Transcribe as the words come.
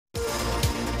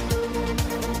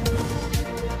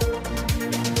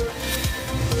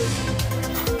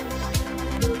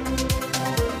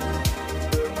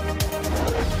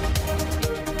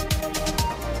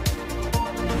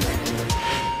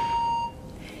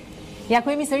Ja, ku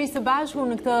jemi sërish së bashku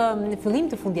në këtë fillim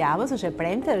të fundjavës, është e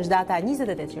premte, është data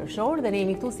 28 qershor dhe ne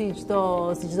jemi këtu si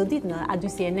çdo ditë në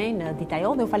A2CNN në Dita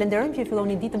Jonë dhe ju falenderojmë që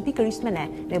filloni ditën pikërisht me ne.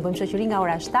 Ne bëjmë shoqëri nga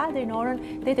ora 7 deri në orën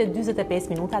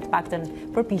 8:45 minuta, të paktën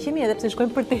përpiqemi edhe pse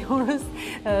shkojmë për 3 orës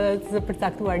të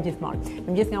përcaktuar gjithmonë.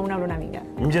 Mëngjes nga unë Alona Minga.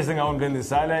 Mëngjes nga unë Blendi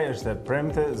Salaj, është e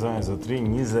premte, zonja zotrin,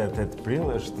 28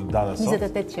 prill është data sot.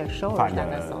 28 qershor është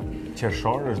data sot.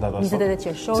 Qershor është data sot. 28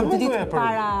 qershor, dy ditë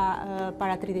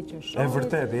para 30 qershor. E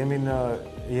vërtet, jemi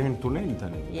në tunel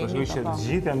tani. Përshkoj që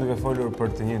gjithë janë duke folur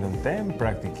për të njëjtën temë,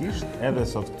 praktikisht, edhe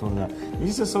sot këtu në.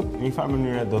 Megjithëse sot në një farë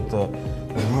mënyrë do të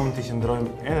mund të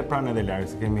qëndrojmë edhe pranë edhe larg,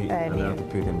 se kemi edhe atë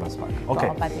pyetje mbas pak.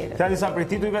 Okej. Këta disa prej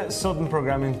titujve sot në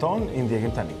programin ton i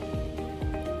ndjekim tani.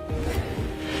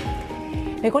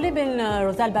 Me kolegen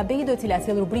Rozalba Bejdo, e cila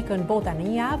sjell rubrikën Bota në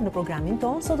një javë në programin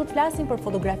ton, sot do të flasim për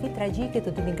fotografitë tragjike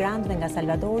të dy migrantëve nga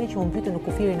Salvadori që u mbytën në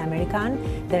kufirin amerikan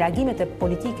dhe reagimet e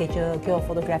politike që kjo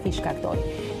fotografi shkaktoi.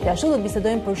 Dhe ashtu do të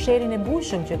bisedojmë për sherin e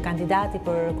bushëm që kandidati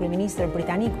për kryeministër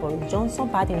britanik Boris Johnson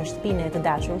pati në shtëpinë e të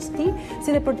dashurës së tij,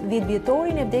 si dhe për 10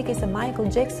 vjetorin e vdekjes së Michael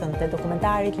Jackson te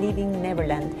dokumentarit Living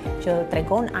Neverland, që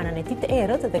tregon anën e tij të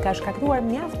errët dhe ka shkaktuar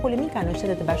mjaft polemika në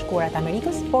Shtetet e Bashkuara të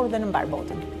Amerikës, por dhe në mbar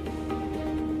botën.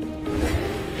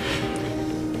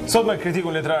 Sot me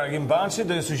kritikun letrar Agim Baçi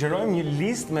do ju sugjerojmë një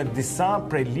listë me disa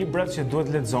prej librat që duhet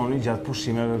lexoni gjatë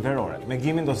pushimeve verore. Me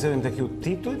Gimin do sjellim tek ju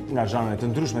titujt nga zhanret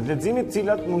të ndryshme të leximit, të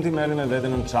cilat mund t'i merrni me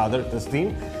veten në çadër të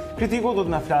stin. Kritiku do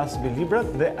të na flasë mbi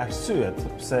librat dhe arsyet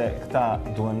pse këta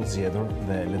duhen zgjedhur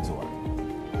dhe lexuar.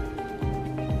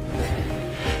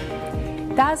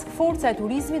 Task Forca e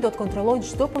Turizmit do të kontrollojë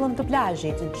çdo pëllëm të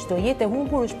plazhit. Çdo jetë e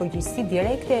humbur është përgjegjësi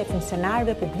direkte e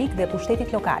funksionarëve publik dhe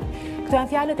pushtetit lokal. Këto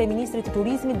janë fjalët e ministrit të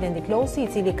Turizmit Blendi Klosi,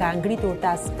 i cili ka ngritur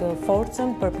Task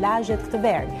Forcën për plazhet këtë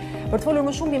verë. Për të folur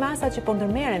më shumë mbi masat që po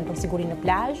ndërmerren për sigurinë në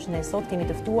plazh, ne sot kemi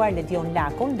të ftuar Ledion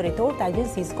Lakon, drejtor të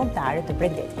Agjencisë Kombëtare të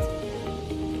Bregdetit.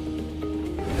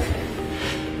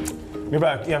 Mirë,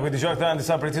 ja ku dëgjoj këta janë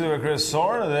disa prej titujve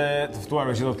kryesor dhe të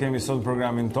ftuarve që do të kemi sot në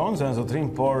programin ton, zonja zotrin,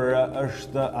 por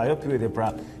është ajo pyetje pra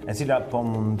e cila po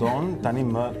mundon tani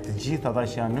më të gjithë ata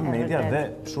që janë në media dhe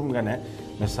shumë nga ne,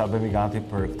 ndërsa bëhemi gati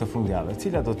për këtë fundjavë.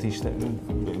 Cila do të ishte?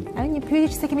 Një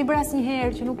pyetje që se kemi bërë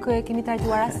asnjëherë, që nuk kemi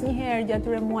trajtuar asnjëherë gjatë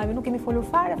këtyre muajve, nuk kemi folur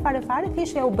fare,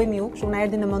 thjesht ja u bëjmë ju, kështu na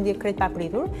erdhi në mendje krejt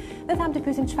papritur, dhe tham të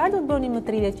pyesim çfarë do të bëni më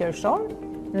 30 qershor.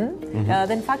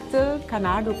 Dhe në fakt kanë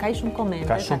ardhur kaq shumë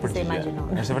komente sa se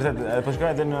imagjinon. Është vërtet, po shkoj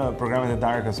edhe në programet e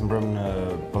darkës mbrëm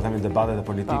po themi debatet e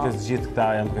politikës, të gjithë këta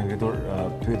janë duke ngritur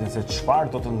pyetjen se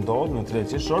çfarë do të ndodhë në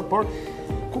 30 qershor, por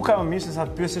ku ka më mirë se sa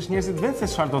të pyesësh njerëzit vetë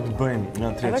se çfarë do të bëjnë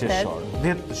në 30 qershor.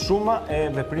 Vjet shuma e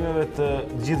veprimeve të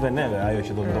gjithëve neve ajo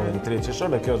që do të ndodhë në 30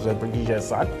 qershor, dhe kjo është përgjigjja e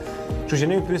saktë. Kështu që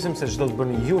ne ju pyesim se ç'do të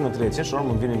bëni ju në 30 qershor,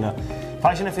 mund vini në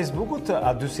faqen e Facebookut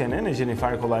A2CNN, e gjeni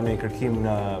fare kollaj me kërkim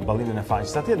në ballinën e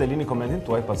faqes atje dhe lini komentin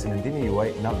tuaj pasi mendimi juaj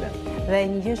na vlen. Dhe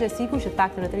një gjë është e sigurt që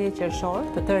paktën në 30 qershor,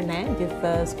 të tërë ne,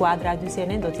 gjithë skuadra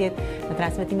A2CNN do të jetë në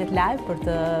transmetimet live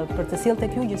për të sjellë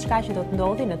tek ju gjithçka që do të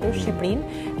ndodhi në tërë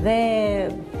Shqipërinë dhe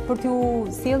për t'ju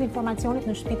sjellë informacionet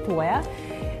në shtëpitë tuaja.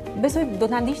 Besoj do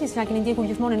të na ndiqni se na keni ndjekur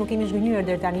gjithmonë, nuk kemi zhgënjur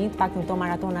deri tani, të paktën këto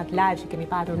maratonat live që kemi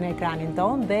patur në ekranin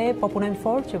ton dhe po punojmë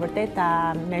fort që vërtet ta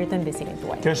meritojmë besimin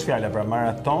tuaj. Kjo është fjala pra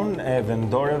maraton e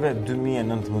vendoreve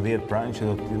 2019 pra që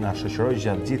do të na shoqërojë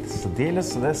gjatë gjithë së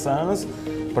dielës dhe së hënës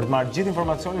për të marrë gjithë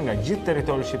informacionin nga gjithë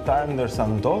territori shqiptar,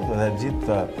 ndërsa ndodh dhe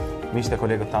gjithë miqtë e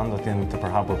kolegët tanë do të jenë të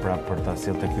përhapur pra për ta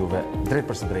sjellë tek juve drejt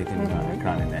për së drejtin në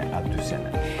ekranin e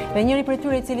A2CNN. Dhe njëri prej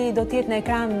tyre i cili do të jetë në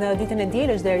ekran ditën e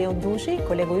diel është Erion Dushi,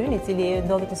 kolegu ynë i cili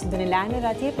ndodhet në studion e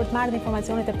lajmeve atje për të marrë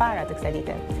informacionet e para të kësaj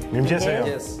dite. Mirëmëngjes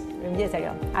Erion. Mirëmëngjes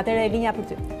Erion. Atëherë linja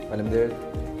për ty. Faleminderit.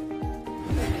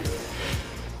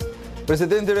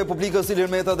 Presidenti i Republikës Ilir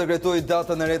Meta dekretoi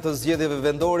datën e re të zgjedhjeve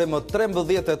vendore më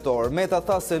 13 tetor. Meta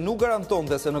tha se nuk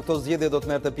garantonte se në këto zgjedhje do të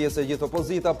merrte pjesë e gjithë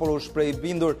opozita, por u shpreh i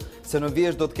bindur se në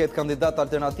vjeshtë do të ketë kandidat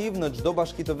alternativ në çdo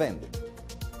bashki të vendit.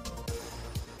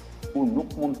 Unë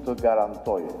nuk mund të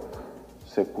garantoj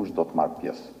se kush do të marrë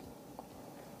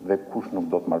pjesë dhe kush nuk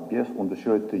do të marrë pjesë. Unë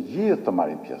dëshiroj të gjithë të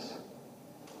marrin pjesë.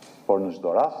 Por në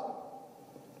çdo rast,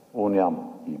 unë jam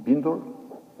i bindur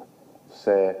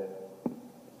se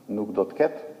nuk do të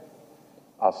ketë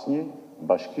asnjë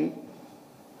bashki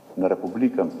në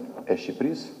Republikën e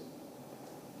Shqipërisë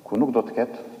ku nuk do të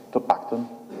ketë të paktën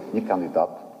një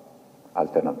kandidat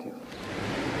alternativ.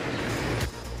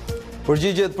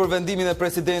 Përgjigjet për vendimin e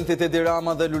presidentit Edi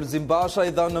Rama dhe Lulzim Basha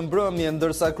i dhanë në mbrëmje,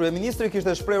 ndërsa kryeministri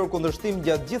kishte shprehur kundërshtim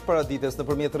gjatë gjithë paradites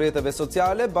nëpërmjet rrjeteve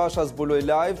sociale. Basha zbuloi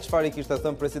live çfarë i kishte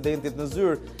thënë presidentit në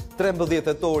zyrë 13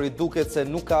 tetori, duket se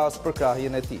nuk ka as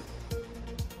përkrahjen e tij.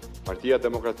 Partia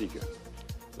Demokratike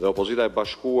dhe opozita e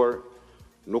bashkuar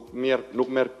nuk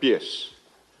merr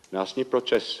pjesë në asnjë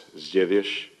proces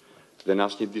zgjedhjesh dhe në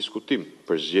asnjë diskutim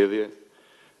për zgjedhje,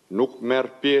 nuk merr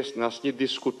pjesë në asnjë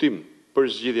diskutim për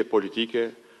zgjidhje politike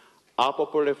apo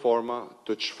për reforma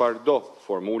të çfarëdo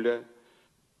formule,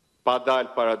 pa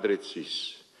dalë para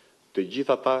drejtësisë. Të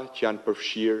gjithë ata që janë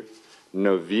përfshirë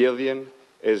në vjedhjen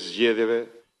e zgjedhjeve,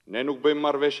 ne nuk bëjmë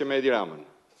marrëveshje me Edi Ramën,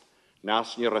 në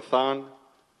asnjë rrethan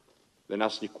dhe në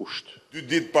asnjë kusht. 2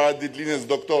 ditë para ditëlindjes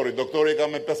doktori e ka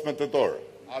me 15 tetor.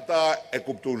 Ata e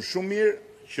kuptuan shumë mirë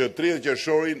që 30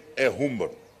 qershorin e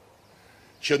humbën.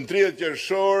 Që në 30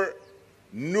 qershor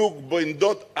nuk bëjnë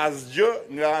dot asgjë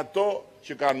nga ato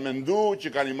që kanë mendu,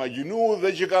 që kanë imagjinu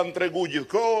dhe që kanë tregu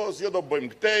gjithkohës, jo do bëjmë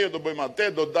këte, jo do bëjmë atë,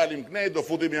 do dalim kënej, do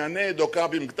futim janë, do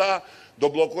kapim këta, do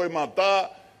blokojmë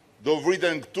ata, do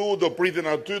vriten këtu, do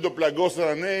pritin aty, do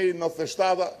plagosen anej, në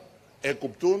theshtata, e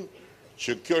kuptun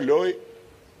që kjo loj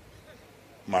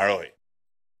maroj.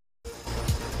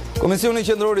 Komisioni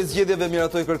Qendror i Zgjedhjeve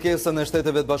miratoi kërkesën e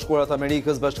Shteteve të Bashkuara të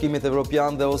Amerikës, Bashkimit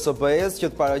Evropian dhe OSPE-s që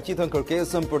të paraqiten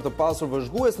kërkesën për të pasur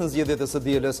vëzhgues në zgjedhjet e së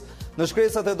dielës. Në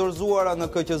shkresat e dorëzuara në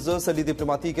KQZ, seli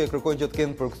diplomatike kërkojnë që të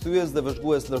kenë përkthyes dhe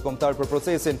vëzhgues ndërkombëtar për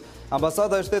procesin.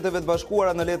 Ambasada e Shteteve të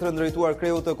Bashkuara në letrën drejtuar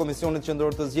kreut të Komisionit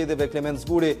Qendror të Zgjedhjeve Klement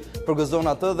Zguri përgëzon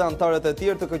atë dhe anëtarët e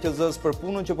tjerë të KQZ-s për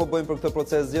punën që po bëjnë për këtë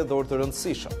proces zgjedhor të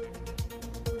rëndësishëm.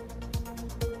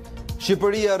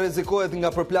 Shqipëria rrezikohet nga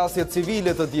përplasjet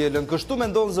civile të dielën. Kështu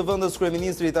mendon zëvendës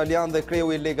kryeministri italian dhe kreu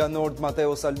i Lega Nord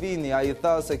Matteo Salvini. Ai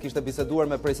tha se kishte biseduar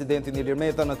me presidentin Ilir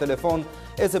Meta në telefon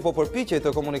e se po përpiqej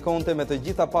të komunikonte me të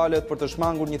gjitha palët për të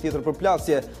shmangur një tjetër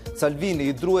përplasje. Salvini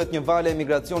i druhet një vale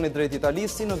emigracioni drejt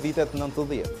Italisë si në vitet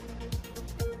 90.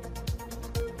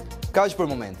 Kaq për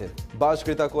momentin.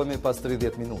 Bashkë ritakohemi pas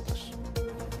 30 minutash.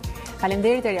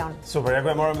 Faleminderit Erion. Super, ja ku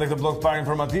e morëm dhe këtë blok parë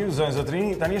informativ, zonjë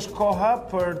zotrini. Tani është koha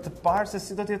për të parë se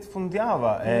si do të jetë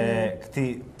fundjava e këtij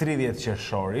 30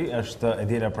 qershori, është e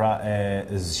diela pra e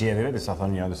zgjedhjeve, disa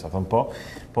thonë jo, disa thonë po,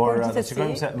 por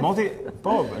shikojmë se moti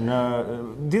po në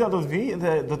dita do të vi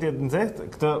dhe do të jetë nxehtë,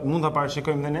 këtë mund ta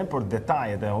parashikojmë dhe ne, por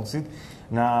detajet e hollësit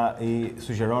na i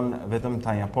sugjeron vetëm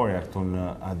Tanja Porja këtu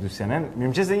në A2 CNN.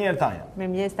 Mirëmëngjes edhe një herë Tanja.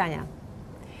 Mirëmëngjes Tanja.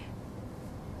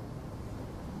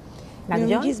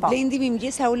 Mirëmëngjes Blendi,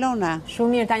 mirëmëngjes Aulona.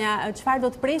 Shumë mirë Tanja, çfarë do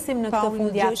të presim në këtë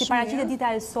fundjavë? Si paraqitet dita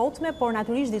e sotme, por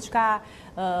natyrisht diçka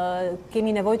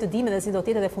kemi nevojë të dimë dhe si do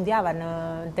të jetë edhe fundjava në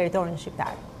territorin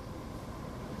shqiptar.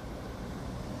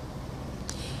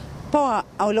 Po,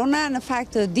 Aulona, në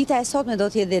fakt dita e sotme do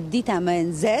të jetë dita më e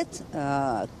nxehtë.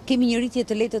 Kemi një rritje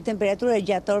të lehtë të temperaturave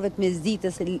gjatë orëve të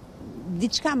mesditës,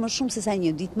 diçka më shumë se sa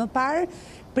një ditë më parë.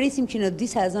 Presim që në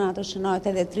disa zona të shënohet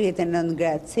edhe 39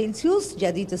 gradë Celsius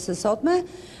gjatë ditës së sotme,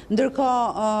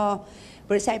 ndërkohë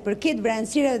për sa i përket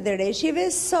vranësirave dhe rreshjeve,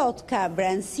 sot ka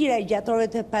vranësira gjatë orëve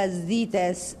të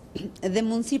pasdites dhe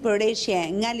mundësi për rreshje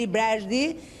nga Librazhdi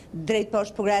drejt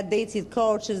poshtë Pogradecit,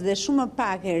 Korçës dhe shumë më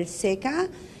pak Erseka.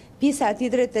 Pjesa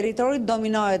tjetër e territorit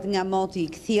dominohet nga moti i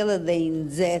kthjellët dhe i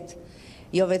nxehtë.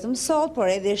 Jo vetëm sot,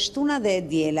 por edhe shtuna dhe e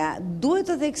diela.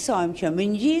 Duhet të theksojmë që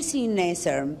mëngjesi i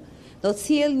nesërm do të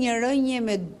sjellë një rënje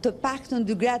me të paktën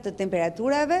 2 gradë të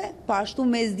temperaturave, po ashtu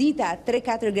mesdita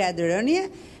 3-4 gradë rënje,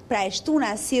 pra e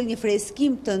shtuna sjell një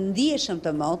freskim të ndjeshëm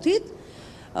të motit,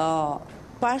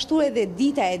 po ashtu edhe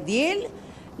dita e diel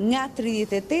nga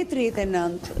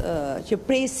 38-39 që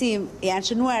presim, janë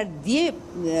shënuar dje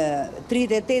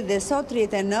 38 dhe sot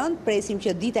 39, presim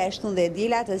që dita e shtun dhe e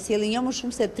diela të sjellë jo më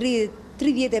shumë se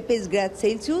 35 gradë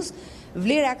Celsius,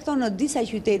 vlera këto në disa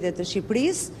qytete të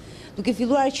Shqipërisë, duke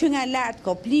filluar që nga lartë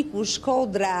Kopliku,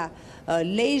 Shkodra,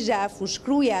 Lezhë,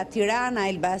 Fushkruja, Tirana,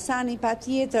 Elbasani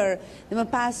patjetër, dhe më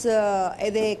pas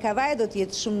edhe Kavaj do të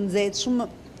jetë shumë nxehtë, shumë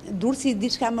Durrësi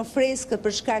diçka më freskët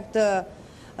për shkak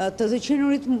të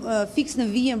qenurit fiks në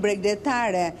vijën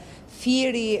bregdetare.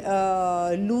 Fieri,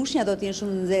 Lushnja do të jenë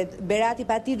shumë nxehtë. Berati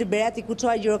patjetër, Berati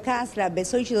Kuçoa, Gjirokastra,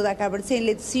 besoj që do ta kapërcejnë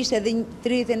lehtësisht edhe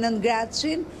 39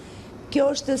 gradëshin. Kjo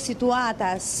është situata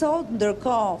sot,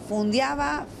 ndërkohë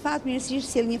fundjava fatmirësisht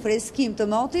sjell një freskim të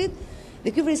motit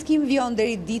dhe ky freskim vjen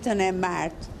deri ditën e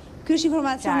martë. Ky është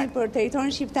informacioni për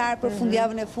territorin shqiptar për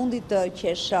fundjavën e fundit të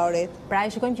qershorit. Pra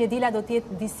e shikojmë që e dila do të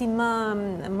jetë disi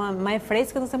më e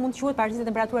freskët ose mund të quhet pavarësisht se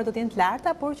temperaturat do të jenë të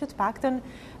larta, por që të paktën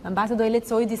mbase do e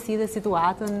lehtësojë disi dhe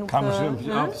situatën. Kam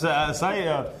shumë, pse asaj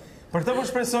për këtë po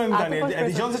shpresojmë tani. E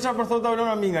dëgjon se çfarë po thotë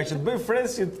Aulona Minga, që të bëj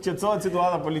fresk që të qetësohet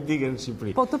situata politike në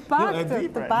Shqipëri. Po të paktën.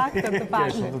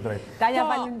 Tanja,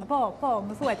 po,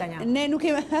 më thuaj Tanja. Ne nuk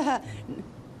kemi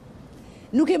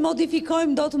Nuk e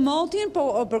modifikojmë do të motin, po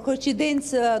për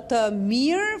koincidencë të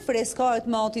mirë, freskohet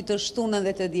moti të shtunën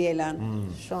dhe të dielën.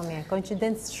 Shumë mirë,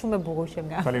 koincidencë shumë e bukur që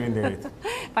nga. Faleminderit.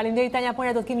 Faleminderit Tanja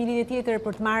Ponja, do të kemi lidhje tjetër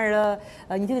për të marrë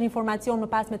një tjetër informacion më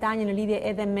pas me Tanja në lidhje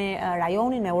edhe me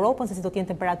rajonin, me Europën, se si do të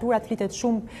jenë temperaturat, flitet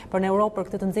shumë për në Europë për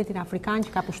këtë të nxehtin afrikan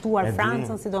që ka pushtuar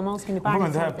Francën, sidomos kemi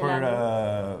parë.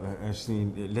 Është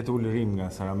një letë ulërim nga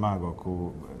Saramago,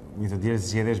 ku një të djerë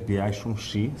zgjedhjesh bjaj shumë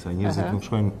shi, sa njerëzit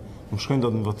nuk shkojnë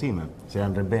dot në votime, që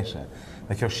janë rebeshe.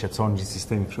 Dhe kjo shqetëson gjithë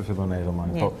sistemi, kështu fillon ai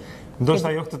romani. Po,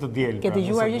 ndoshta jo këtë të diel. Ke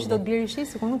dëgjuar gjë që do të bjerë shi,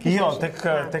 sikur nuk ishte. Jo,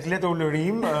 tek letë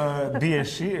ulërim bie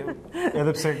shi,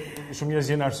 edhe pse shumë njerëz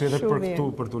janë arsye edhe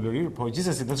për të ulërir, po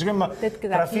gjithsesi do të shkojmë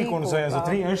trafikun zonja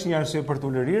Zotri, është një arsye për të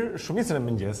ulërir shumicën e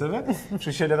mëngjeseve,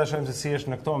 kështu që le ta shohim se si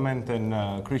është në këtë moment në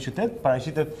kryeqytet.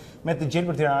 Paraqitet me të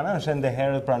gjelbër Tirana, është ende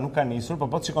herët, pra nuk ka nisur, po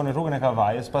të shikoni rrugën e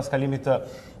Kavajës, pas kalimit të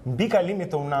mbi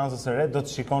kalimit të Unazës së Re, do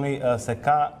të shikoni se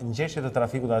ka ngjeshje të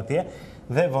trafikut atje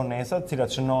dhe vonesat,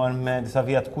 cilat shënohen me disa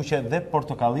vija të kuqe dhe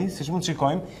portokalli, siç mund të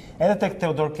shikojmë, edhe tek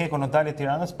Teodor Keko në dalje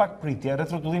Tiranës pak pritje,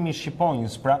 rrethrotëllimi i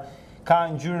Shqiponjës, pra ka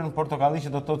ngjyrën portokalli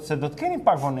që do të thotë se do të keni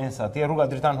pak vonesa atje, rruga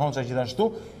Dritan Honça gjithashtu,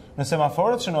 në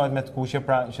semaforët shënohet me të kuqe,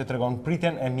 pra që tregon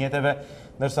pritjen e mjeteve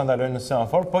ndërsa ndalojnë në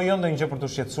semafor, po jo ndonjë gjë për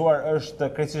të shqetësuar,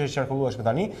 është krejtësisht e qarkullueshme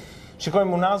tani.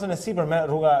 Shikojmë Unazën e sipërme,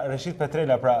 rruga Reshit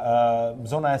Petrela, pra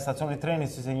zona e stacionit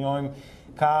trenit, si se njohim,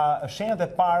 ka shenjat e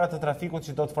para të trafikut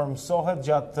që do të formsohet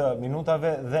gjatë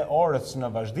minutave dhe orës në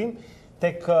vazhdim,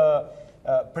 tek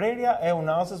prerja e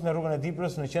Unazës me rrugën e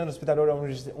Dibrës në qendrën spitalore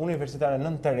universitare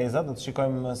Nën Tereza, do të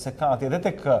shikojmë se ka atje, dhe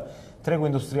tek tregu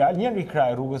industrial, një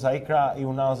kraj rrugës, ai krah i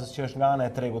Unazës që është nga ana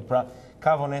e tregut, pra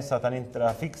ka vonesa tani në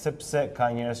trafik sepse ka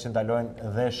njerëz që ndalojnë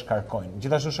dhe shkarkojnë.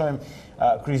 Gjithashtu shohim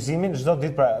kryqëzimin çdo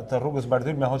ditë pra të rrugës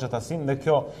Bardhyl me Hoxha Tasim, dhe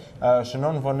kjo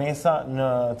shënon vonesa në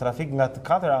trafik nga të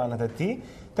katër anët e tij.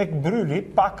 Tek Bryli,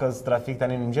 pakës trafik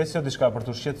tani në mëngjes, jo diçka për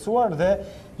të shqetësuar, dhe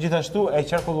gjithashtu e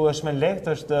qarkullueshme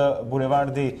lehtë është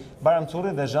bulevardi Bayram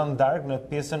Curri dhe Jeanne d'Arc në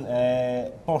pjesën e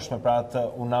poshtme pra të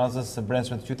Unazës së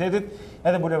brendshme të qytetit,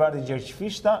 edhe bulevardi Gjergj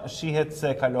Fishta shihet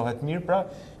se kalohet mirë, pra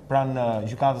pranë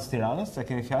gjykatës Tiranës, se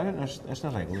kemi fjalën, është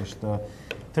në rregull, është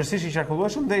tërësisht i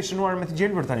qarkullueshëm dhe i shënuar me të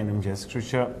gjelbër tani në mëngjes, kështu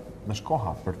që është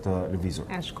koha për të lëvizur.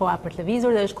 Është koha për të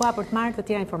lëvizur dhe është koha për të marrë të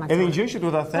tjera informacione. Edhe një gjë që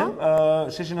duhet ta them,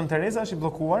 sheshi Nën Tereza është i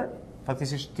bllokuar.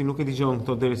 Fatikisht ti nuk e dëgjon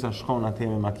këto derisa shkon atje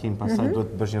me makinë, pastaj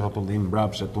duhet të bësh një rrotullim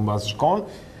mbrapsht tumbas shkon.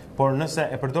 Por nëse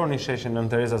e përdorni sheshin Nën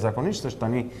Tereza zakonisht, është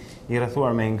tani i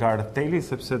rrethuar me ngar teli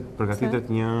sepse përgatitet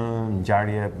një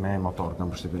ngjarje me motor në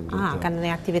përshtypjen. Kanë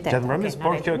ndonjë aktivitet. Gjatë mbrëmjes,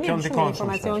 por kjo ndikon shumë.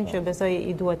 Informacion që besoj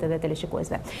i duhet edhe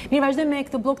teleshikuesve. Mirë, vazhdojmë me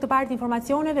këtë blok të parë të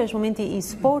informacioneve, është momenti i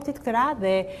sportit këtë radhë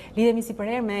dhe lidhemi si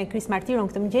përherë me Kris Martiron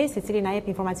këtë mëngjes, i cili na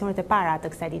jep informacionet e para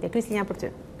të kësaj dite. Kris, linja për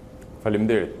ty.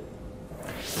 Faleminderit.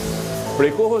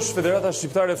 Prej kohësh, Federata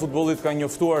Shqiptare e Futbollit ka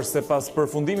njoftuar se pas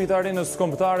përfundimit të arenës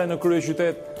kombëtare në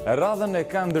kryeqytet, radhën e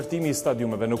ka ndërtimi i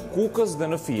stadiumeve në Kukës dhe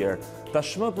në Fier.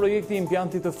 Tashmë projekti i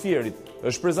impjantit të Fierit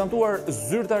është prezantuar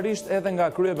zyrtarisht edhe nga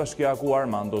kryebashkiaku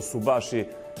Armando Subashi,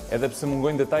 edhe pse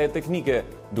mungojnë detaje teknike,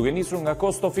 duke nisur nga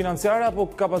kosto financiare apo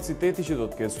kapaciteti që do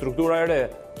të ketë struktura e re,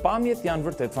 pamjet janë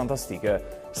vërtet fantastike.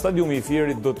 Stadiumi i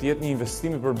Fierit do të jetë një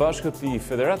investim i përbashkët i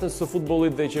Federatës së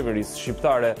Futbollit dhe Qeverisë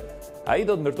Shqiptare. Ai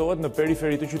do të ndërtohet në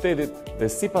periferi të qytetit dhe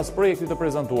sipas projektit të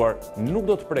prezantuar nuk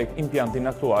do të prek impjantin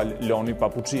aktual Loni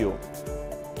Papuçiu.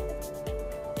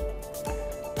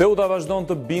 Teuta vazhdon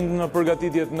të bindë në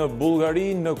përgatitjet në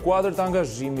Bullgari në kuadër të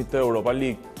angazhimit të Europa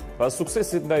League. Pas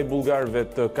suksesit ndaj bullgarëve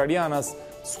të Karjanas,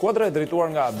 skuadra e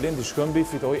drejtuar nga Blendi Shkëmbi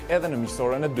fitoi edhe në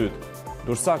miqësorën e dytë.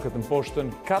 Dursakët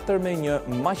mposhtën 4-1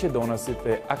 maqedonasit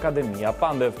e Akademia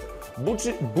Pandev.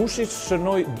 Bushic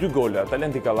shënoi 2 gola,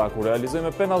 talenti kallaku realizoi me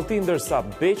penallti, ndërsa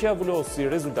Beqja vullosi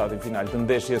rezultatin final të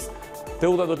ndeshjes.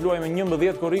 Teuta do të luajë me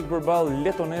 11 korrik përballë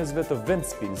letonezëve të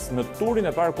Ventspils në turin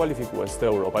e parë kualifikues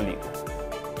të Europa League.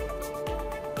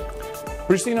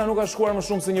 Prishtina nuk ka shkuar më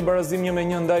shumë se një barazim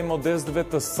 1-1 ndaj modestëve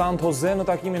të Sant Jose në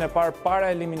takimin e parë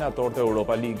para eliminator të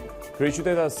Europa League.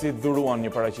 Kryeqytetasit dhuruan një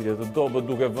paraqitje të dobët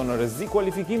duke vënë në rrezik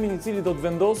kualifikimin i cili do të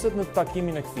vendoset në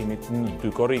takimin e kthimit në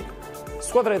 2 korrik.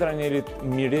 Skuadra e trajnerit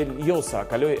Mirel Josa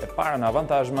kaloi e para në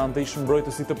avantazh me anë të ish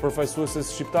mbrojtësit të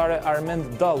përfaqësueses shqiptare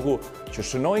Armend Dallgu, që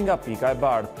shënoi nga pika e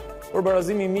bardhë. Por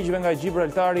barazimi i miqve nga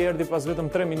Gibraltari erdhi pas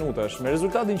vetëm 3 minutash, me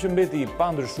rezultatin që mbeti i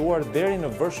pandryshuar deri në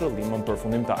vërshëllimën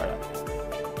përfundimtare.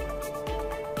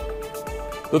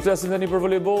 Do të flasim tani për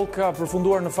volejboll, ka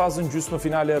përfunduar në fazën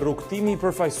gjysmëfinale rrugtimi i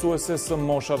përfaqësueses së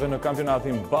moshave në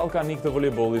kampionatin ballkanik të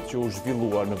volejbollit që u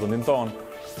zhvilluar në vendin tonë.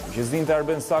 Gjizinte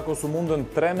Arben Sakos u mundën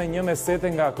 3-1 me sete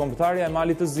nga kombëtarja e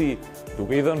Malit të Zi,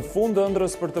 duke i dhënë fund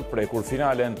ëndrës për të prekur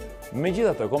finalen.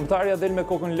 Megjithatë, kombëtarja del me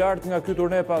kokën lart nga ky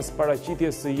turne pas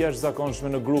paraqitjes së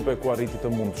jashtëzakonshme në grupe ku arriti të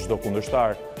mund çdo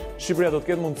kundërshtar. Shqipëria do të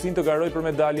ketë mundësinë të garojë për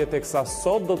medalje, teksa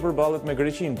sot do të përballet me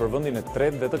Greqinë për vendin e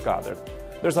 3 dhe të 4.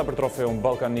 Ndërsa për trofeun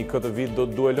ballkanik këtë vit do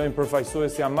të duelojnë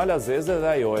përfaqësuesja malazeze dhe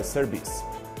ajo e Serbisë.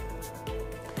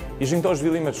 Ishin këto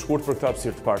zhvillimet shkurt për këtë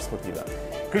hapësirë të parë sportive.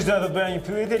 Krishtina do të bëja një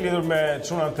pyetje lidhur me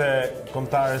çunat e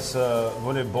kombëtarës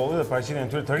voleybollit dhe paraqitjen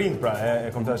e tyre të rinj, pra e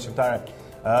kombëtarës shqiptare.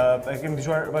 E kemi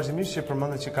dëgjuar vazhdimisht që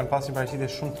përmendet që kanë pasur një paraqitje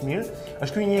shumë të mirë.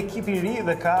 Është ky një ekip i ri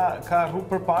dhe ka rrugë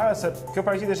përpara, se kjo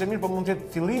paraqitje është e mirë, por mund të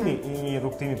jetë fillimi i një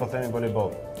rrugtimi po themi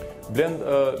voleyboll. Blend,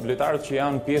 lojtarët që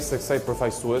janë pjesë e kësaj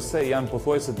përfaqësuese janë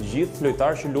pothuajse të gjithë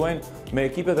lojtarë që luajnë me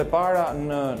ekipet e para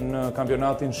në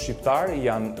kampionatin shqiptar,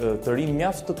 janë të rinj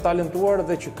mjaft të talentuar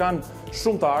dhe që kanë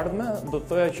shumë të ardhme, do të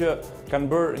thoya që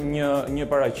kanë bërë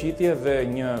një paraqitje dhe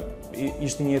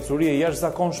ishte një ecuri e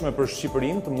jashtëzakonshme për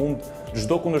Shqipërinë, të mund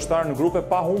çdo kundërshtar në grupe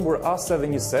pa humbur as edhe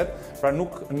një set, pra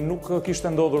nuk kishte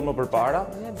ndodhur më përpara.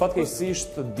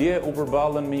 Fatkeqësisht dje u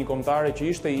përballën me një kombëtare që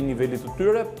ishte i nivelit të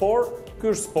tyre, por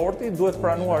ky është sporti, duhet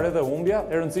pranuar edhe humbja.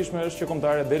 E rëndësishme është që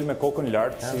kombëtarja del me kokën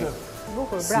lart,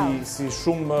 si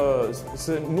shumë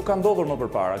se nuk ka ndodhur më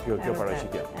përpara kjo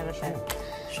paraqitje.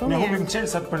 Ne humbim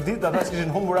Chelsea për ditë, ata s'kishin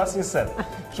humbur asnjë set.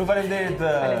 Shumë faleminderit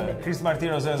Kris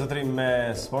Martiro, zotërim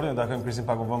me sportin. Do takojmë Krisin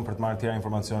pak më vonë për të marrë tjera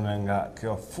informacione nga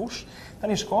kjo fushë.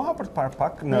 Tani shkoha për të parë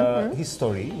pak në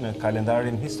histori, në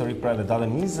kalendarin historik, pra dhe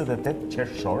datën 28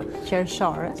 qershor.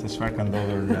 Qershor. Se çfarë ka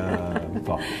ndodhur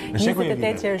po. Në shekullin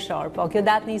 28 qershor. Po, kjo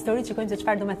datë në histori shikojmë se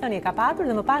çfarë domethënie ka patur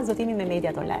dhe më pas do të jemi me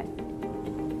mediat online.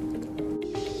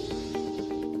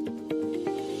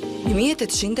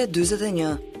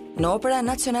 1841 Në Opera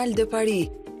Nationale de Paris,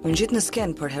 unë gjitë në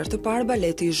sken për herë të parë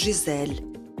baleti Giselle.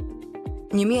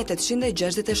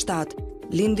 1867,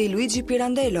 lindi Luigi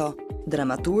Pirandello,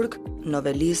 dramaturg,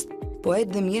 novelist,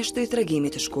 poet dhe mjeshtri i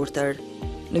tregimit të shkurtër.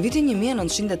 Në vitin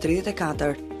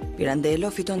 1934, Pirandello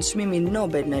fiton çmimin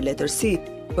Nobel në letërsi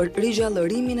për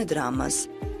rigjallërimin e dramës.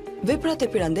 Veprat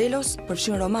e Pirandellos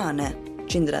përfshin romane,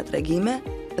 qindra tregime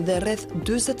dhe rreth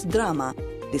 40 drama,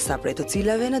 disa prej të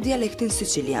cilave në dialektin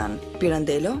sicilian.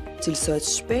 Pirandello cilësohet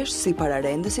shpesh si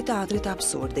pararendës i teatrit të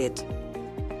absurdit.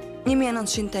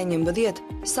 1911,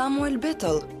 Samuel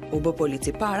Battle u bë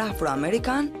policipar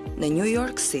afroamerikan në New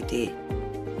York City.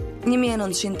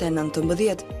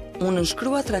 1919, u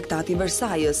nënshkrua Traktati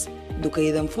Versailles, duke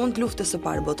i dhënë fund luftës së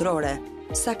parë botërore,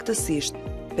 saktësisht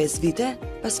 5 vite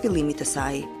pas fillimit të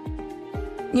saj.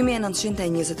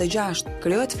 1926,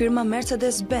 krijohet firma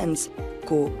Mercedes-Benz,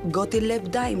 ku Gottlieb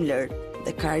Daimler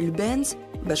dhe Karl Benz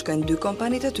bashkojnë 2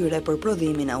 kompanitë e tyre për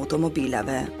prodhimin e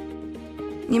automobilave.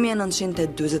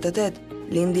 1948,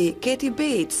 lindi Kathy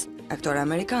Bates, aktore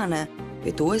amerikane,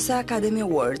 fituese Academy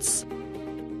Awards.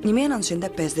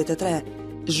 1953,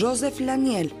 Joseph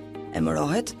Laniel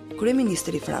emërohet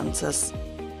kryeministri i Francës.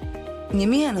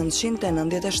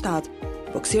 1997,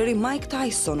 boksieri Mike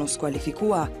Tyson u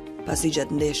skualifikua pasi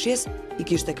gjatë ndeshjes i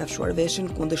kishte kafshuar veshin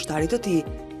kundërshtarit të tij,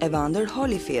 Evander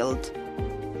Holyfield.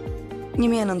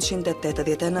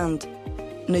 1989,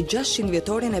 në 600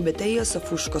 vjetorin e betejës së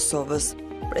fushë Kosovës,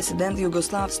 presidenti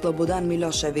Jugoslav Slobodan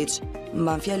Milošević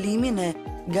mban fjalimin e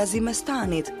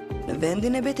Gazimestanit në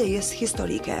vendin e betejës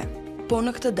historike. Po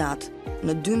në këtë datë,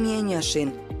 në 2001,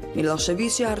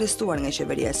 Milošević i arrestuar nga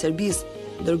qeveria e Serbisë,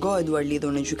 dërgohet duar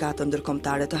lidhur në gjykatën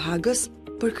ndërkombëtare të Hagës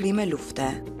për krime lufte.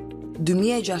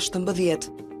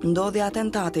 2016, ndodhi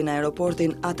atentati në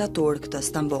aeroportin Ataturk të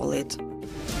Stambollit.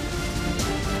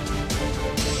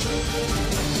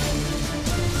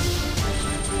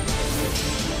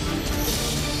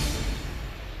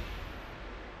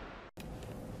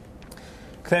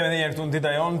 Kthehemi edhe një herë këtu në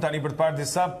Dita Jonë, tani për të parë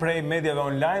disa prej mediave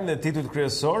online dhe titujt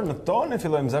kryesor në tonë. Ne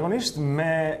fillojmë zakonisht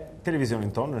me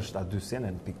televizionin tonë, është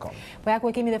adysjenen.com. Po ja ku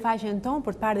e kemi dhe faqen tonë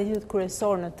për të parë dhe titujt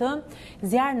kryesor në të.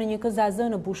 Zjarë në një KZZ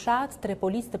në Bushat, 3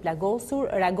 policë të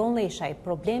plagosur, Ragon Leshaj,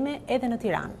 probleme edhe në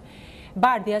Tiranë.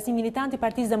 Bardhi, asnjë militant i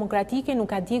Partisë Demokratike nuk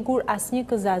ka djegur asnjë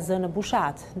KZZ në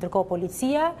Bushat. Ndërkohë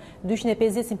policia,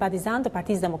 250 simpatizantë të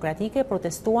Partisë Demokratike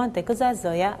protestuan te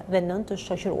KZZ-ja dhe 9 të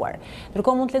shoqëruar.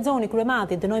 Ndërkohë mund të lexoni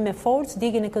Kryemati dënoi me forcë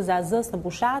djegjen e KZZ-s në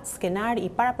Bushat, skenar i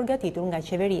parapërgatitur nga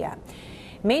qeveria.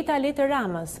 Meta Letër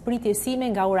Ramës, pritjesime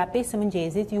nga ora 5 e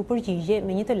mëngjesit ju përgjigje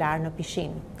me një të larë në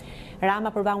pishin.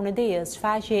 Rama përballë idejës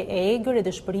shfaqje e egër e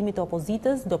dëshpërimit të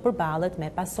opozitës do përballet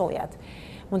me pasojat.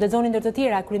 Mund lexoni ndër të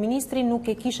tjera, kryeministri nuk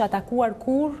e kisha takuar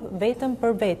kur vetëm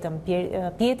për vetëm.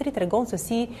 Pietri tregon se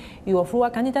si ju ofrua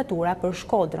kandidatura për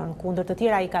Shkodrën, ku ndër të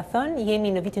tjera i ka thënë,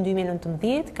 jemi në vitin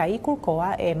 2019, ka ikur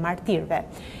koha e martirëve.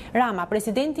 Rama,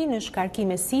 presidenti në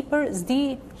shkarkime sipër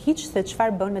s'di hiç se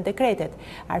çfarë bën me dekretet,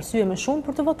 arsye më shumë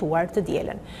për të votuar të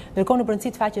dielën. Ndërkohë në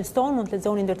brendësi të faqes tonë mund të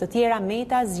lexoni ndër të tjera,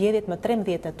 Meta zgjedhjet më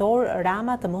 13 tetor,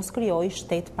 Rama të mos krijojë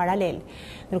shtet paralel.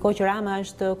 Ndërkohë që Rama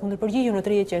është kundërpërgjigjur në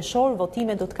 30 qershor,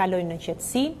 votimet do të kalojnë në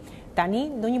qetësi. Tani,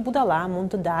 ndonjë budalla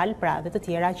mund të dalë pra dhe të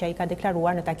tjera që ai ka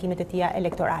deklaruar në takimet e tija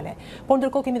elektorale. Por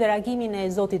ndërkohë kemi dhe reagimin e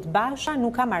zotit Basha,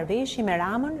 nuk ka marrëveshje me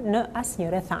Ramën në asnjë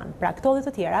rrethan. Pra këto dhe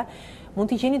të tjera mund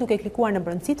t'i gjeni duke klikuar në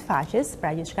brendësi të faqes,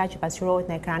 pra gjithçka që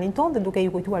pasqyrohet në ekranin tonë dhe duke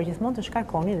ju kujtuar gjithmonë të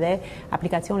shkarkoni dhe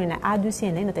aplikacionin e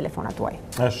A2CNN në telefonat tuaj.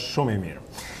 Është shumë i mirë.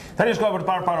 Tani shkojmë për të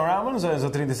parë panoramën,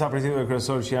 zotërin disa prej tyre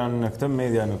kryesorë që janë në këtë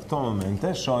media në këto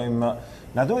momente, shohim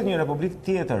na duhet një republik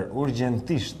tjetër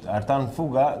urgjentisht. Artan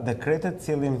Fuga, dekretet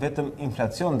cilin vetëm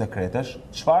inflacion dekretesh,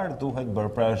 çfarë duhet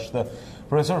bërë? Pra është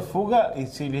profesor Fuga, i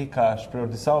cili ka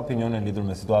shprehur disa opinione lidhur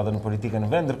me situatën politike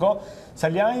në vend. Ndërkohë,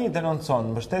 Saljani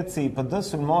denoncon mbështetësi i PD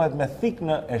sulmohet me thik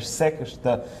në ersek,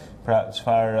 është pra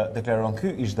çfarë deklaron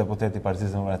ky ish deputet i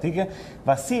Partisë Demokratike.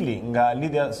 Vasili nga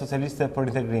Lidhja Socialiste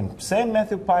për Integrim. Pse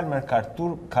Matthew Palmer ka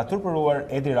turpëruar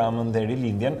Edi Ramën deri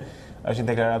lindjen? Është një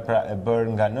deklaratë pra e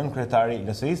bërë nga nënkryetari i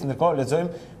LSI-s. Ndërkohë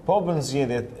lexojmë po bën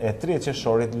zgjedhjet e 30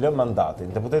 qershorit lë mandatin.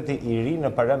 Deputeti i ri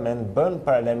në parlament bën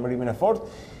paralajmërimin e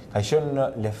fortë. Ka qenë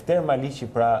Lefter Maliqi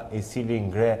pra i cili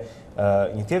ngre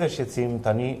një tjetër shqetësim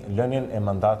tani lënien e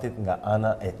mandatit nga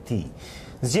ana e tij.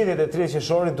 Zgjedhjet e 30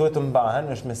 qershorit duhet të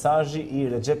mbahen, është mesazhi i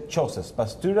Recep Qoses.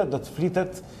 Pas tyre do të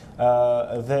flitet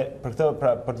dhe për këtë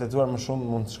pra për të lexuar më shumë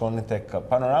mund të shkoni tek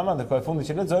Panorama, ndërkohë e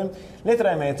fundit që lexojmë,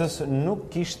 letra e Metës nuk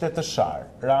kishte të sharë.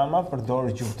 Rama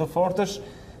përdor gjuhë të fortësh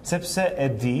sepse e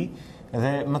di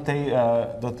dhe më tej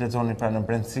do të lexoni pra në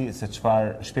brendësi se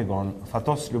çfarë shpjegon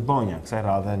Fatos Lubonja kësaj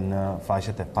radhe në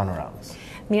faqet e Panoramës.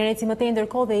 Mirë, eci më tej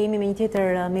ndërkohë dhe jemi me një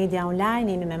tjetër media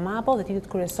online, jemi me Mapo dhe titullit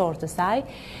kryesor të saj.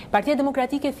 Partia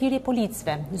Demokratike thirrje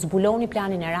policëve, zbuloni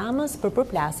planin e Ramës për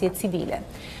përplasje civile.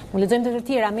 Mund lexojmë të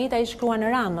tjera, Meta i shkrua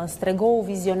në Ramës, tregohu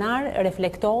vizionar,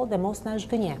 reflekto dhe mos na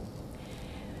zhgënje.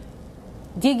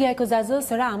 Djegja e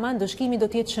KZZ-s Rama, ndëshkimi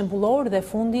do të jetë shembullor dhe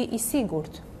fundi i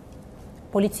sigurt.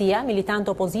 Policia,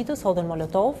 militantë opozitës hodhën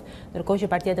molotov, ndërkohë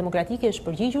që Partia Demokratike është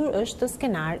përgjigjur është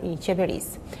skenar i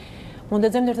qeverisë. Mund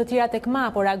lexojmë ndër të tjera tek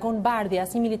Mapo, reagon Bardhi,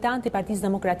 asnjë militant i Partisë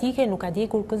Demokratike nuk ka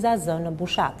djegur KZZ në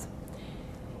Bushat.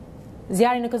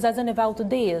 Zjarri në KZZ e Vaut të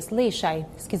Dejës, Leshaj,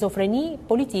 skizofreni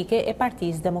politike e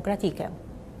Partisë Demokratike.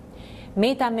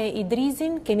 Meta me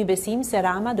Idrizin, kemi besim se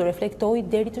Rama do reflektoj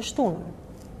deri të shtunën.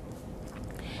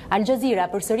 Al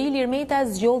Jazeera, përse Ilir Meta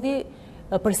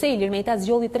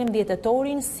zgjodhi 13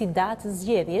 tetorin si datë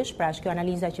zgjedhjesh, pra është kjo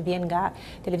analiza që vjen nga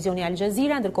televizioni Al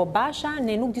Jazeera, ndërkohë Basha,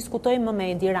 ne nuk diskutojmë më me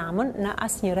Edi Ramën në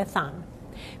asnjë rrethan.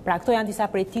 Pra këto janë disa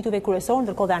prej titujve kryesorë,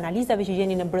 ndërkohë dhe analizave që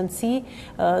gjeni në brendësi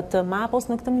të Mapos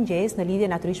në këtë mëngjes në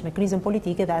lidhje natyrisht me krizën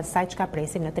politike dhe asaj çka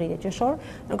presim në 30 qershor,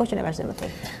 ndërkohë që ne vazhdojmë të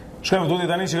Shkojmë tuti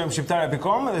tani, shkojmë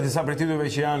shqiptare.com dhe disa prej titujve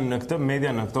që janë në këtë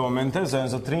media në këto momente.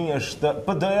 Zotrinj është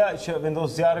PD-ja që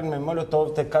vendos zjarrin me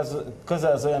molotov te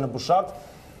KZZ-ja në Bushat.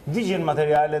 Digjen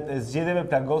materialet e zgjedhjeve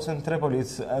plagosen 3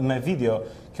 policë me video.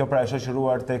 Kjo pra e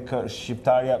shoqëruar tek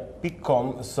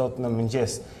shqiptarja.com sot në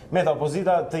mëngjes. Meta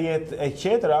opozita të jetë e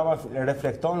qetë, Rama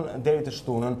reflekton deri të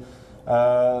shtunën.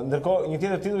 Ndërkohë, një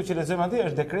tjetër titull që lexojmë atje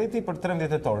është dekreti për 13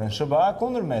 tetorin. SBA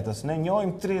kundër Metës. Ne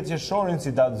njohim 30 qershorin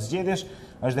si datë zgjedhjesh,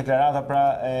 është deklarata pra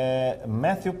e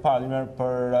Matthew Palmer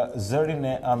për Zërin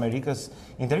e Amerikës.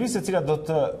 Intervistë e cila do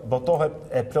të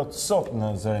botohet e plot sot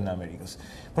në Zërin e Amerikës.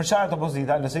 Për qartë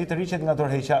opozita, LSI të riqet nga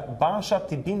dorëheqja, Basha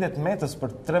t'i bindet Metës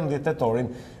për 13 tetorin,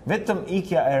 vetëm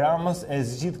ikja e Ramës e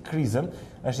zgjidh krizën,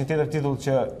 është një tjetër titull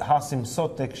që hasim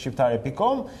sot tek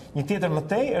shqiptare.com. Një tjetër më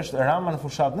tej është Rama në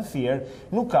fushat në Fier,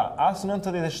 nuk ka as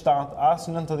 97, as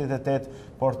 98,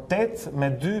 por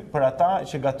 8-2 për ata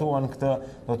që gatuan këtë,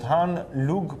 do të hanë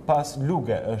lug pas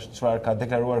luge, është çfarë ka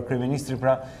deklaruar kryeministri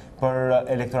pra për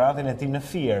elektoratin e tij në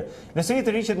Fier. LSI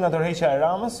të riqet nga dorëheqja e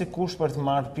Ramës si kusht për të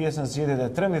marrë pjesë në zgjedhjet e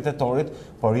 13 tetorit,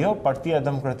 por jo Partia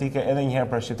Demokratike, edhe një herë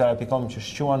për shqiptare.com që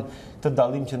shquan të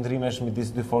dallim qëndrimesh midis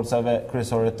dy forcave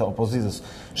kryesore të opozitës.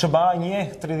 SBA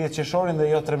njeh 30 qershorin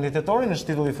dhe jo 13 tetorin, është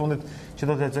titulli i fundit që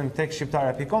do të lexojmë tek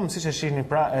shqiptare.com, siç e shihni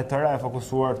pra e tëra e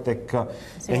fokusuar tek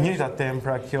e njëjta temë,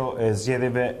 pra kjo e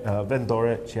zgjedhjeve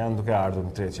vendore që janë duke ardhur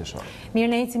në 30 qershor.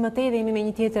 Mirë, ne ecim më tej dhe jemi me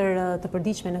një tjetër të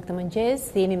përditshme në këtë mëngjes,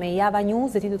 jemi me Java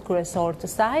News dhe titullit kryesor të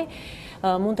saj.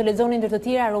 Mund të lexoni ndër të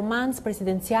tjera romancë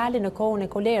presidenciale në kohën e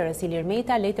kolerës, Ilir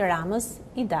Meta, Lejtë Ramës,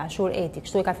 i dashur Eti.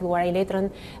 Kështu e ka filluar ai letrën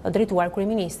drejtuar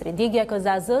kryeministri. Djegja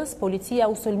KZAZ-s, policia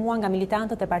u sulmua nga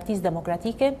militantët e Partisë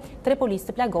Demokratike, 3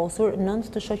 policë të plagosur, 9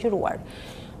 të shoqëruar.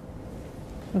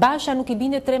 Basha nuk i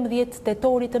binde 13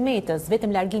 tetorit të Metës,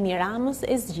 vetëm largimi i Ramës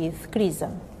e zgjidh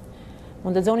krizën.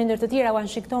 Mund të lexoni ndër të tjera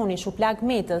Washingtoni, shuplag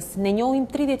Metës, ne njohim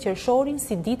 30 qershorin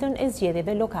si ditën e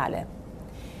zgjedhjeve lokale.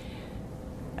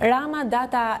 Rama,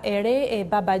 data e re e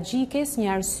Babagjikes, një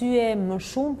arsye më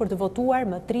shumë për të votuar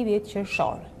më 30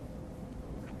 qershor.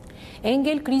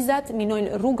 Engel, krizat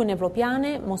minojnë rrugën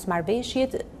evropiane,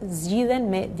 mosmarrveshjet zgjidhen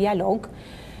me dialog.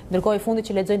 Ndërkohë e fundit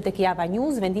që lexojmë tek Java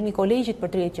News, vendimi i kolegjit për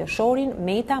 30 qershorin,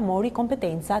 Meta mori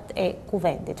kompetencat e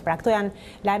kuvendit. Pra këto janë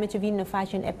lajmet që vinë në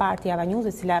faqen e parë të Java News,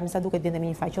 e cila më sa duket vjen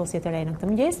me një faqosje të re në këtë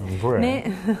mëngjes.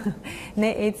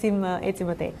 Ne ecim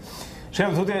më tej.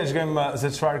 Shem tutje e shkojmë se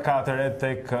çfarë ka të re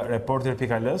tek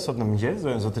reporter.al sot në mëngjes.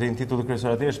 Zotërin titulli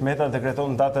kryesor atje është Meta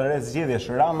dekreton datë të re zgjedhjesh,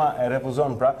 Rama e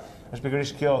refuzon. Pra, është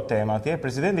pikërisht kjo tema atje.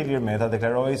 Presidenti Ilir Meta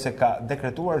deklaroi se ka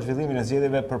dekretuar zhvillimin e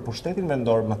zgjedhjeve për pushtetin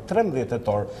vendor më 13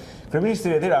 tetor.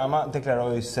 Kryeministri Edi Rama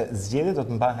deklaroi se zgjedhjet do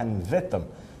të mbahen vetëm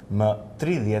më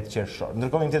 30 qershor.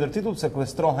 Ndërkohë një tjetër titull,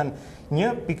 sekuestrohen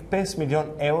 1.5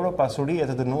 milion euro pasuri e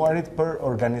të dënuarit për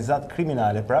organizat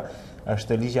kriminale. Pra,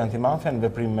 është ligji antimafia në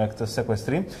veprim me këtë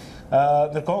sekuestrim.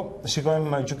 Ndërkohë,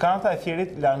 shikojmë gjykata e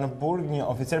Fierit la në burg një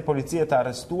oficer policie të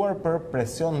arrestuar për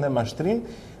presion dhe mashtrim.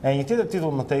 E një tjetër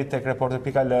titull më tej tek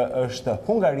reporter.al është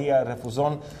Hungaria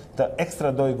refuzon të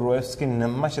ekstradoj Gruevskin në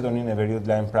Maqedoninë e Veriut,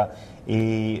 lajm pra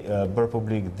i bërë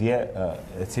publik dje,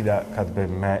 e cila ka të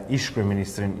bëjë me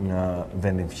ish-kryeministrin në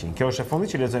vendin fqin. Kjo është e fundit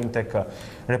që lexojmë tek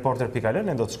reporter.al.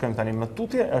 Ne do të shkojmë tani më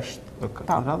tutje, është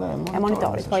radha e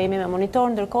monitorit. Po jemi me monitor,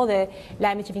 ndërkohë dhe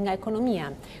lajmi që vjen nga ekonomia.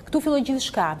 Këtu filloi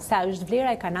gjithçka, sa është vlera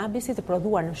e kanabisit të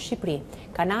prodhuar në Shqipëri.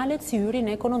 Kanalet si hyri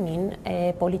në ekonominë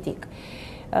e politikë.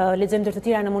 Lexojmë ndër të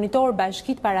tjera në monitor,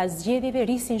 bashkitë para zgjedhjeve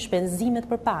rrisin shpenzimet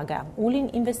për paga, ulin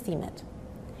investimet.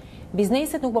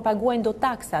 Bizneset nuk po paguajnë do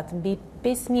taksat, mbi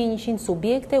 5100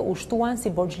 subjekte u shtuan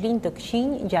si borxhlin të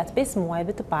këqinj gjatë 5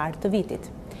 muajve të parë të vitit.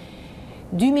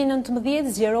 2019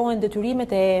 zgjerohen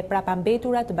detyrimet e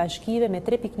prapambetura të bashkive me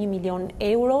 3.1 milion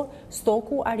euro,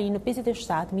 stoku arrin në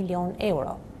 57 milion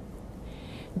euro.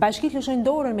 Bashkitë lëshojnë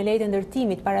dorën me lejtë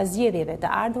ndërtimit para zgjedhjeve,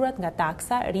 të ardhurat nga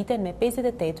taksa rriten me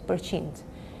 58%.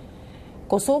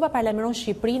 Kosova paralajmëron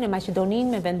Shqipërinë e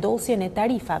Maqedoninë me vendosjen e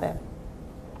tarifave.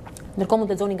 Ndërkohë mund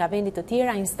të lexoni nga vendet të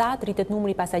tjera, Instat rritet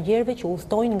numri i pasagerëve që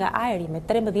udhtojnë nga ajri me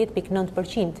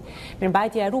 13.9%.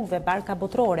 Mirëmbajtja e rrugëve, barka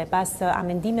botërore pas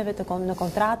amendimeve në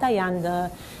kontrata janë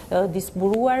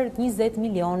disburuar $20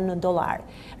 milion.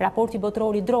 Raporti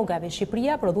botëror i drogave,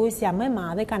 Shqipëria prodhuesja më e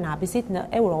madhe kanabisit në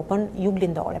Europën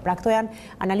juglindore. Pra këto janë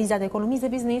analizat e ekonomisë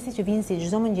dhe biznesit që vinë si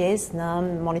çdo mëngjes në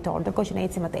monitor, ndërkohë që ne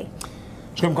ecim më tej.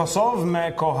 Shkojmë Kosovë me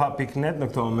koha.net në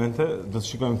këto momente, do të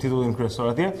shikojmë titullin kryesor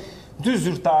atje. 2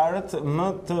 zyrtarët më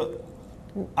të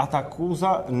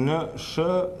atakuza në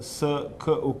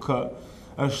SHSKUK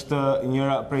është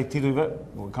njëra prej titujve,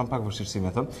 kam pak vështirësi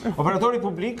me thënë. Operatori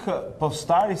publik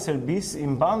postar i Serbisë i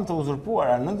mban të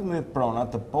uzurpuara 19 prona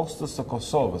të postës së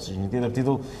Kosovës, është një tjetër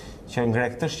titull që ngre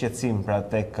këtë shqetësim pra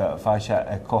tek faqja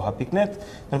e koha.net.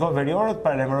 Ndërkohë veriorët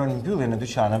paralajmërojnë mbylljen e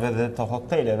dyqaneve dhe të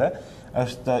hoteleve,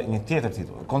 është një tjetër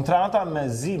titull. Kontrata me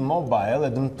Z-Mobile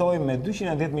e dëmtoi me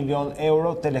 210 milion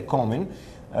euro Telekomin,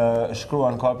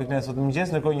 shkruan koha.net sot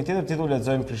mëngjes. Ndërkohë një tjetër titull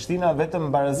lexojmë Prishtina vetëm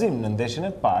barazim në ndeshjen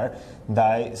e parë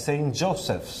ndaj St.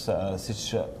 Joseph's,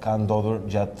 siç ka ndodhur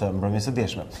gjatë mbrëmjes së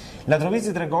djeshme.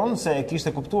 Latrovici tregon se e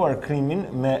kishte kuptuar krimin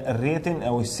me rrjetin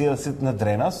e ujësjellësit në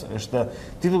Drenas, është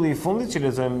titulli i fundit që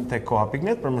lexojmë tek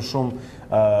koha.net. Për më shumë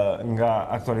nga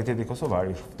aktualiteti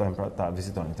kosovar, ju ftojmë pra ta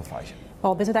vizitoni këtë faqe.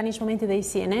 Po, besoj tani është momenti dhe i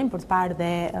CNN për të parë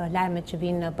dhe lajmet që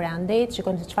vinë për andet,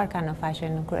 shikojmë se çfarë ka në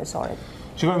faqen kryesore.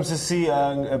 Shikojmë se si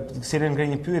CNN ngre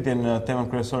një pyetje në temën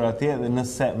kryesore atje dhe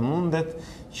nëse mundet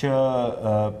që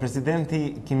presidenti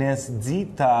kinez Xi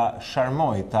ta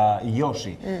sharmoj, ta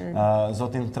joshi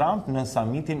zotin Trump në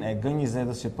samitin e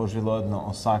G20-s që po zhvillohet në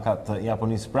Osaka të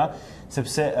Japonisë, pra,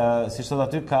 sepse siç thot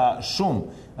aty ka shumë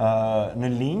në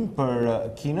linjë për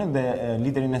Kinën dhe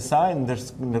liderin e saj,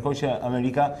 ndërkohë që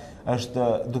Amerika është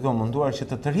duke u munduar që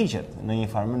të tërhiqet në një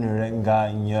farë mënyrë nga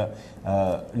një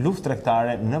luftë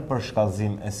tregtare në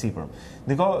përshkallëzim e sipërm.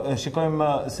 Ndërkohë, shikojmë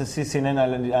se si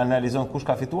CNN analizon kush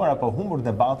ka fituar apo humbur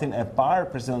debatin e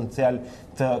parë presidencial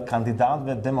të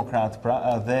kandidatëve demokrat,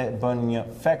 pra dhe bën një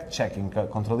fact-checking,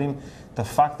 kontrollim të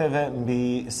fakteve mbi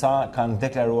sa kanë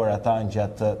deklaruar ata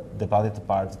gjatë debatit të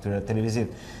parë të tyre televiziv.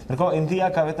 Ndërkohë,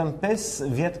 India ka vetëm 5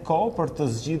 vjet kohë për të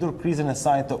zgjidhur krizën e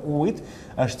saj të ujit,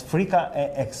 është frika e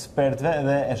ekspertëve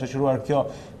dhe e shoqëruar kjo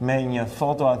me një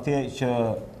foto atje që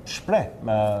shpreh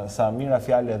sa mira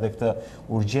fjalë edhe këtë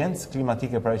urgjencë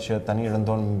klimatike, pra që tani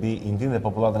rëndon mbi Indinë dhe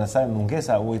popullatën e saj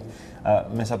mungesa e ujit,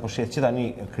 me sa po shihet që tani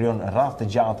krijon rrafë të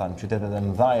gjata në qytetet e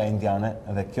mëdha indiane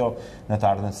dhe kjo në të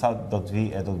ardhmen sa do të vi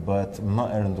e do të bëhet më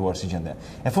e rënduar si gjendje.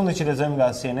 E fundit që lexojmë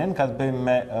nga CNN ka të bëjë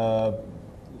me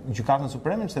Gjykatën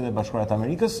Supreme në Shtetet e Bashkuara të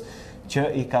Amerikës, që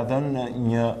i ka dhënë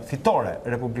një fitore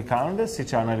republikanëve,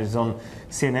 siç e analizon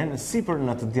CNN, sipër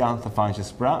në të djathtë të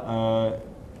faqes, pra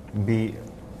mbi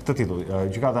këtë titull,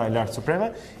 Gjykata e Lartë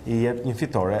Supreme i jep një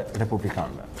fitore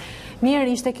republikanëve.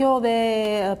 Mirë, ishte kjo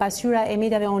dhe pasqyra e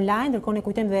mediave online, ndërkohë ne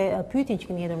kujtojmë dhe pyetjen që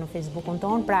kemi hedhur në Facebookun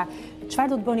ton, pra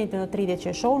çfarë do të bëni në 30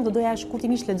 qershor? Do doja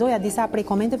shkurtimisht lexoja disa prej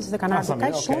komenteve sepse kanë ardhur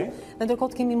kaq shumë, dhe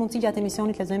ndërkohë kemi mundësi gjatë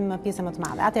emisionit lexojmë pjesën më të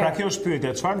madhe. Atëherë. Pra kjo është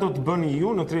pyetja, çfarë do të bëni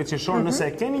ju në 30 qershor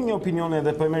nëse keni një opinion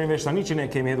edhe po e merrim vesh tani që ne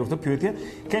kemi hedhur këtë pyetje,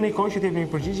 keni kohë që të jepni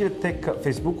përgjigje tek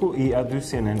Facebooku i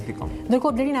a2cnn.com.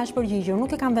 Ndërkohë Blerina është përgjigjur,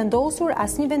 nuk e kam vendosur,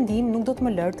 asnjë vendim nuk do të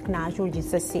më lërë të kënaqur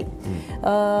gjithsesi.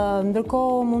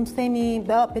 Ndërkohë mund të themi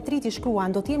Petriti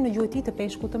shkruan, do të jem në gjuhëti të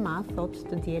peshkut të madh, thot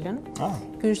të dielën.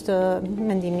 Ky është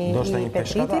mendimi i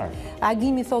Petritit.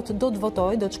 Agimi thot do të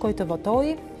votoj, do të shkoj të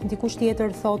votoj. Dikush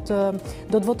tjetër thot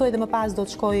do të votoj dhe më pas do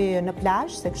të shkoj në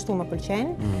plazh, se kështu më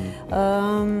pëlqen.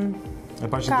 E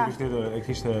pashë e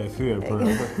kishte fyer për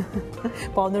atë.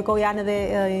 Po, ndërkohë janë edhe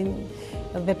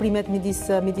veprimet midis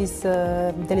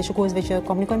teleshikuesve që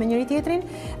komunikojnë me njëri tjetrin.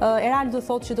 Eraldo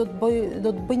thotë që do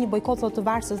të bëj një bojkot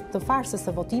të farsës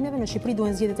së votimeve. Në Shqipëri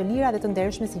duhen zgjedhje të lira dhe të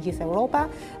ndershme si gjithë Europa.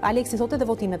 Aleksi thotë edhe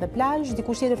votime dhe plazh.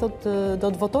 Dikush tjetër thotë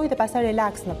do të votoj dhe pastaj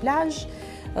relaks në plazh.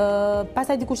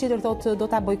 Pastaj dikush tjetër thotë do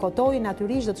ta bojkotoj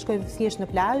natyrisht, do të shkoj thjesht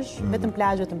në plazh, vetëm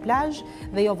plazh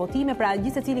dhe jo votime. Pra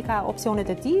gjithë secili ka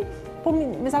opsionet e tij. Po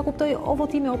me sa kuptoj, o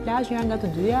votime o plazh janë nga të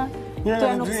dyja. Këto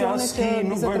janë opsionet që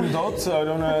nuk bëjmë dot,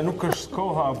 nuk është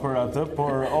koha për atë,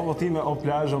 por o votime o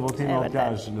plazh, o votime o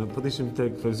plazh. Po ishim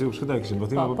tek Facebook, kështu kishim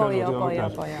votime o plazh, votime o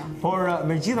plazh. Por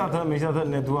megjithatë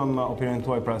ne duam opinionin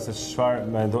tuaj, pra se çfarë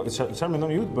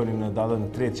mendoni ju të bëni në datën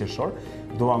 30 qershor.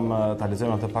 Duam ta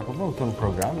lexojmë atë pak më vonë këtu në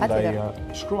program, ndaj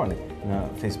shkruani në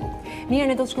Facebook. Mirë,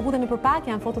 ne do të shkëputemi për pak,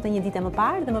 janë fotot e një dite më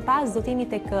parë dhe më pas do të jemi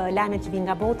tek lajmet që vijnë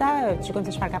nga bota, shikojmë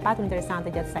se çfarë ka patur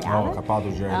interesante gjatë kësaj jave. Ka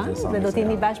patur gjëra interesante. Dhe do të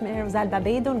jemi bashkë me Rozal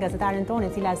Babedon, gazetaren tonë,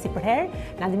 e cila si për herë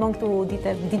na ndihmon këtu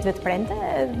ditëve të premte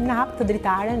në hap të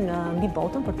dritaren mbi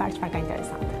botën për të parë çfarë ka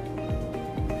interesante.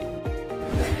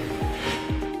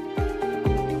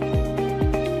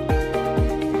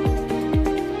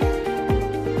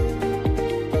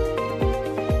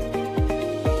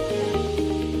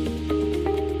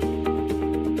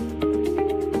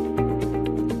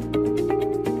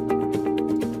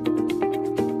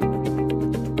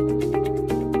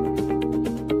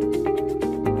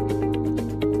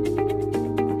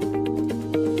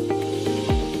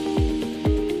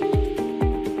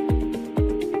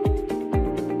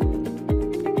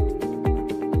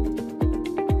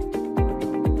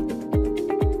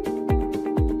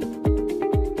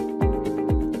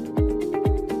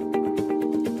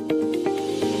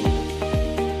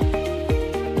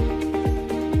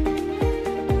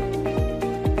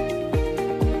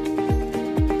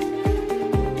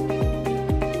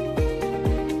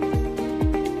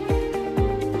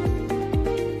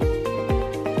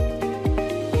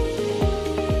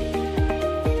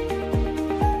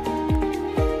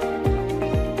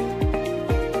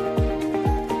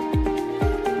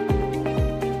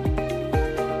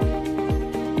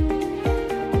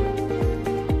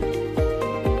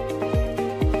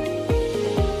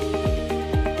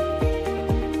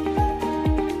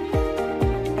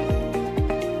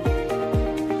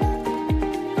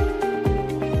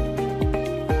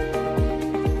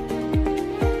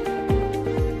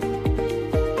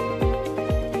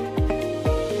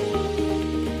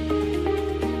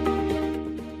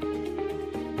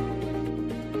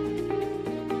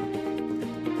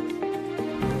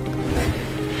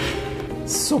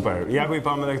 Super, ja ku I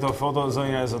pamë edhe këto foto,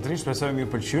 zonja e zotrin, shpresojmë ju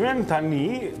pëlqyen.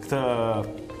 Tani këtë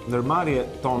ndërmarrje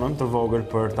tonën të vogël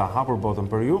për ta hapur botën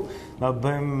për ju, do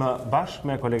bëjmë bashkë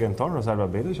me kolegen tonë, Rozal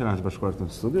Babedon, që na është bashkuar këtu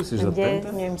në studio, si çdo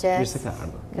premte. Mirë se ka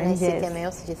ardhur. Mirëmëngjes. Kemi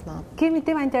ose gjithmonë. Kemi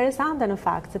tema interesante në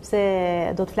fakt, sepse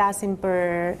do të flasim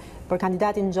për për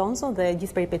kandidatin Johnson dhe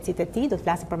gjithë peripecitë e tij, do të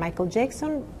flasim për Michael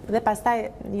Jackson dhe pastaj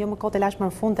jo më kohë të lashme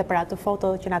në fund për atë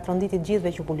foto që na tronditi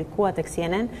gjithëve që publikua tek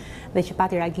CNN dhe që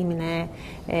pati reagimin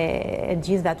e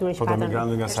gjithë atyre që patën.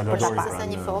 Për sa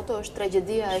një foto është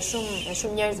tragjedia e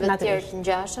shumë njerëzve të tjerë të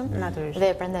ngjashëm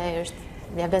dhe prandaj është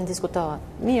ja vend diskutohet.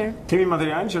 Mirë. Kemi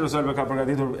material që Rosalba ka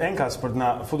përgatitur enkas për të na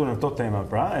futur në këto tema,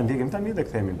 pra e ndjekim tani dhe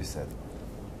kthehemi në bisedë.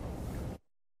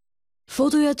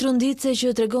 Fotoja tronditse që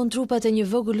tregon trupat e një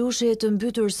vogëlushe të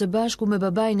mbytur së bashku me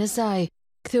babain e saj,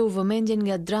 ktheu vëmendjen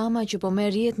nga drama që po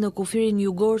merr jetë në kufirin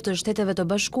jugor të Shteteve të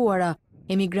Bashkuara.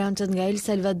 Emigrantët nga El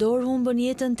Salvador humbën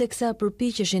jetën teksa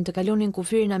përpiqeshin të kalonin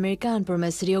kufirin amerikan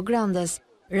përmes Rio Grandes.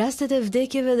 Rastet e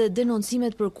vdekjeve dhe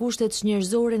denoncimet për kushtet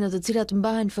njerëzore në të cilat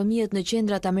mbahen fëmijët në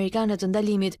qendrat amerikane të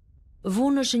ndalimit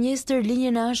vunë në shënjestër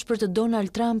linjën e ashpër të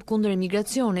Donald Trump kundër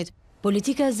emigracionit.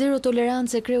 Politika zero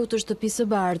tolerance e kreut të shtëpisë së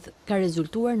bardhë ka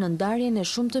rezultuar në ndarjen e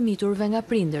shumë të miturve nga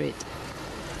prindërit.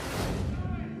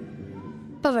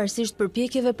 Pavarësisht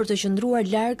përpjekjeve për të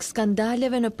qëndruar larg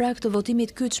skandaleve në prag të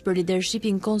votimit kyç për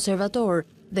leadershipin konservator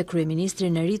dhe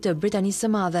kryeministrin e ri të Britanisë së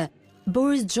Madhe,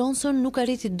 Boris Johnson nuk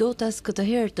arriti dot as këtë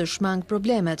herë të shmang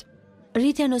problemet.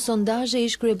 Rritja në sondazhe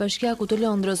ish kryebashkiaku të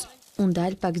Londrës u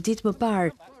ndal pak ditë më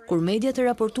parë, kur mediat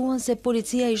raportuan se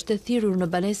policia ishte thirrur në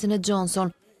banesën e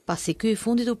Johnson, pasi ky i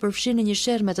fundit u përfshi në një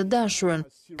sherrë me të dashurën.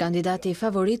 Kandidati i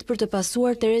favorit për të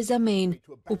pasuar Theresa May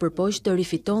u përpoq të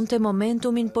rifitonte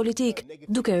momentumin politik,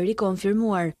 duke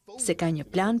rikonfirmuar se ka një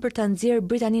plan për ta nxjerrë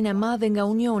Britaninë e Madhe nga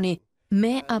Unioni,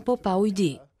 me apo pa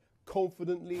ujdi.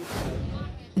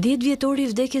 10 vjetori i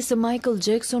vdekjes së Michael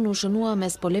Jackson u shënua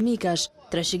mes polemikash.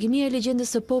 Trashëgimia e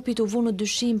legjendës së popit u vu në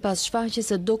dyshim pas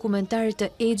shfaqjes së dokumentarit të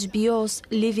HBO-s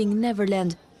Living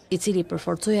Neverland, i cili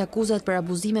përforcoi akuzat për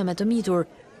abuzime me të mitur,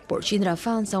 por qindra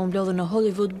fansa u mblodhën në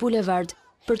Hollywood Boulevard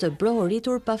për të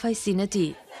brohuritur pafajësinë e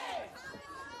tij.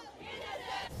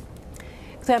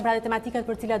 Këto janë pra dhe tematikat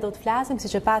për cilat do të flasim,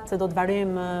 siç e pat do të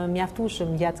varojmë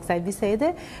mjaftueshëm gjatë kësaj bisede,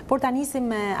 por ta nisim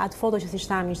me atë foto që siç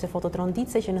thamë ishte foto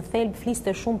tronditse që në thelb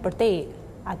fliste shumë përtej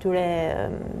atyre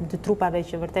të trupave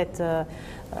që vërtet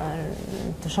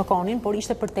të shokonin, por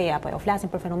ishte përtej apo jo.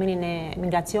 Flasim për fenomenin e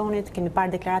migracionit, kemi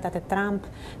parë deklaratat e Trump,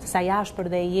 se sa i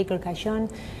ashpër dhe i egër ka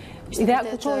qenë. Ideja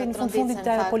kuçoi në fundit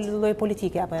të lloj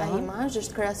politike apo jo. Ai imazh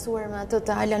është krahasuar me atë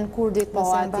të Alan Kurdit,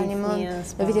 pasi mbani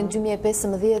mend në vitin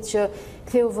 2015 që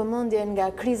ktheu vëmendjen nga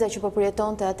kriza që po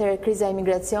përjetonte atëherë, kriza e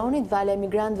emigracionit, vala e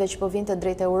emigrantëve që po vinte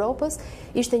drejt Europës.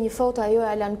 Ishte një foto ajo e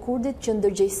Alan Kurdit që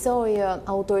ndërgjegjsoi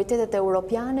autoritetet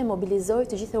europiane, mobilizoi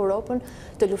të gjithë Europën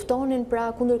të luftonin pra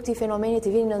kundër këtij fenomeni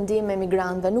të vinë në ndihmë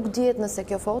emigrantëve. Nuk dihet nëse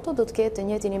kjo foto do të ketë të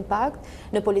njëjtin impakt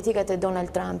në politikat e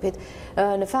Donald Trumpit.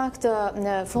 Në fakt,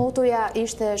 fotoja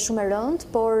ishte shumë e rëndë,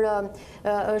 por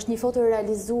është një foto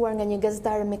realizuar nga një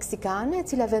gazetare meksikane, e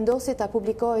cila vendosi ta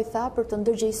publikojë për të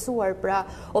ndërgjegjësuar pra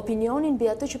opinionin mbi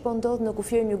atë që po ndodh në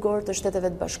kufirin jugor të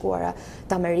Shteteve të Bashkuara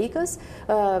të Amerikës.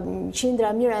 Qindra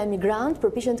mira emigrantë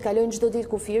përpiqen të kalojnë çdo ditë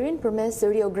kufirin përmes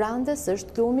Rio Grandes,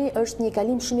 është një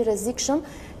kalim shumë i rrezikshëm,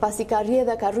 pasi ka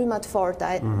rrjedha, ka rryma të forta.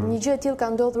 Një gjë e tillë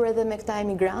ka ndodhur edhe me këta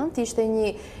emigrantë. Ishte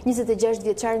një 26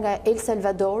 vjeçar nga El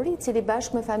Salvadori, i cili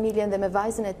bashkë me familjen dhe me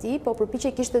vajzën e tij po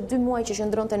përpiqej kishte 2 muaj që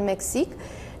qëndronte në Meksik,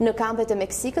 në kampet e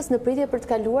Meksikës, në pritje për të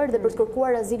kaluar dhe për të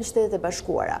kërkuar azil në Shtetet e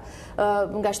Bashkuara.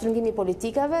 Nga shtrëngimi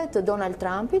politikave të Donald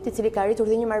Trumpit, i cili ka arritur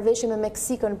dhe një marrëveshje me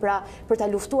Meksikën pra për ta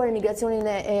luftuar imigracionin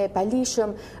e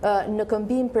palishëm në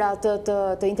këmbim pra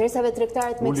të interesave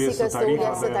tregtare të Meksikës, të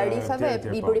uljes së tarifave,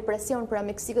 i bëri presion pra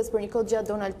Meksikës për një kohë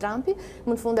gjatë Donald Trumpi,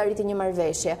 më në fund arriti një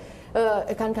marrëveshje.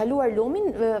 Kanë kaluar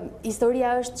lumin,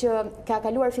 historia është që ka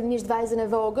kaluar fillimisht vajzën e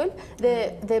vogël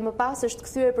dhe më pas është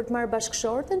kthyer për të marrë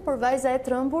bashkëshorten, por vajza e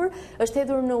trembur është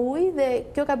hedhur në ujë dhe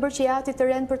kjo ka bërë që i ati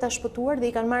të rend për ta shpëtuar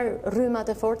dhe i kanë marrë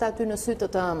rrymat e forta aty në sy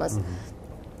të ëmës.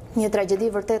 Një tragjedi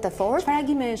vërtet e fortë. Çfarë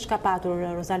reagime ka patur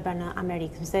Rosalba në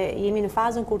Amerikë? Se jemi në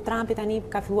fazën kur Trumpi tani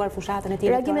ka filluar fushatën e tij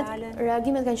elektorale.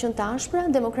 Reagimet kanë qenë të ashpra.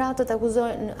 Demokratët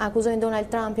akuzojnë Donald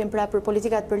Trumpin pra për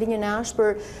politikat për linjën e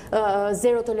ashpër,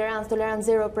 zero tolerancë, tolerancë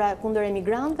zero pra kundër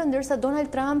emigrantëve, ndërsa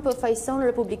Donald Trump fajson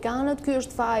republikanët. Ky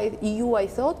është faji i juaj,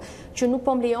 thotë, që nuk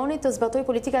po më lejoni të zbatoj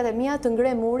politikat e mia, të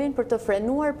ngre murin për të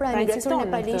frenuar pra emigracionin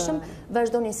e palishëm,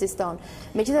 vazhdon insiston.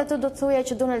 Megjithatë do të thoja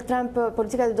që Donald Trump,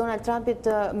 politikat e Donald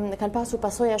Trumpit kanë pasur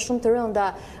pasoja shumë të rënda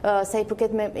sa i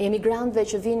përket me emigrantëve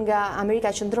që vinë nga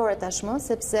Amerika Qendrore tashmë,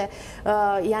 sepse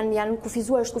janë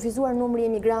është kufizuar numri i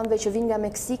emigrantëve që vinë nga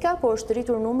Meksika, por është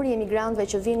rritur numri i emigrantëve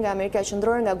që vinë nga Amerika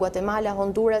Qendrore, nga Guatemala,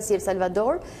 Honduras i El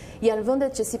Salvador. Janë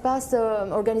vendet që sipas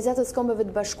Organizatës Kombeve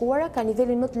të Bashkuara ka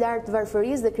nivelin më të lartë të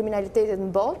varfërisë dhe kriminalitetit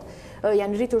në botë.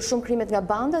 Janë rritur shumë krimet nga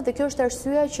bandat dhe kjo është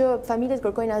arsyeja që familjet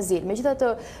kërkojnë azil.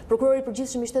 Megjithatë, prokurori i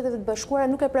përgjithshëm i Shteteve të Bashkuara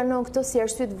nuk e pranon këtë si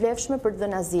arsye të vlefshme për të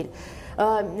dhënë azil.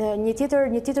 Një tjetër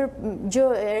gjë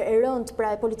e rëndë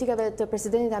pra e politikave të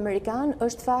presidentit amerikan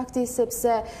është fakti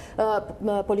sepse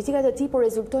politikat e tij po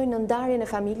rezultojnë në ndarjen e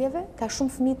familjeve, ka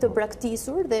shumë fëmijë të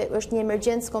braktisur dhe është një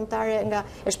emergjencë kombëtare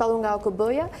e shpallur nga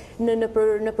OKB-ja në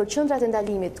qendrat e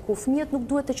ndalimit, ku fëmijët nuk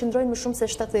duhet të qëndrojnë më shumë se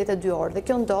 72 orë. Dhe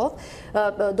kjo ndodh.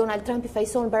 Donald Trump i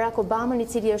fajson Barack Obamën, i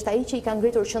cili është ai që i ka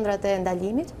ngritur qendrat e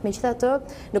ndalimit. Megjithatë,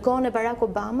 në kohën e Barack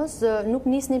Obamës nuk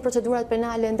nisnin procedurat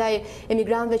penale ndaj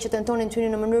emigrantëve që tentonin të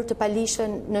hynin në mënyrë të palishme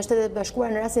në Shtetet e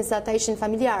Bashkuara në rastin se ata ishin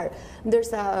familjar,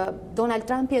 ndërsa Donald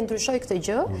Trump e ndryshoi këtë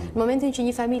gjë. Në momentin që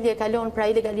një familje kalon pra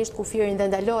ilegalisht kufirin dhe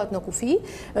ndalohet në kufi,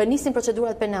 nisin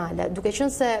procedurat penale. Duke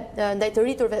qenë se ndaj të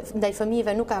rriturve, ndaj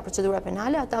fëmijëve nuk ka procedura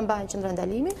penale, ata mbahen qendra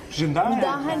ndalimi.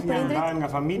 Ndahen nga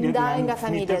familjet,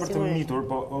 për të mitur,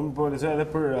 po lexoj edhe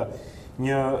për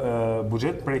një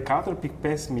buxhet prej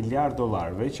 4.5 miliard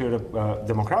dollarëve që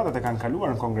demokratët e kanë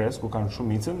kaluar në Kongres ku kanë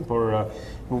shumicën, por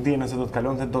nuk dihen nëse do të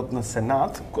kalonte dot në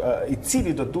Senat, i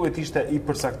cili do duhet ishte i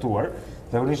përsaktuar.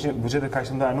 Zakonisht buxhetet kaq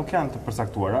të mëdha nuk janë të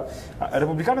përsaktuara.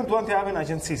 Republikanët duan t'i japin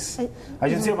agjencisë.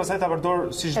 Agjencia pastaj ta përdor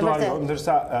siç do ajo,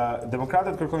 ndërsa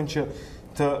demokratët kërkojnë që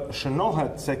të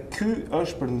shënohet se ky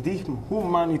është për ndihmë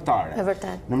humanitare.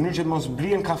 Në mënyrë që të mos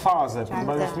blien kafaze për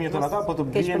mbajtje fëmijët tonë ata, po të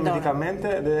blien medikamente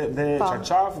dhe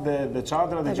çarçaf dhe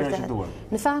çadra dhe gjëra që duhen.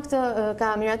 Në fakt ka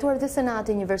miratuar dhe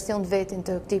Senati një version të vetin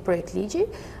të këtij projekt ligji,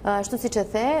 ashtu siç e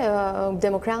the,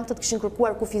 demokratët kishin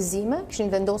kërkuar kufizime, kishin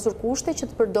vendosur kushte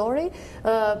që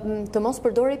të mos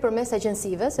përdorej përmes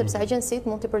agjensive, sepse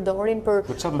agjencitë mund të përdorin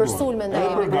për sulme ndaj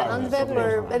emigrantëve,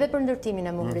 edhe për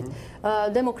ndërtimin e murit.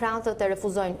 Demokratët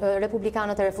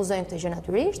republikanët e refuzojnë këtë gjë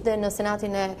natyrisht dhe në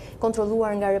Senatin e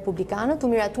kontrolluar nga republikanët u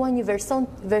miratuan një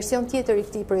version tjetër i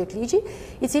këtij projekt ligji,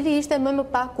 i cili ishte më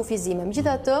pak kufizime.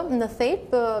 Megjithatë, në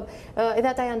thelb edhe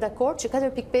ata janë dakord që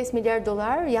 4.5 miliard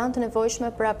dollar janë të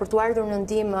nevojshme për të ardhur në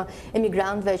ndihmë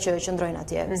emigrantëve që qëndrojnë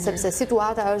atje, sepse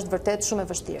situata është vërtet shumë e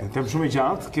vështirë. Tem shumë e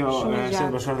gjatë kjo e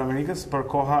Shtetet Bashkuara të Amerikës, por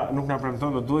koha nuk na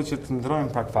premton, do duhet që të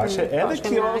ndrojmë pak faqe. Edhe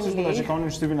kjo, siç mund ta shikoni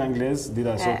në shtypin anglez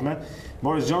dita e sotme,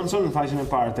 Boris Johnson në faqen e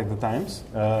parë tek The Times,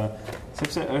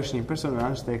 sepse është një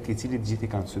personazh tek i cili të gjithë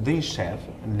i kanë sy. Dhe një sherr,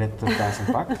 le të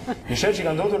flasim pak. Një sherr që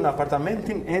ka ndodhur në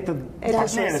apartamentin e të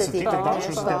partneres së tij, të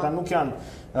dashur, se ata nuk janë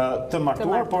të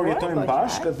martuar, por jetojnë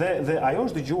bashkë dhe ajo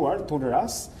është dëgjuar në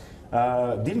rast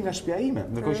dil nga shtëpia ime,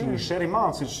 ndërkohë që një sherr i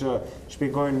madh, siç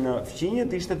shpjegojnë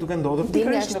fqinjet, ishte duke ndodhur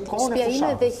pikërisht në kohën e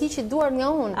fushatës. Dhe hiqi duar nga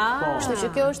unë. Kështu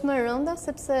që kjo është më e rënda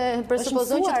sepse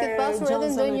presupozon që të ketë pasur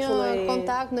edhe ndonjë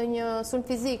kontakt, ndonjë sulm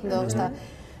fizik ndoshta.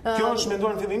 Kjo është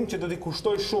menduar në fillim që do t'i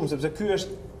kushtoj shumë, sepse ky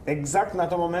është eksakt në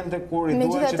ato momente kur i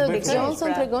duhet që të bëjë. Megjithatë,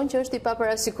 Johnson tregon që është i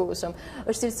paparashikueshëm.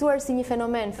 Është cilësuar si një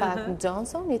fenomen fakt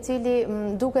Johnson, i cili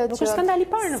duket që skandal i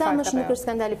parë në fakt. Nuk është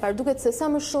skandal i parë, duket se sa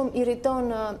më shumë irriton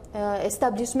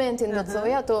establishmentin, do të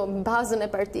thoja, ato bazën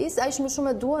e partisë, aq më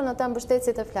shumë e duan ata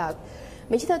mbështetësit e flak.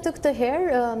 Megjithatë këtë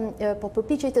herë po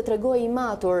përpiqej të tregojë i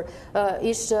matur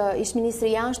ish ministri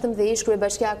i jashtëm dhe ish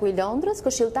kryebashkiaku i Londrës,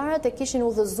 këshilltarët e kishin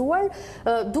udhëzuar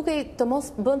duke të mos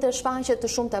bënte shfaqje të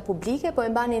shumta publike, po e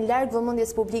mbanin larg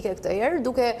vëmendjes publike këtë herë,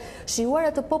 duke shijuar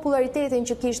atë popularitetin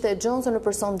që kishte Johnson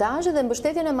nëpër sondazhe dhe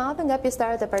mbështetjen e madhe nga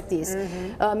pjesëtarët e partisë.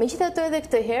 Megjithatë edhe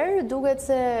këtë herë duket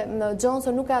se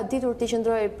Johnson nuk ka ditur të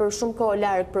qëndrojë për shumë kohë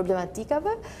larg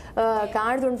problematikave, ka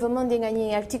ardhur në vëmendje nga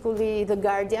një artikull i The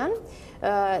Guardian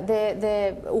dhe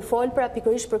u fol pra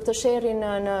pikërisht për këtë sherrin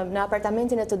në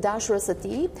apartamentin e të dashurës së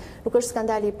tij. Nuk është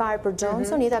skandali i parë për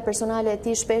Johnson, jeta personale e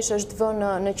tij shpesh është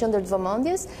vënë në qendër të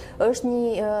vëmendjes. Është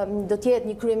do të jetë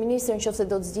një kryeministër nëse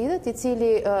do të zgjidhet, i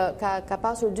cili ka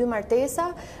pasur 2 martesa,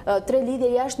 3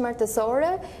 lidhje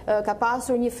jashtëmartesore, ka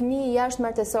pasur një fëmijë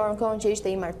jashtëmartesor në kohën që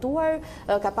ishte i martuar,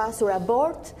 ka pasur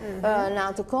abort në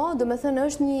atë kohë, domethënë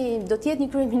do të jetë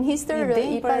një kryeministër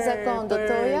i pazakon, do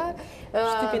të thoja.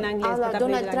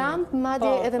 Donald Trump,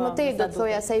 madje edhe më tej do të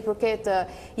thoja sa i përket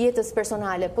jetës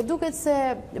personale. Po duket se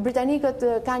britanikët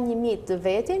kanë një mit të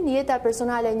vetin, jeta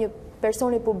personale e një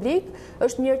personi publik,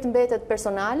 është mirë të mbetet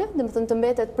personale, domethënë të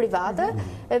mbetet private,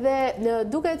 edhe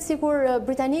duket sikur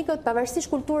britanikët, pavarësisht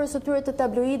kulturës së tyre të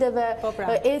tabloideve,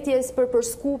 etjes për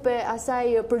skupe,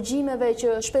 asaj përgjimeve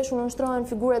që shpesh u nënshtrohen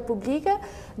figurat publike,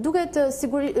 duket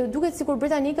sikur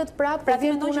britanikët prapë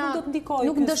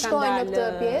nuk ndëshkojnë në këtë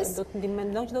pjesë.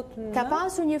 Ka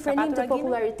pasur një frenim të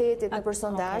popularitetit në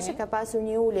sondazhe, ka pasur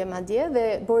një ulje madje dhe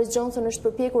Boris Johnson është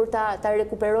përpjekur ta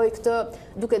rekuperojë këtë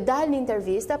duke dalë në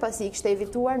intervista pasi i kishte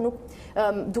evituar,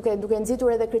 duke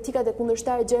nxitur edhe kritikat e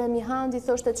kundërshtar. Jeremy Hunt i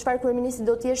thoshte çfarë kryeministri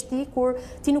do të jesh ti kur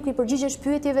ti nuk i përgjigjesh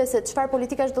pyetjeve se çfarë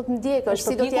politikash do të ndjekësh,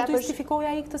 si do të japësh.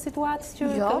 Justifikoja ai këtë situatë që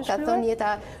jo, ka thënë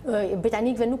jeta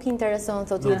britanikëve nuk i intereson,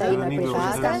 thotë jeta ime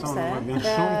private.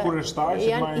 Shumë kurreshtar që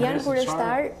janë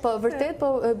kurreshtar, po vërtet, po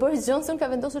Boris Johnson ka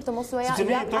vendosur të mos u jap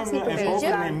asnjë përgjigje.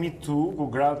 Në Me Too, ku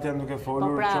gratë janë duke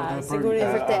folur për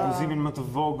abuzimin më të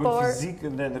vogël fizik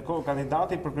dhe ndërkohë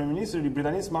kandidati për kryeministër i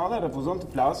Britanisë Madhe refuzon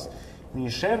të flasë një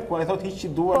sherr ku ai thotë hiqi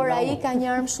duar. Por ai ka një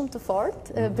armë shumë të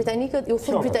fortë. Britanikët, ju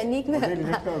thon britanikëve,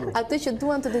 ato që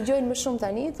duan të dëgjojnë më shumë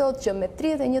tani, thotë që me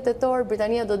 31 tetor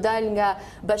Britania do dalë nga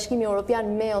Bashkimi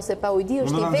Evropian me ose pa ujdi,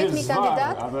 është i vetmi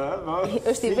kandidat.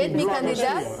 Është i vetmi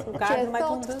kandidat që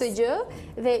thotë këtë gjë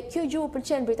dhe kjo gjë u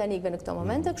pëlqen britanikëve në këto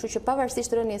momente, kështu që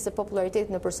pavarësisht rënies së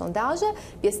popularitetit nëpër sondazhe,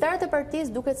 pjesëtarët e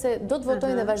partisë duket se do të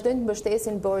votojnë dhe vazhdojnë të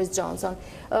mbështesin Boris Johnson.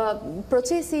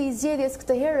 Procesi i zgjedhjes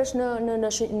këtë herë është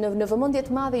në vëmendje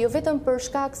të madhe, jo vetëm për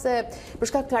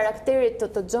shkak karakterit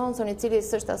të Johnson, i cili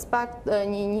është as pak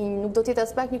nuk do të jetë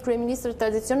as pak një kryeministër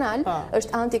tradicional,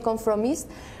 është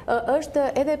antikonformist, është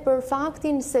edhe për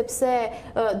faktin sepse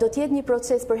do të jetë një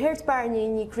proces për herë të parë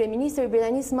një kryeministër i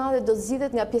Britanisë Madhe do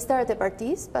zgjidhet nga pjesëtarët e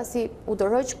partisë, pasi u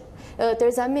dorëq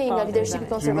Theresa May nga lidershipi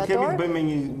konservator. Nuk kemi bëjmë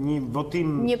një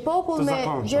votim një popull me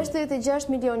 66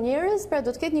 milion njerëz, pra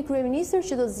do të ketë një kryeministër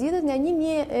që do zgjidhet nga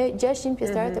 1600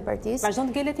 pjesëtarët e partisë. Vazhdon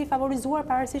të ngelet i favorizuar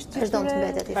pavarësisht që vazhdon të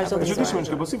mbetet i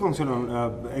favorizuar. Po si funksionon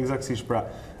eksaktësisht pra?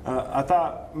 Ata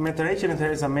me tërheqjen e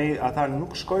Theresa May, ata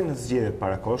nuk shkojnë në zgjedhjet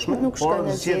parakoshme, por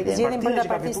zgjedhjen partia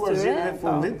që ka fituar zgjedhjet e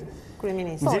fundit.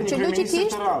 Që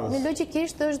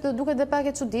logjikisht është duket dhe pak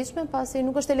e çuditshme, pasi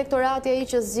nuk është elektorati ai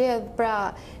që zgjedh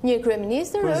pra një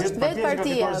kryeministër, është vetë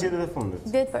partia.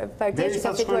 Vetë partia që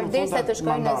ka fituar derisa të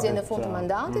shkojnë në zgjedhjen e fundit të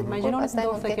mandatit. Imagjinoni se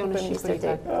do të kjo në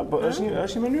Shqipëri. Po është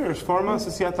një mënyrë, është forma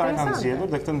se si ata kanë zgjedhur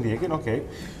dhe këtë ndjekin, okay.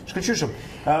 Shkëlqyshëm.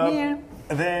 Mirë.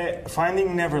 Dhe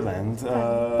Finding Neverland,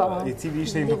 i cili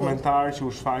ishte një dokumentar që u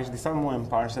shfaq disa muaj më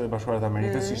parë Shtetet Bashkuara të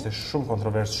Amerikës, ishte shumë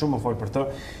kontrovers, shumë më fol për të,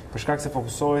 për shkak se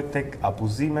fokusohej tek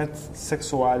abuzimet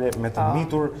seksuale me të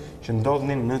mitur që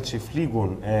ndodhnin në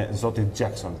çifligun e zotit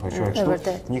Jackson, po quhet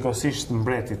kështu, njëkohësisht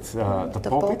mbretit të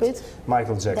popit,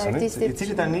 Michael Jacksonit, i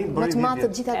cili tani bëri më të madh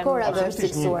të gjitha kohërave është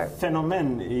fiksuar.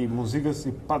 Fenomen i muzikës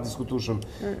i padiskutueshëm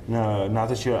në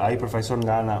atë që ai përfaqëson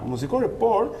nga ana muzikore,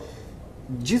 por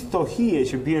gjithë to hije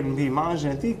që bjerë mbi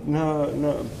imazhin e tij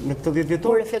në këtë 10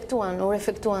 vjetor. U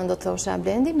reflektuan do të thosha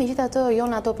Blendi, megjithatë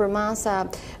jon ato për masa,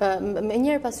 më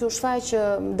njëherë pasi u shfaq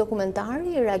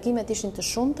dokumentari, reagimet ishin të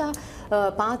shumta,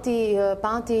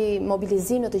 pati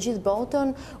mobilizim në të gjithë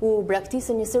botën, u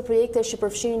braktisën një sër projekte që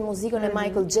përfshirin muzikën e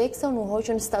Michael Jackson, u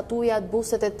hoqën statujat,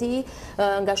 bustet e tij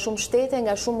nga shumë shtete,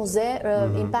 nga shumë muze,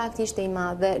 impakti ishte i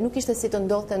madh dhe nuk ishte si të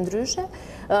ndodhte ndryshe.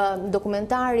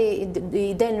 Dokumentari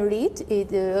i Den Reed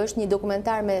është një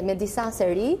dokumentar me disa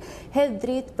seri, hedh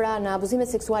dritë pra në abuzimet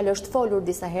seksuale, është folur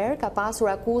disa herë, ka pasur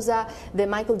akuza dhe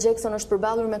Michael Jackson është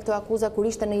përballur me këto akuza kur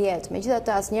ishte në jetë.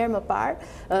 Megjithatë asnjëherë më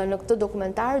parë në këtë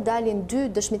dokumentar dalin 2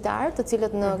 dëshmitarë, të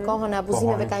cilët në kohën e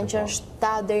abuzimeve kanë qenë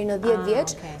 7 deri në 10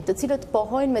 vjeç, të cilët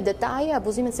pohojnë me detaje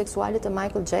abuzimet seksuale të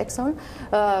Michael Jackson,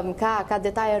 ka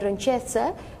detaje rënqethse,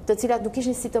 të cilat nuk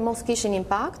ishin si të mos kishin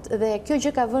impakt, dhe kjo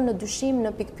gjë ka vënë në dyshim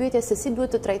në pikpyetje se si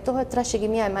duhet të trajtohet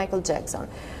trashëgimia e Michael Jackson.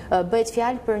 Bëhet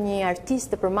fjalë për një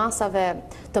artist të përmasave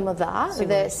të mëdha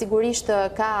dhe sigurisht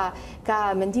ka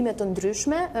mendime të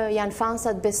ndryshme, janë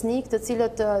fansat besnik të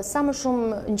cilët sa më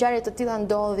shumë ngjarje të tilla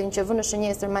ndodhin që vënë në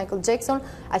shënjestër Michael Jackson,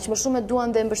 aq më shumë e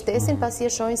duan dhe mbështesin pasi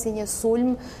e shohin si një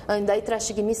sulm ndaj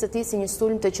trashëgimisë së tij, si një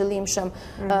sulm të qëllimshëm.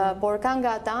 Por ka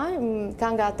nga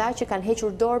ata që kanë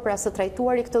hequr dorë për të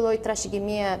trajtuar këtë lloj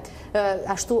trashëgimie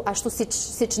ashtu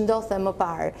siç ndodhte më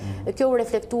parë. Kjo u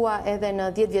reflektua edhe në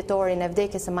 10 vjetorin e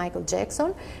vdekjes së Michael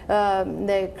Jackson,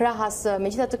 dhe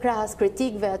megjithatë krahas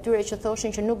kritikëve atyre që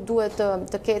thoshin që nuk duhet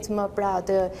të ketë më pra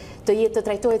të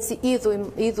trajtohet si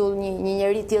idhull një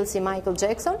njeri tillë si Michael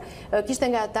Jackson, kishte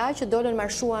nga ata që dolën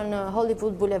marshuan në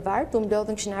Hollywood Boulevard, u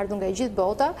mblodhën, kishin ardhur nga gjithë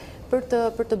bota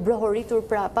për të brohoritur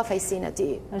pra pafajësinë e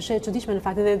tij. Është e çuditshme në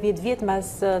fakt edhe 10 vjet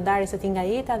mbas ndarjes së tij nga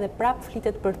jeta dhe prap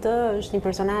flitet për të është një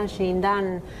personazh që i ndan,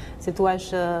 si thua,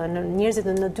 njerëzit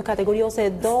në dy kategori ose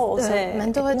do ose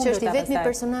mendohet që është i vetmi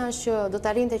personazh që do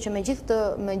të arrinte që me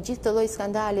gjithë të lloj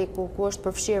skandali ku është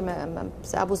përfshirë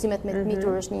se abuzimet me të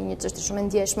mitur është një çështje shumë e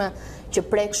ndjeshme që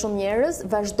prek shumë njerëz,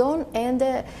 vazhdon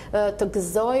ende të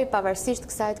gëzoj, pavarësisht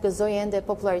kësaj të gëzoj ende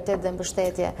popularitet dhe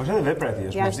mbështetje. Po edhe vepra e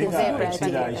tij është vepra e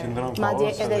tij. Madje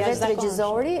edhe vetë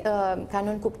regjizori ka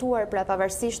nënkuptuar pra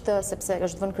pavarësisht sepse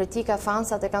është vënë kritika,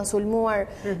 fansat e kanë sulmuar,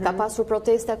 ka pasur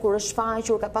protesta kur është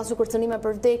shfaqur, ka pasur kërcënime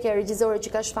për vdekje, regjizori që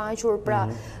ka shfaqur pra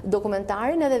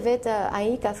dokumentarin, edhe vetë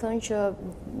ai ka thënë që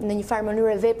në një farë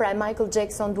mënyrë vepra e Michael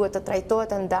Jackson duhet të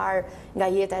trajtohet të ndar nga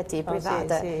jeta e tij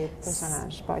private. Si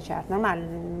personazh, po qartë. Normal,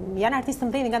 janë artistë të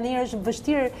mëdhenj, nganjëherë është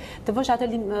vështirë të vësh atë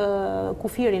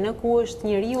kufirin, ku është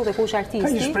njeriu dhe ku është artisti.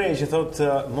 Ka një shprehje që thotë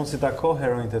mos i tako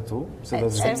heronjtë e tu, se do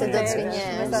të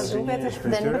zgjidhë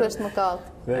dhe nuk është më kollë.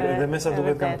 Dhe me sa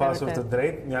duket kanë pasur të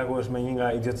drejtë, Mjaku është me një nga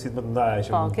idiotësitë më të ndaja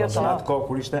që në atë kohë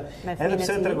kur ishte, edhe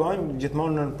pse tregojmë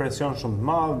gjithmonë në presion shumë të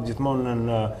madh, gjithmonë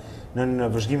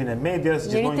në vëzhgimin e medias,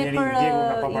 gjithmonë njëri i djegur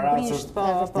nga paparacët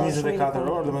 24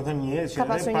 orë, domethënë një jetë që edhe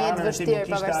para në tim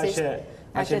nuk ishte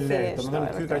aq e lehtë.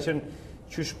 Domethënë ky ka qenë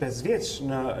qysh 5 vjeç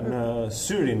në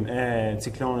syrin e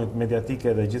ciklonit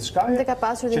mediatike dhe gjithçka. Dhe ka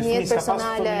pasur dhe një jetë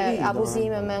personale,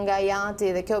 abuzime me nga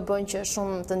jati dhe kjo bën që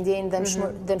shumë të ndjejnë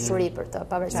dëmshuri për të,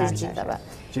 pavarësisht gjithave.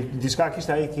 Që diçka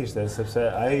kishte, sepse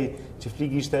ai që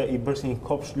flik ishte i bërë si një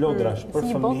kopsh lodrash për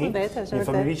fëmijë, një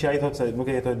fëmijë që ai thotë se nuk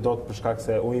e jetoi dot për shkak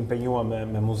se u impenjua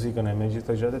me muzikën e me gjithë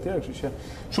këto gjërat e tjera, kështu që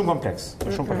shumë kompleks,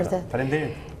 shumë kompleks.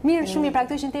 Faleminderit. Mirë, shumë mirë, pra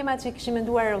këto ishin temat që kishim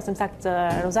menduar ose më saktë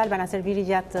Rozalba na serviri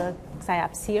gjatë kësaj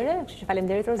hapësire, kështu që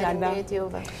faleminderit Rozalba. Faleminderit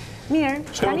juve. Mirë.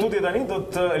 Shkojmë tutje tani, do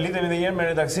të lidhemi edhe një herë me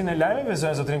redaksinë e lajmeve,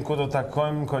 zotrin ku do të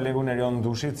takojmë kolegun Erion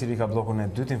Ndushi, i cili ka bllokun e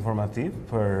dytë informativ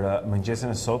për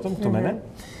mëngjesin e sotëm këtu me ne.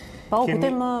 Po,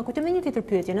 kujtojmë dhe një tjetër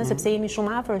pyetje, sepse jemi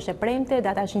shumë afër, është e premte,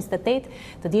 data është 28,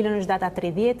 të dielën është data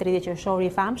 30 qershori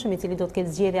i famshëm, i cili do të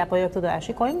ketë zgjedhje apo jo, këtë do ta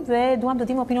shikojmë dhe duam të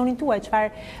dimë opinionin tuaj,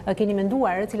 çfarë keni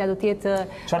menduar, cila do të jetë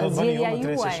zgjedhja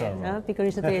juaj,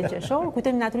 pikërisht në 30 qershor.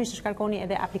 Kujtojmë natyrisht të shkarkoni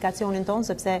edhe aplikacionin ton,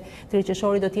 sepse 30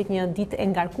 qershori do të jetë një ditë e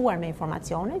ngarkuar me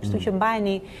informacione, kështu që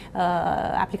mbajeni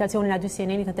aplikacionin A2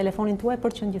 CNN-it në telefonin tuaj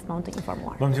për të qenë gjithmonë të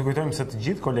informuar. Do të kujtojmë se të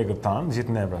gjithë kolegët tanë,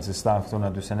 gjithë ne pra si staf këtu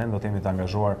në A2 CNN do të jemi të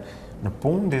angazhuar në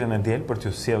punë ditën e diel për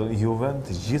t'ju sjellë juve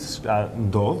të gjithë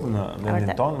ndodh në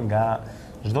vendin tonë nga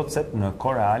çdo cep në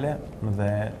kohë reale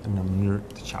dhe në mënyrë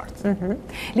të qartë.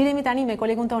 Lidhemi tani me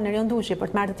kolegun tonë Erion Ndushi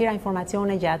për të marrë të tjera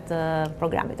informacione gjatë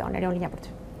programit tonë. Erion, linja për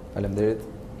ty. Faleminderit.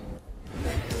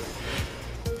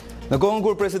 Në kohën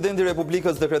kur presidenti i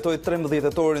Republikës dekretoi 13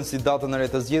 tetorin si datën e re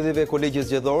të zgjedhjeve, kolegji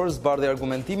zgjedhor zbardhi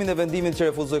argumentimin e vendimit që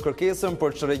refuzoi kërkesën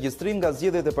për çregjistrim nga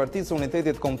zgjedhjet e Partisë së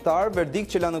Unitetit Kombëtar,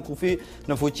 verdikt që la në kufi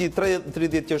në fuqi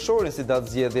 30 qershorin si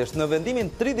datë zgjedhjesh. Në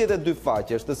vendimin 32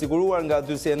 faqesh të siguruar nga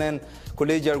A2 CNN,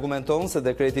 kolegji argumenton se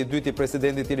dekreti i dytë i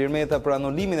presidentit Ilir Meta për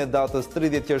anulimin e datës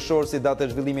 30 qershor si datë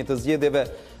e zhvillimit të zgjedhjeve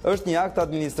është një akt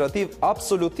administrativ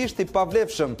absolutisht i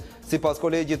pavlefshëm. Sipas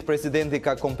kolegjit, presidenti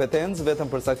ka kompetencë vetëm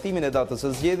për saktimin e datës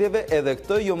së zgjedhjeve, edhe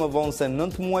këtë jo më vonë se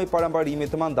 9 muaj para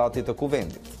mbarimit të mandatit të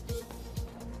kuvendit.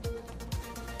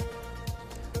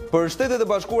 Për Shtetet e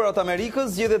Bashkuara të Amerikës,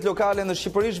 zgjedhjet lokale në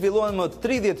Shqipëri zhvillohen më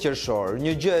 30 qershor.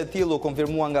 Një gjë e tillë u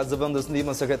konfirmua nga zëvendës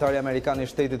ndihmës sekretari amerikan i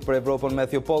Shtetit për Evropën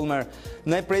Matthew Palmer.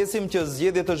 Ne presim që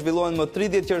zgjedhjet të zhvillohen më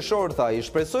 30 qershor, tha ai.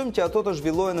 Shpresojmë që ato të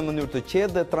zhvillohen në mënyrë të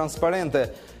qetë dhe transparente.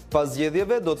 Pas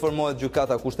zgjedhjeve do të formohet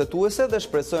gjykata kushtetuese dhe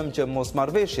shpresojmë që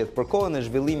mosmarrveshjet për kohën e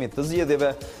zhvillimit të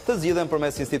zgjedhjeve të zgjidhen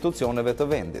përmes institucioneve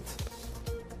të vendit.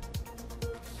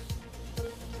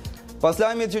 Pas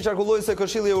lajmit që qarkulloi se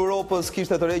Këshilli i Europës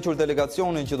kishte tërhequr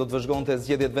delegacionin që do të vëzhgonte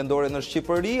zgjedhjet vendore në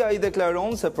Shqipëri, ai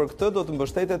deklaron se për këtë do të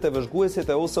mbështetet te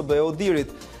vëzhguesit e OSBE-Odirit.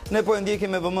 Ne po e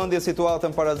ndjekim me vëmendje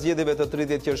situatën para zgjedhjeve të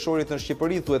 30 qershorit në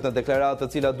Shqipëri, thuhet në deklaratë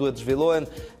të cilat duhet zhvillohen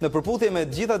në përputhje me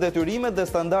të gjitha detyrimet dhe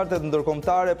standardet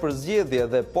ndërkombëtare për zgjedhje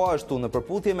dhe po ashtu në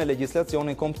përputhje me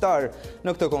legjislacionin kombëtar.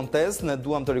 Në këtë kontekst, ne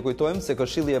duam të rikujtojmë se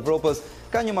Këshilli i Evropës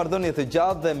ka një marrëdhënie të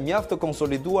gjatë dhe mjaft të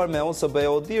konsoliduar me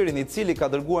OSBE-Odirin, i cili ka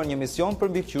dërguar një për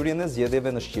mbikëqyrjen e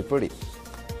zgjedhjeve në Shqipëri.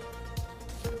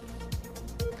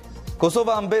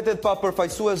 Kosova mbetet pa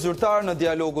përfaqësues zyrtar në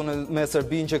dialogun me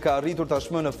Serbinë që ka arritur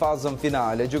tashmë në fazën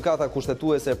finale. Gjykata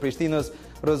kushtetuese e Prishtinës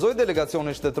rrëzoi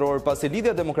delegacionin shtetëror pasi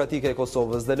Lidhja Demokratike e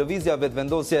Kosovës dhe Lëvizja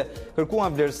Vetëvendosje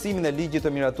kërkuan vlerësimin e ligjit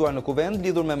të miratuar në kuvend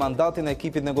lidhur me mandatin e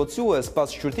ekipit negociues.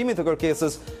 Pas shqyrtimit të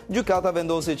kërkesës, gjykata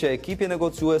vendosi që ekipi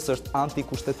negociues është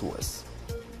antikushtetues.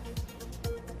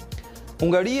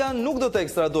 Hungaria nuk do të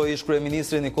ekstradojë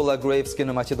ish-kryeministri Nikola Gruevski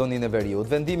në Maqedoninë e Veriut.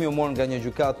 Vendimi u mor nga një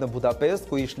gjykatë në Budapest,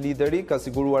 ku ish-lideri ka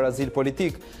siguruar azil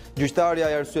politik.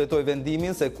 Gjyqtarja i arsyetoi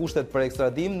vendimin se kushtet për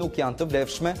ekstradim nuk janë të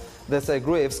vlefshme dhe se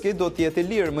Gruevski do të jetë i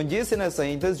lirë. Mëngjesin e së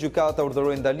njëjtës, gjykata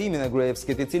urdhëroi ndalimin e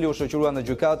Gruevskit, i cili u shoqërua në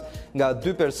gjykatë nga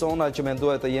 2 persona që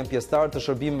mendohet të jenë pjesëtar të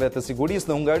shërbimeve të sigurisë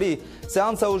në Hungari.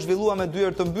 Seanca u zhvillua me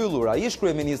dyert të mbyllura.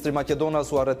 Ish-kryeministri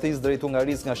Maqedonas u arretis drejt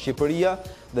Hungarisë nga Shqipëria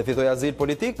dhe fitoi azil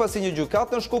politik pasi një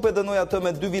gjykatë në Shkup e dënoi atë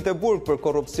me 2 vite burg për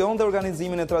korrupsion dhe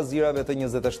organizimin e trazirave të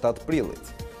 27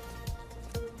 prillit.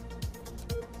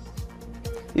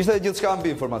 Ishte gjithçka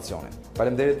mbi informacionin.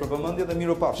 Faleminderit për vëmendje dhe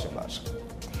mirupafshim bashkë.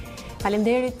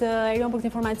 Faleminderit Erion për këtë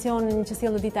informacion që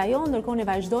sjellë Dita Jonë, ndërkohë ne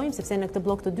vazhdojmë sepse në këtë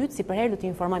blok të dytë si përherë do të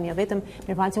informojmë jo vetëm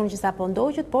me informacionin që sapo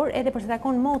ndoqët, por edhe për sa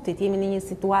takon motit. Jemi në një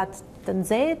situatë të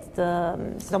nxehtë,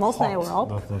 sidomos në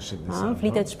Europë.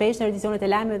 Flitet shpesh në edicionet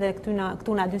e lajmeve dhe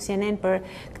këtu na dy CNN për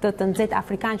këtë të nxehtë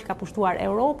afrikan që ka pushtuar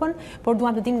Europën, por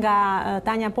duam të dim nga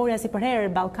Tanja Porja si përherë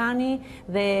Ballkani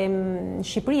dhe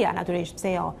Shqipëria natyrisht,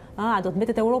 pse jo? A do të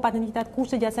mbetet Europa në të njëjtat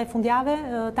kushte gjatë kësaj fundjave,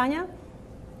 Tanja?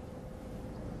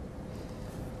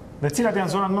 Dhe cilat janë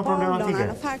zonat më problematike?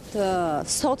 Në fakt,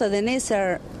 sot dhe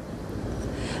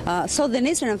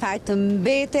nesër në fakt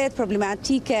mbetet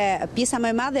problematike pjesa më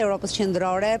e madhe e Europës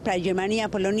qendrore, pra Gjermania,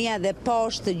 Polonia dhe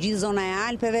poshtë gjithë zona e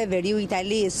Alpeve, veriu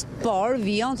Italis, por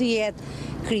vijon të jetë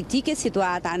kritike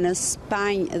situata në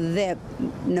Spanjë dhe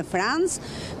në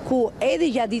Francë, ku edhe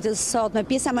gjatë ditës sot me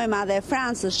pjesa më e madhe e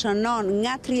Francës shënon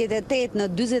nga 38 në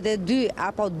 42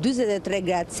 apo 43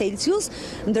 gradë Celsius,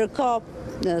 ndërkohë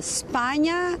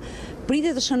Spanja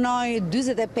pritet të shënoj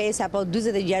 45 apo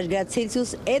 46 gradë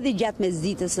Celsius edhe gjatë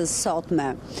mesditës së sotme.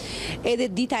 Edhe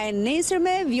dita e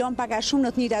nesërme vijon pak a shumë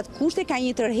në të njëjtat kushte, ka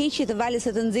një tërheqje të valës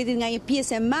së të nxehtit nga një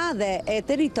pjesë e madhe e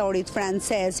territorit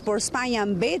francez, por Spanja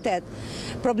mbetet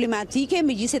problematike,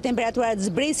 megjithëse temperaturat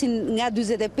zbresin nga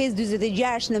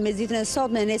 45-46 në mesditën e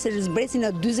sotme, nesër zbresin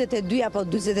në 42 apo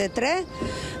 43,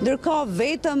 ndërkohë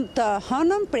vetëm të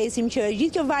hënën presim që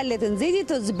gjithë kjo valë të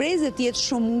nxehtit të zbrezë të jetë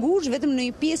shumë ngushtë vetëm në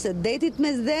një pjesë detit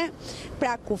mesdhe,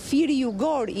 pra kufiri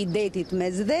jugor i detit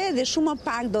mesdhe dhe shumë më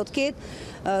pak do të ketë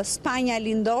Spanja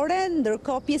lindore,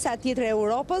 ndërkohë pjesa tjetër e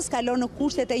Europës kalon në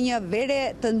kushtet e një vere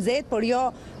të nxehtë, por jo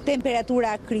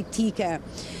temperatura kritike.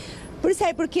 Për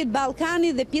sa i përket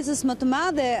Ballkanit dhe pjesës më të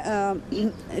madhe,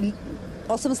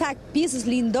 ose më saktë pjesës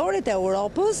lindore të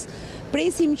Europës,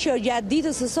 presim që gjatë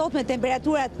ditës së sotme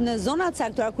temperaturat në zonat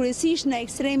caktuara, kryesisht në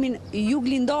ekstremin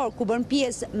juglindor, ku bën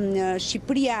pjesë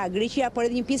Shqipëria, Greqia, por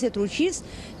edhe një pjesë e Turqisë,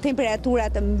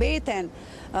 temperaturat mbeten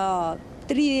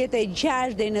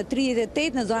 36 deri në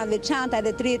 38 në zonat veçanta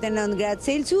dhe 39 gradë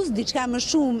Celsius, diçka më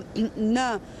shumë në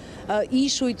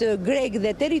ishujt grek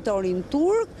dhe territorin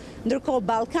turk, ndërkohë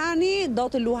Ballkani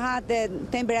do të luhate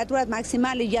temperaturat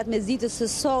maksimale gjatë mesditës së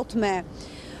sotme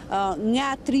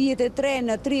nga 33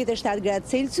 në 37 gradë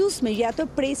Celsius, megjithatë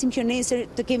presim që nesër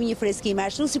të kemi një freskim.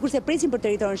 Ashtu sikurse presim për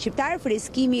territorin shqiptar,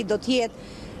 freskimi do të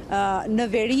jetë në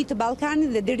veri të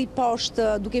Ballkanit dhe deri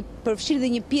poshtë, duke përfshirë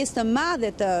dhe një pjesë të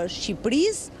madhe të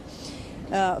Shqipërisë.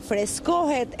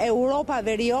 Freskohet Europa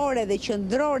veriore dhe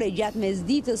qendrore gjatë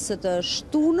mesditës së të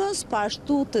shtunës, po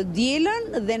ashtu të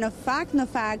dielën dhe në fakt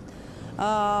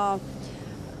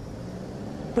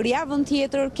për javën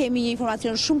tjetër kemi një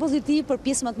informacion shumë pozitiv për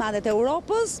pjesë më të madhe të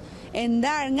Europës, e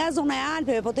ndar nga zona e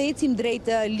Alpeve, po të ecim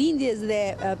drejt lindjes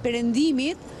dhe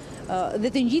perëndimit dhe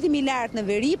të ngjitemi lart në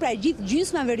veri, pra gjithë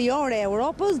gjysma veriore e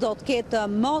Europës do të ketë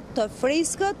mot të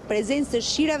freskët, prezencë të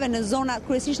shirave në zona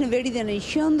kryesisht në veri dhe në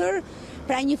qendër,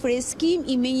 pra një freskim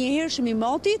i menjëhershëm i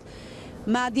motit,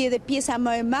 madje edhe pjesa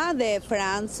më e madhe e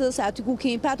Francës, aty ku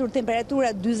kemi patur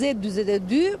temperatura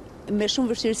 40-42, me shumë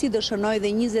vështirësi do shënoj dhe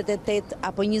 28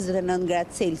 apo 29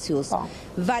 gradë Celsius.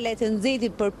 Valet e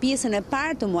nxehtit për pjesën e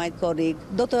parë të muajit korrik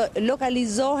do të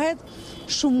lokalizohet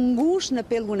shumë ngushtë në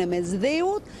pellgun e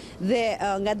mesdheut dhe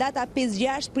nga data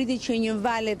 5-6 pritet që një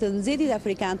valet të nxehtit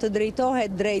afrikan të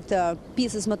drejtohet drejt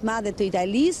pjesës më të madhe të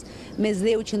Italisë,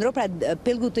 mesdheu qendror, pra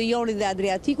pellgu të Jonit dhe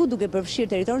Adriatikut, duke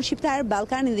përfshirë territorin shqiptar,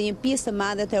 Ballkanin dhe një pjesë të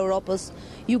madhe të Europës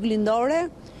juglindore.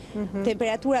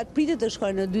 Temperaturat pritet të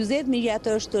shkojnë në 40,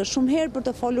 megjithatë është shumë herë për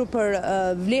të folur për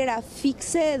vlera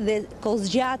fikse dhe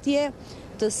kohëzgjatje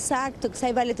të saktë të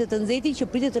kësaj vale të nxehtit që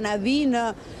pritet të na vijë në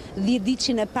 10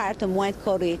 ditëshin e parë të muajit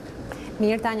korrik.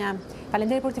 Mirë Tanja,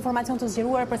 Faleminderit për informacion të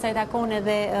zgjeruar për sa i takon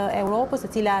edhe Europës, e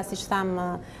cila, siç tham,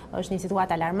 është një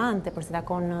situatë alarmante për sa i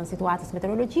takon situatës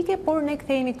meteorologjike, por ne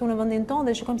kthehemi këtu në vendin tonë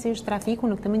dhe shikojmë si është trafiku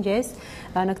në këtë mëngjes,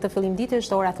 në këtë fillim dite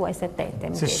është ora thuajse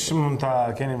 8:00. Siç mund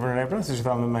ta keni vënë reprën, siç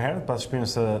thamë më herët, pas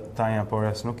shpinës së Tanja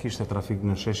Pores nuk kishte trafik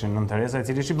në sheshin Nën Tereza, i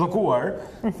cili është i bllokuar,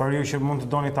 për ju që mund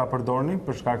të doni ta përdorni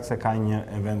për shkak se ka një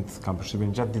event kam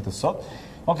përshtypjen gjatë ditës sot.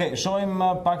 Okej, shohim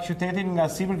pak qytetin nga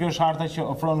sipër, kjo është harta që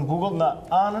ofron Google në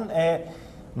anën e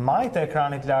majtë e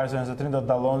ekranit lartë, zonë zotrin, do të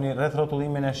dalloni rreth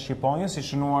rrotullimin e Shqiponjës, i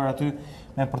shënuar aty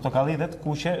me portokalli dhe të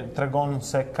kuqe, tregon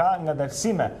se ka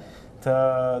ngadalësime të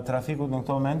trafikut në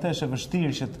këto momente, është e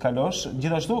vështirë që të kalosh.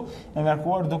 Gjithashtu e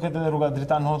ngarkuar duket edhe rruga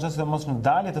Dritan Hoxha, sidomos në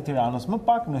dalje të Tiranës, më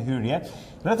pak në hyrje.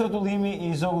 Rreth rrotullimi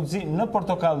i Zoguzi në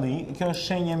portokalli, kjo është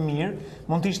shenjë mirë,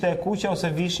 mund të ishte e kuqe ose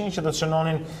vishin që do të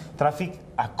shënonin trafik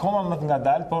akoma më të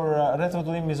ngadalë, por rreth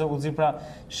rrotullimi i Zoguzi pra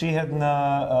shihet në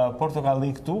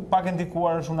portokalli këtu, pak e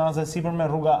ndikuar është unaza sipër me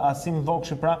rruga Asim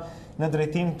Vokshi, pra në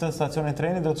drejtim të stacionit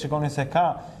treni do të shikoni se ka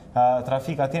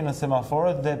trafik atje në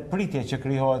semaforët dhe pritje që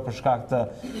krijohet për shkak të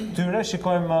tyre.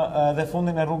 Shikojmë edhe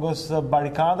fundin e rrugës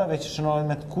barikadave që shënohet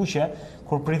me të kuqe,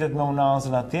 kur pritet me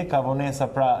unazën atje, ka vonesa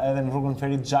pra edhe në rrugën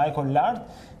Ferit Xhaiko lart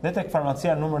dhe tek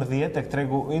farmacia numër 10 tek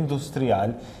tregu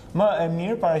industrial. Më e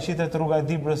mirë paraqitet rruga e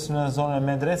Dibrës në zonën e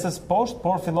Medresës poshtë,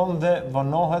 por fillon dhe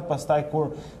vonohet pastaj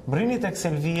kur brini tek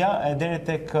Selvia e deri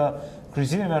tek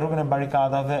kryqëzimi me rrugën e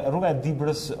barikadave, rruga e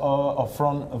Dibrës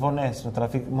ofron vonesë në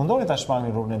trafik. Mundoni ta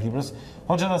shpangni rrugën e Dibrës.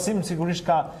 Hoxha Tasim sigurisht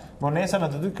ka vonesa në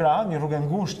të dy krahët, një rrugë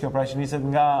ngushtë kjo pra që niset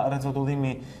nga rreth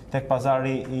rrotullimi tek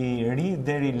Pazari i Ri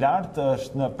deri lart,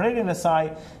 është në prerjen e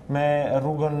saj me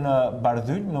rrugën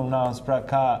Bardhyl në unazë, pra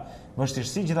ka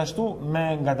vështirësi. Gjithashtu me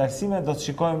ngadalësime do të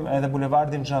shikojmë edhe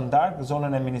bulevardin Jeanne d'Arc,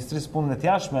 zonën e Ministrisë Punëve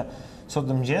të Jashtme. Sot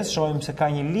në mëngjes shohim se ka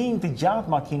një linjë të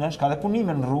gjatë makinash, ka dhe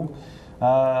punime në rrugë.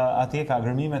 Atje ka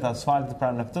gërmimet asfalt pra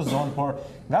në këtë zonë, por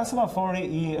nga semafori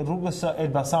i rrugës së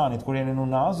Elbasanit, kur jeni në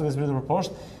unazë, duke zbritur për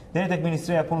poshtë, deri tek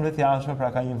Ministria e Punëve të Jashtme,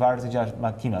 pra ka një varg të gjatë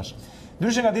makinash.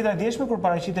 Ndryshe nga dita e djeshme, kur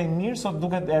paraqitej mirë, sot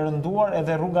duket e rënduar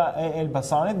edhe rruga e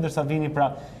Elbasanit, ndërsa vini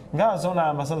pra nga zona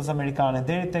e ambasadës amerikane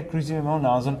deri tek kryqëzimi me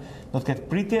unazën, do të ketë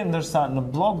pritje, ndërsa në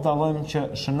blok dallojmë që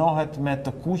shënohet me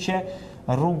të kuqe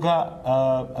rruga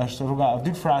është rruga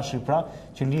Abdyl Frashi, pra,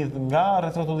 që lidh nga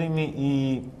rreth rrotullimi i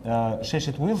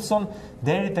sheshit Wilson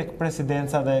deri tek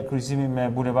Presidenca dhe kryqëzimi me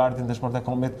bulevardin Dëshmorët e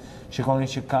Kombit. Shikoni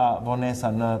që ka vonesa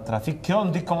në trafik. Kjo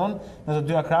ndikon në të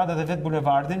dyja krahat edhe vetë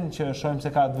bulevardin, që shohim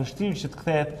se ka të vështirë që të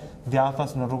kthehet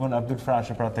djathtas në rrugën Abdyl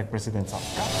Frashi, pra tek Presidenca.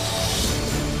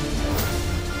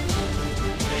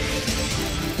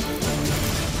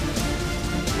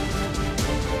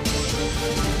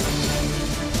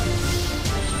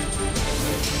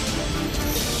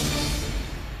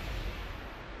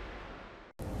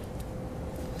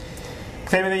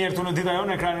 Kthehemi edhe një herë në Dita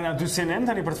Jonë, ekranin a 2 CNN,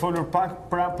 tani për të folur pak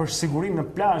pra për sigurinë në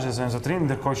plazhe, zonë zotrin,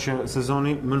 ndërkohë që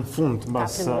sezoni më në fund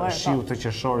mbas shiut të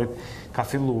qershorit ka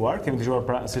filluar. Kemi dëgjuar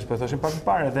pra, siç po thoshim pak më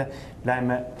parë, edhe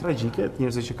lajme tragjike të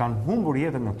njerëzve që kanë humbur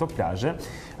jetën në këto plazhe.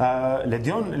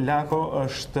 Ledion Lako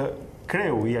është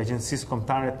kreu i Agjencisë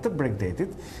Kombëtare të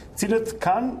Bregdetit, cilët i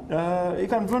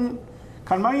kanë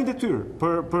marrë një detyrë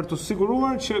për të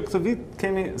siguruar që këtë vit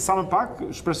kemi sa më pak,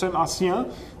 shpresojmë asnjë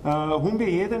humbje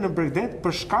jete në Bregdet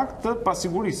për shkak të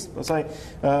pasigurisë. Pastaj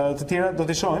të tjera do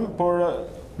t'i shohim, por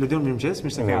Ledion, mirëmëngjes,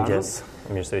 mirë se ke ardhur.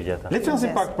 Mirë se u gjeta. Le të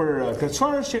flasim pak për këtë,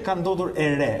 çfarë është që ka ndodhur e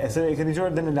re, se e keni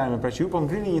dëgjuar edhe në lajme, pra që ju po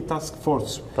ngrini një task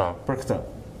force për këtë.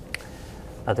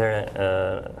 Atëherë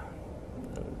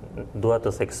dua të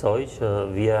theksoj që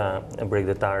vija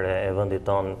bregdetare e vendit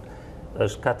tonë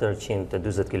është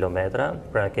 440 km,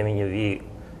 pra kemi një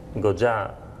vijë goxha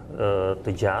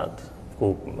të gjatë,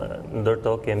 ku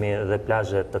ndërto kemi dhe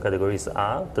plazhe të kategorisë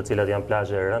A, të cilat janë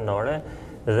plazhe rënore,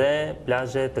 dhe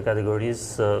plazhe të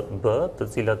kategorisë B, të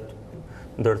cilat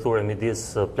ndërthuren midis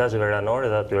plazheve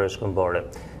rënore dhe atyre shkëmbore.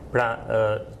 Pra,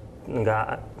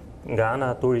 nga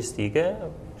ana turistike,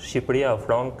 Shqipëria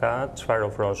ofron çfarë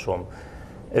ofron shumë.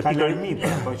 Ka larmit,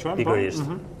 po quajmë. Pikërisht.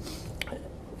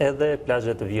 Edhe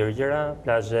plazhe të virgjera,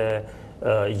 plazhe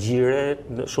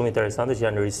gjire shumë interesante që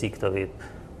janë në risi këtë vit.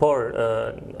 Por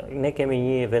ne kemi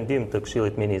një vendim të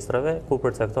Këshillit Ministrave ku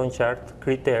përcakton qartë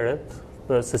kriteret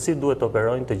se si duhet të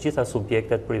operojnë të gjitha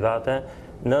subjektet private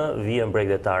në vijën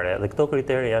bregdetare. Dhe këto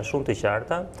kritere janë shumë të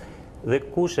qarta dhe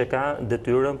kush e ka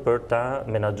detyrën për ta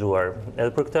menaxhuar.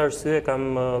 Edhe për këtë arsye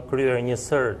kam kryer një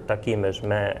sër takimesh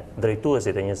me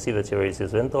drejtuesit e njësive të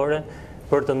qeverisë vendore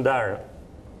për të ndarë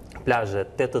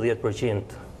plazhet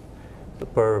 80%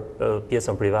 për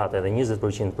pjesën private dhe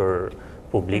 20% për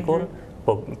publikun,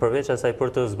 po përveç asaj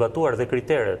për të zbatuar dhe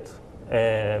kriteret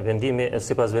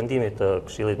sipas vendimit të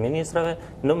Këshillit Ministrave,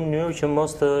 në mënyrë që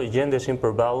mos të gjendeshin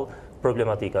përballë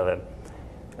problematikave.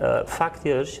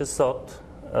 Fakti është që sot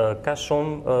ka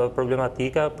shumë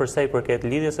problematika përsa i përket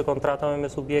lidhjes së kontratave me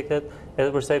subjektet,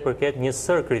 edhe përsa i përket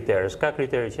njësër kriterësh. Ka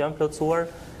kriteri që janë plotësuar,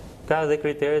 ka dhe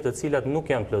kriteri të cilat nuk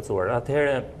janë plotësuar.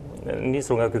 Atëherë,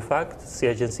 nisur nga ky fakt,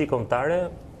 si agjenci kombëtare,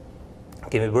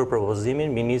 kemi bërë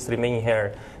propozimin, ministri me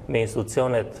njëherë me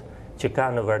institucionet që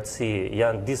ka në vartësi,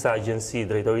 janë disa agjenci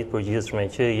drejtoritë përgjithshme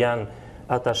që janë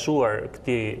atashuar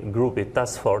këtij grupi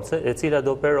task force, e cila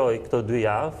do operoj këto 2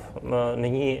 javë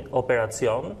në një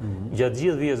operacion gjatë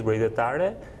gjithë vijës brigdetare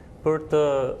për të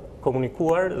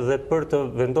komunikuar dhe për të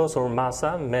vendosur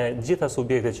masa me gjitha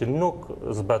subjektet që nuk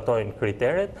zbatojnë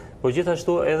kriteret, por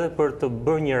gjithashtu edhe për të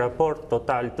bërë një raport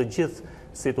total të gjithë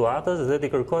situatës dhe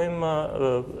të kërkojmë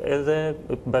edhe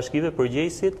bashkive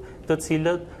përgjegjësit të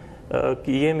cilët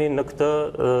jemi në këtë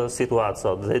situatë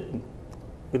sot.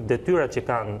 Dhe detyrat që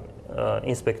kanë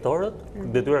inspektorët,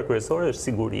 detyra kryesore është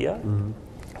siguria,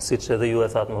 siç edhe ju e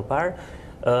thatë më parë,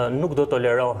 nuk do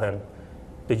tolerohen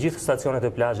të gjithë stacionet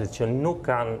e plazhit që nuk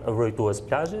kanë vrojtues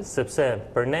plazhi, sepse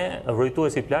për ne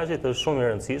vrojtuesi i plazhit është shumë i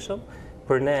rëndësishëm.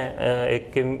 Për ne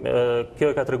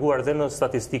kjo e ka treguar dhe në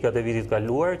statistikat e vitit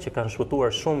kaluar që kanë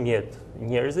shpëtuar shumë jetë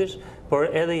njerëzish, por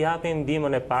edhe japin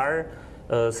ndihmën e parë,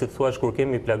 si të thuash, kur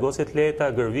kemi plagosje të lehta,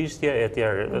 gërvishtje e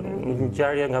tjerë,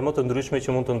 ngjarje nga më të ndryshme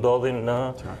që mund të ndodhin në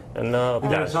plazh.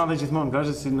 Interesante gjithmonë,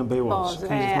 plazhet si në Baywatch.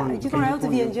 Gjithmonë ajo të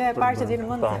vjen gjë e parë që vjen në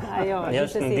mend. Ajo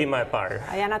është ndihma e parë.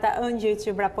 Janë ata ëngjëjt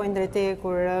që vrapojnë drejt te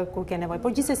kur ke nevojë.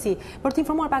 Por gjithsesi, për të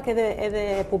informuar pak edhe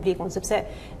publikun, sepse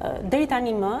deri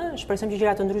tani shpresojmë që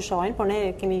gjërat të ndryshojnë, por ne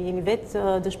jemi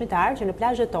vetë dëshmitar që në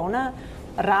plazhet tona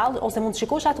rrallë ose mund të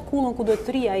shikosh atë kullën ku do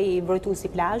të rri ai vrojtuesi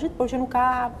i plazhit, por që nuk ka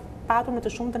patur në të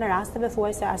shumtën e rasteve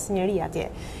thuajse asnjëri atje.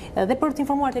 Dhe për të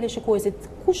informuar teleshikuesit,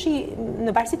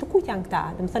 në varësi të kujt janë këta?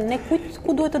 Domethënë ne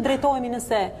ku duhet të drejtohemi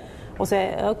nëse ose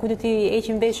ku do t'i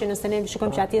heqim veshin nëse ne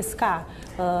shikojmë që atje s'ka.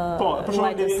 Po, për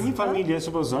shembull, një familje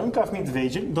supozojmë ka fëmijë të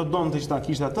vegjël, do donte që ta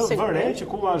kishte atë, vëre që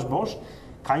kulla është bosh,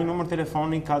 ka një numër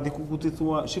telefoni, ka diku ku ti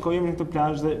thua, shikoj jemi në këtë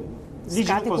plazh dhe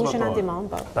ka dikush që na ndihmon,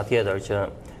 po. Patjetër që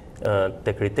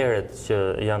te kriteret që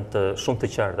janë të shumë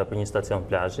të qarta për një stacion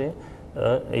plazhi,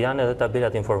 janë edhe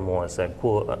tabelat informuese,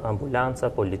 ku ambulanca,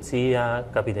 policia,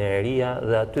 kapineria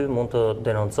dhe aty mund të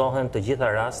denoncohen të gjitha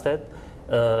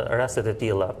rastet e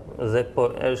tilla. Dhe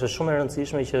është shumë e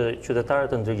rëndësishme që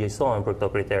qytetarët të ndërgjegjësohen për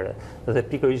këto kritere. Dhe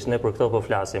pikërisht ne për këto po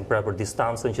flasim, pra për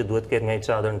distancën që duhet ketë nga një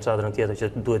çadër në çadrën tjetër,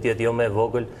 që duhet jetë jo më e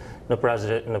vogël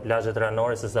në plazhet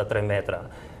ranore se sa 3 metra.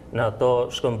 Në ato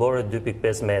shkëmbore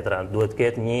 2.5 metra, duhet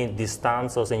ketë një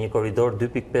distancë ose një korridor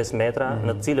 2.5 metra,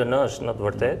 në të cilën është në të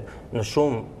vërtet, në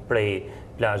shumë prej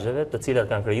plazheve, të cilat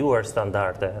kanë krijuar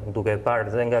standarde, duke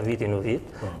parë dhe nga viti në vit.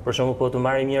 Për shembull, po të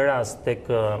marrim një rast tek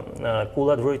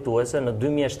kullat vrojtuese në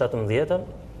 2017,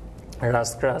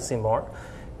 rast krahasimor,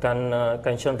 kanë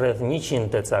qenë rreth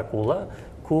 100 të ca kulla,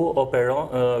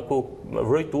 ku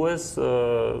vrojtues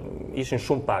ishin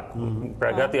shumë pak, pra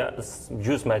gati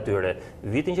gjysma e tyre.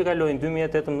 Vitin që kaloi në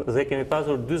 2018 dhe kemi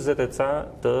pasur 40 e ca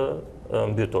të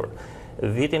mbytur.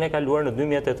 Vitin e kaluar në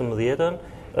 2018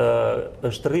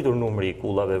 është rritur numri i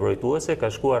kullave vrojtuese,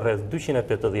 ka shkuar rreth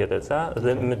 280 e ca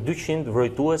dhe me 200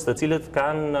 vrojtues të cilët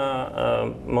kanë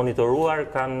monitoruar,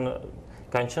 kanë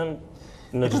qenë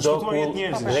në çdo kull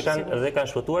dhe kanë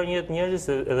shpëtuar një jetë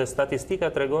njerëzish, edhe statistika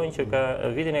tregojnë që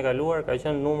vitin e kaluar ka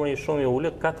qenë numri shumë i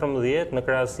ulët, 14 në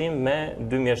krahasim me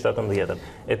 2017.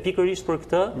 E pikërisht për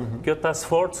këtë, kjo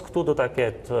task force këtu do ta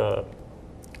ketë,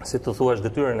 si të thuash,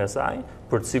 detyrën e saj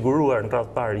për të siguruar në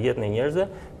radhë parë jetën e njerëzve,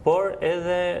 por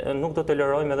edhe nuk do të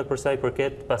tolerojmë edhe për sa i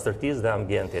përket pastërtisë dhe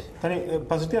ambientit. Tani,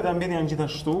 pastërtia dhe ambienti janë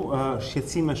gjithashtu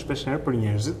shqetësime shpeshherë për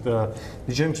njerëzit.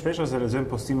 Dëgjojmë shpesh ose lexojmë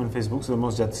postime në Facebook,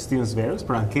 sidomos gjatë stinës verës,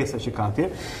 për ankesa që ka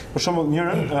atje. Për shembull,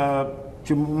 njërin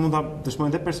që mund ta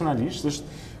dëshmojnë dhe personalisht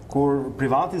është kur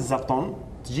privati zapton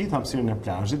të gjithë hapësirën e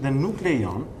plazhit dhe nuk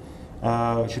lejon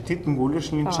që ti të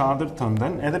ngulësh një çadër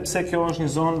tënden, edhe pse kjo është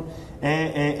një zonë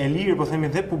e lirë, po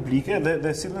themi, dhe publike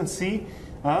dhe sillen si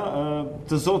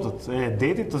të zotët e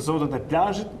detit, të zotët e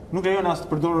plazhit, nuk lejon as të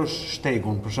përdorësh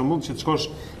shtegun. Për shembull, që të shkosh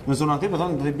në zonën tjetër,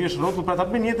 thonë do të biesh rrotull për ta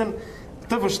bën jetën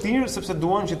të vështirë, sepse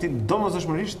duan që ti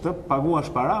domosdoshmërisht të paguash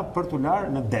para për t'u larë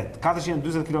në det.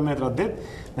 440 kilometra det,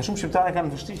 dhe shumë shqiptarë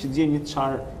kanë vështirë që të gjejnë një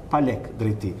çar pa lek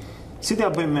drejt tij. Si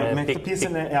t'ja bëjmë me këtë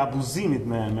pjesën e abuzimit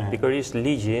me... Pikërisht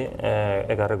ligji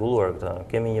e ka rregulluar këtë.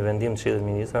 Kemi një vendim të Këshillit të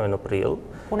Ministrave në prill.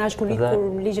 Puna është kur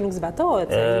ligji nuk zbatohet,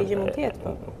 se ligji mund të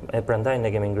jetë. E prandaj ne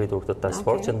kemi ngritur këtë task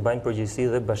force që të mbajnë përgjegjësi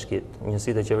dhe bashkitë,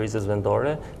 njësitë e qeverisë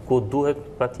vendore, ku duhet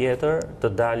patjetër të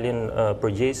dalin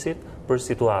përgjegjësit për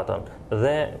situatën.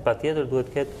 Dhe patjetër duhet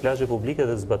të ketë plazhe publike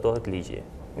dhe të zbatohet ligji.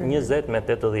 20 me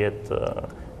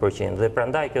 80%. Dhe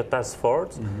prandaj kjo task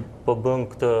force po bën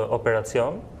këtë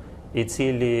operacion i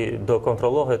cili do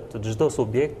kontrollohet çdo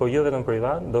subjekt, por jo vetëm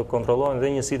privat, do kontrollohen dhe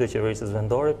njësitë e qeverisë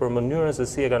vendore për mënyrën se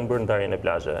si e kanë bërë ndarjen e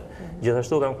plazheve.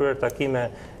 Gjithashtu kam kryer takime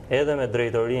edhe me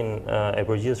drejtorinë e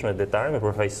përgjithshme detare, me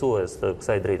përfaqësues të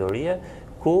kësaj drejtorie,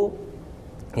 ku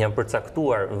janë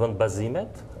përcaktuar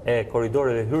vendbazimet e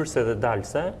korridoreve hyrëse dhe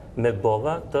dalëse me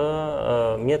bova të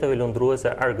mjeteve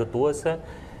lundruese, argëtuese,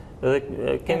 dhe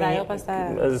kemi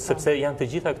sepse janë të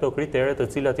gjitha këto kriteret të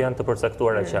cilat janë të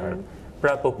përcaktuara qartë.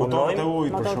 Pra po punojmë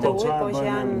motorët e ujit që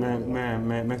janë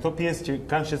me këto pjesë që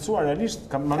kanë shqetësuar realisht,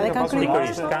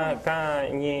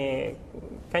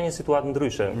 ka një situatë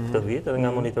ndryshe këtë vit edhe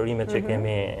nga monitorimet që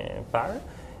kemi parë.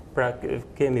 Pra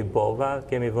kemi bova,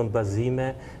 kemi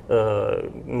vendbazime,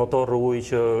 motorë ujë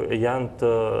që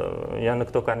janë në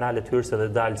këto kanalet hyrëse dhe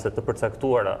dalëse të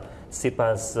përcaktuara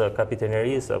sipas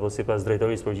kapitenerisë apo sipas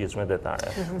drejtorisë përgjithshme detare.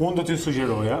 Unë do t'ju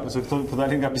sugjeroja, se këto po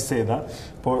dalin nga biseda,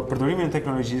 por përdorimin e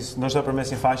teknologjisë, ndoshta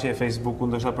përmes një faqe e Facebook-ut,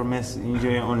 ndoshta përmes një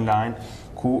gjëje online,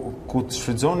 ku të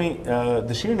shfrytëzoni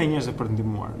dëshirën e njerëzve për të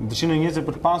ndihmuar, dëshirën e njerëzve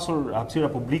për të pasur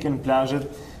hapësira publike në plazhet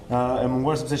e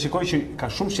munguar, sepse shikoj që ka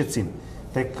shumë shqetësim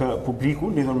tek publiku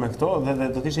lidhur me këto dhe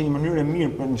do të ishte një mënyrë e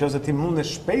mirë nëse ti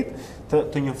mundesh shpejt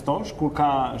të njoftosh kur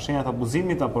ka shenjat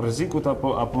abuzimit apo rrezikut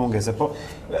apo mungese. Po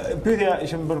pyetja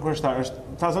që më bën kurioztar është,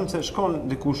 ta them se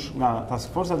shkon dikush nga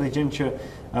task force dhe gjen që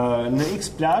në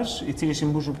X plazh i cili është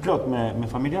mbushur plot me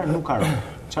familjar nuk ka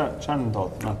rrugë. Çfarë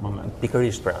ndodh në atë moment?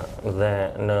 Pikërisht pra, dhe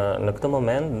në këtë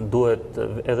moment duhet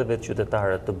edhe vetë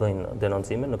qytetarët të bëjnë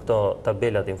denoncime në këto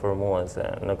tabelat informuese,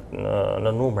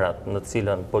 në numrat në të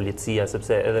cilën policia,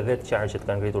 sepse edhe vetë qarqet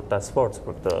kanë ngritur task force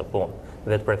për këtë punë,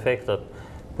 vetë prefektët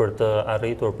për të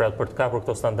arritur, pra për të kapur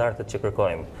këto standardet që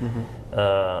kërkojmë.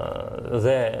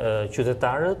 Dhe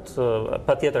qytetarët,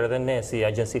 patjetër edhe ne si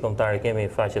agjenci kombëtare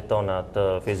kemi faqet tona të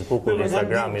Facebookut,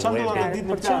 Instagramit, webit.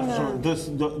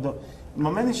 Në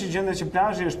momentin që gjendet që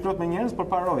plazhi është plot me njerëz, por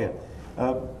pa roje,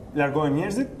 largohen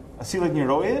njerëzit, sillet një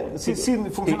roje, si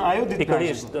funksionon ajo ditë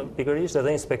plazhit? Pikërisht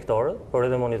edhe inspektorët, por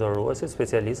edhe monitoruesit,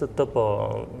 specialistët të po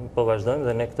vazhdojmë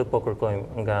dhe ne këtë po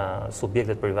kërkojmë nga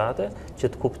subjektet private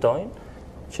që të kuptojnë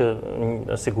që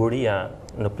siguria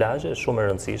në plazhe është shumë e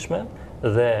rëndësishme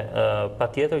dhe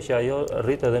patjetër që ajo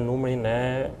rrit edhe numrin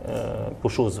e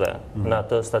pushuesve në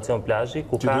atë stacion plazhi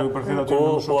ku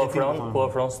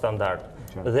ofron standard.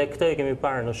 Dhe këtë e kemi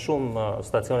parë në shumë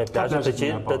stacione plazhe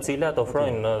të cilat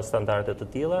ofrojnë standarde të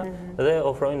tilla dhe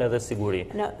ofrojnë edhe siguri.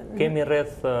 Kemi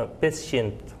rreth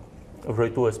 500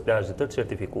 vrojtues plazhi të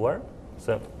certifikuar,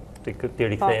 se ti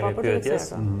rikthehemi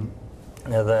pyetjes.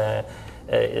 Edhe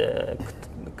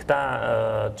këta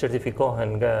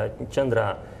certifikohen nga qendra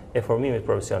e formimit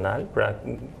profesional, pra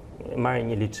marrin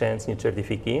një licencë, një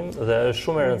certifikim dhe është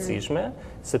shumë e rëndësishme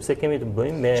sepse kemi të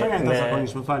bëjmë me... Çfarë janë të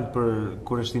zakonisht, më fal, për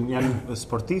kurreshtim, janë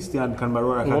sportistë, kanë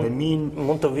mbaruar akademinë?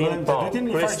 Mund të vinë, po,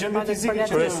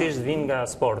 kryesisht vinë nga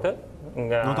sportet,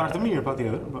 nga... Notar të mirë,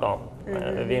 patjetër. Po,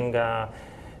 vinë nga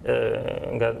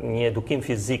një edukim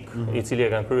fizik i cili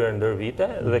e kanë kryer ndër vite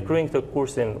dhe kryejnë këtë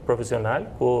kursin profesional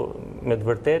ku me të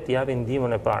vërtet japin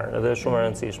ndihmën e parë dhe është shumë e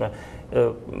rëndësishme.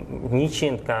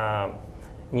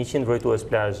 100 vrojtues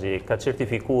plazhi ka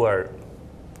certifikuar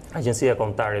Agjencia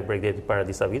Kombëtare e Bregdetit para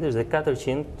disa vitesh dhe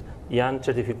 400 janë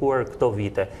certifikuar këto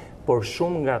vite. Por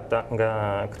shumë nga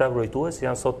këta vrojtues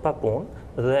janë sot pa punë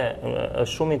dhe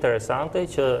është shumë interesante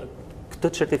që këtë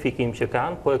certifikim që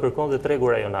kanë, po e kërkon dhe tregu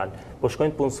rajonal. Po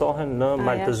shkojnë punësohen në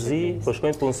Maltëzi, po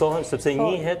shkojnë punësohen sepse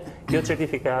njihet kjo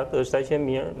certifikat është aq e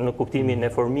mirë në kuptimin e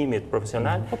formimit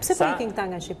profesional. Po pse po ikin këta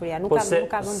nga Shqipëria? Nuk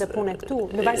ka vende pune këtu.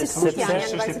 Në varësi se kush janë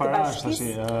në varësi të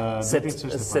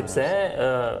bashkisë. Sepse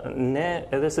ne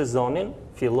edhe sezonin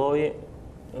filloi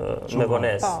me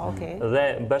vonesë. Dhe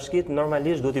bashkitë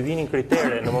normalisht do t'i vinin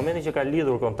kritere në momentin që ka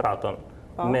lidhur kontratën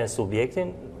me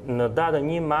subjektin, në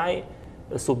datën 1 maj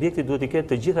subjekti duhet i ketë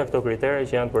të gjitha këto kritere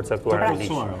që janë përcaktuar në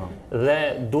ligj. Dhe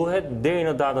duhet deri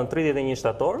në datën 31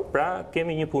 shtator, pra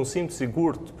kemi një punësim të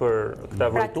sigurt për këta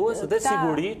vrojtues dhe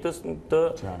siguri të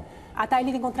Ata e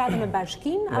lidhin kontratën me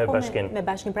bashkinë apo me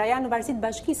bashkinë? Pra janë në varësi të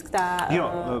bashkisë këta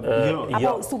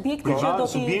apo subjekti që do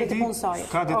t'i punësojë.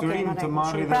 Ka detyrim të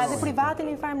marrë Pra edhe privati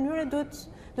në një farë mënyrë duhet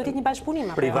Do të jetë një bashkëpunim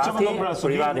apo?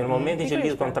 Privati në momentin që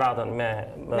lidh kontratën me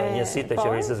njësitë të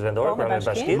qeverisë vendore, pra me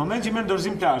bashkitë. Në momentin që merr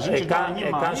dorëzim plazhin, që ka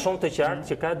një ka shumë të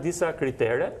qartë që ka disa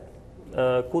kritere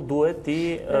ku duhet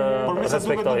ti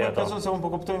respektoj ato. Se unë po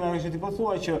kuptoj nga që ti po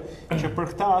thuaj që për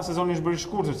këta sezoni është bërë i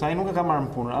shkurtër, se ai nuk e ka marrë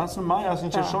në punë, as në maj, as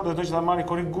në qershor, dhe do që ta marrë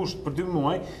korrik gusht për 2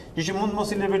 muaj, që mund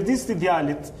mos i leverdis të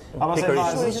djalit, apo se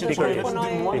vazhës që shkojnë vetëm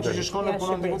 2 muaj, që shkon në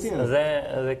punon diku tjetër.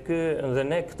 Dhe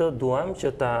ne këtë duam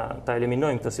që ta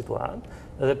eliminojmë këtë situatë,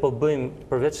 dhe po bëjmë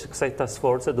përveç kësaj task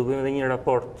force, do bëjmë edhe një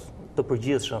raport të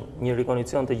përgjithshëm, një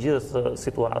rikondicion të gjithë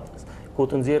situatës, ku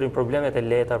të nxjerrim problemet e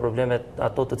lehta, problemet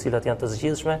ato të cilat janë të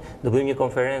zgjidhshme, do bëjmë një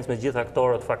konferencë me gjithë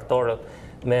aktorët, faktorët,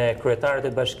 me kryetarët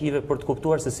e bashkive për të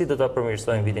kuptuar se si do ta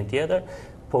përmirësojmë vitin tjetër,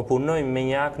 po punojmë me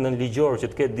një akt nënligjor që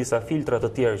të ketë disa filtra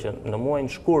të tjerë që në muajin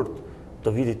shkurt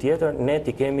të vitit tjetër ne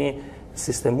ti kemi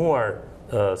sistemuar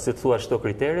si të thua çdo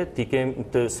kriteret, ti kemi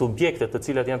të subjektet të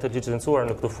cilat janë të licencuar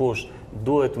në këtë fushë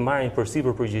duhet të marrin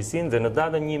përsipër përgjegjësinë dhe në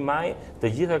datën 1 maj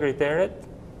të gjitha kriteret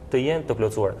të jenë të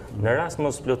plotësuar. Në rast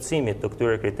mos plotësimit të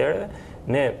këtyre kritereve,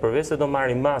 ne përveç se do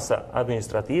marrim masa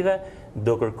administrative,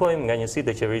 do kërkojmë nga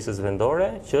njësitë e qeverisë vendore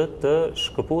që të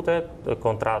shkëputet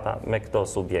kontrata me këto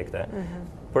subjekte.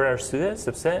 Për arsye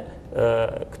sepse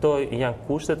këto janë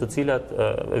kushte të cilat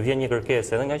vjen një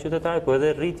kërkesë edhe nga qytetarët, po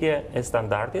edhe rritje e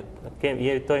standardit.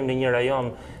 Jetojmë në një rajon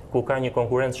ku ka një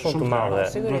konkurrencë shumë të madhe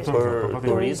për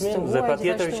turizmin dhe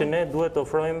patjetër që ne duhet të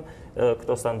ofrojmë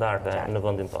këto standarde në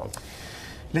vendin tonë.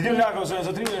 Lidhim Lako,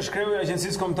 zotërinë e shkreu e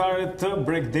Agjencisë Kombëtare të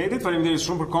Bregdetit. Faleminderit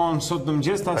shumë për kohën sot në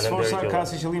mëngjes. Task Force ka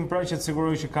si qëllim pra që të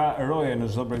sigurojë që ka roje në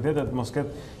çdo Bregdet, të mos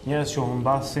ketë njerëz që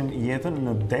humbasin jetën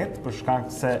në det për shkak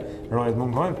se rojet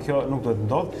mungojnë. Kjo nuk do të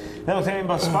ndodhë. Ne do të themi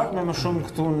mbas pak me më shumë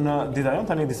këtu në Dita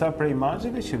Jonë, tani disa prej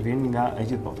imazheve që vijnë nga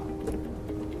e gjithë bota.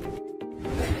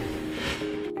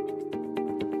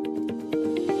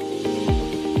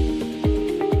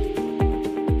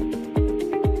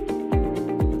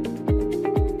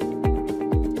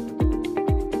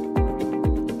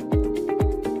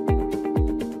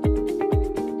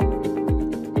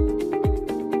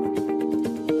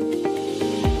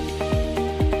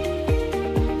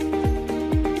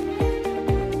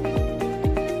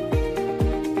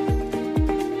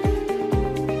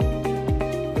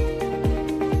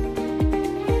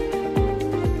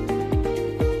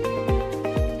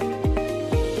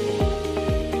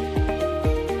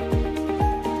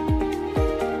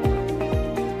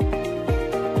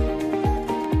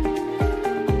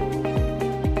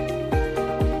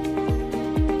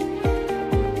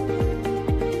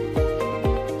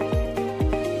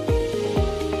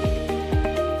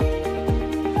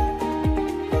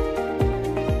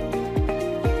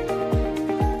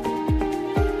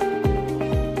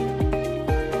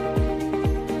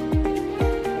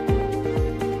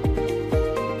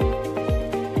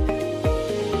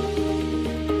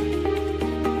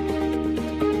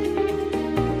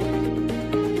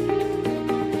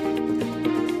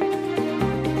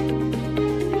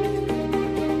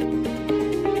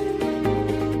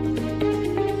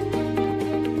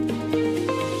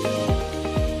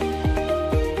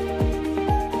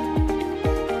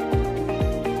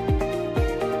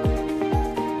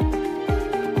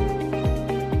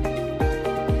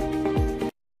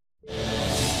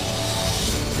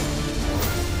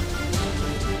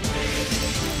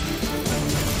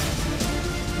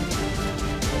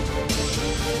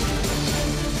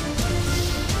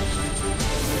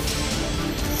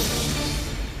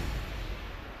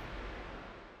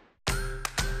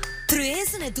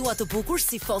 Tryezën e dua të bukur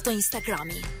si foto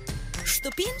Instagrami.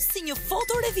 Shtëpin si një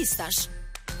foto revistash.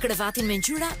 Krevatin me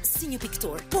ngjyra si një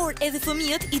piktur. Por edhe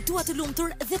fëmijët i dua të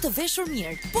lumtur dhe të veshur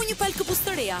mirë. Po një palë këpucë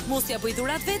të reja, mos ja bëj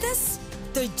dhurat vetes?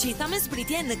 Të gjitha me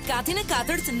zbritje në katin e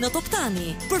 4 në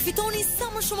Toptani. Përfitoni sa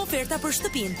më shumë oferta për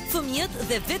shtëpin, fëmijët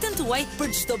dhe veten tuaj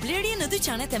për çdo blerje në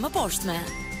dyqanet e mëposhtme.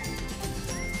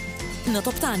 Në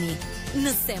Toptani,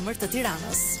 në zemër të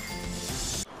Tiranës.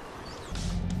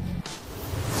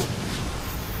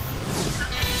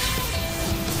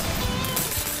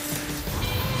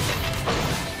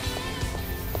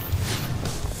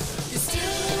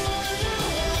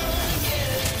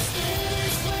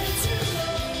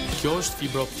 Kjo është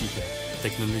fibra optike,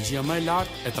 teknologjia më e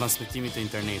lartë e transmetimit të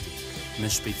internetit, me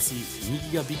shpejtësi 1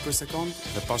 gigabit për sekond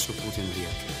dhe pa shkëputje në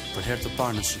rrjet. Për herë të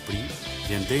parë në Shqipëri,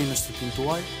 vjen deri në shtëpinë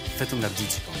tuaj vetëm nga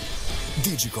Digicom.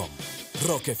 Digicom,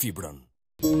 roke fibrën.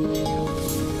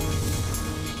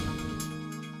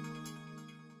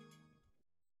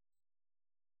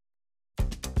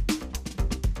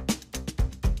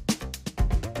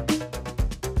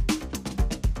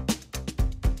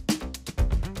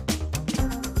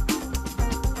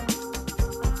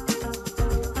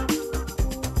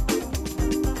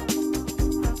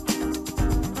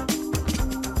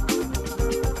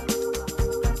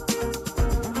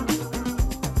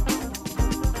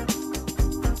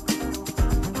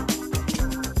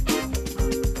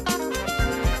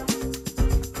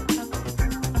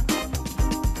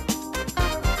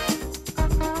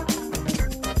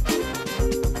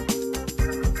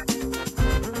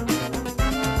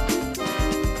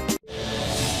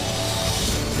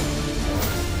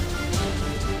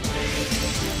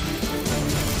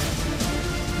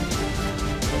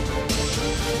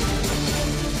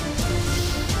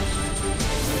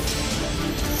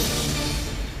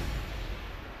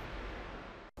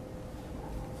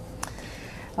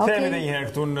 Themi dhe njëherë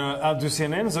këtu në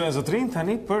A2CNN, zonë zotrin,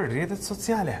 tani për rrjetet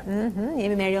sociale.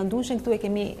 Jemi me Erion Dushën, këtu e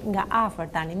kemi nga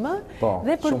afër tani më,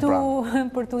 dhe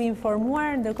për t'u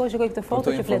informuar, ndërkohë shikoj këtë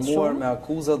foto që flet shumë. Për t'u informuar me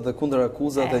akuzat dhe kundër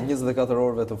akuzat e 24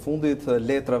 orëve të fundit,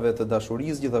 letrave të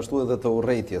dashurisë, gjithashtu edhe të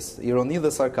urrëties, ironi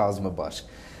dhe sarkazm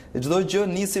bashkë. Çdo gjë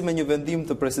nisi me një vendim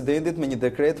të presidentit me një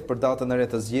dekret për datën e re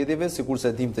të zgjedhjeve, sikurse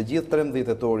e dim të gjithë 13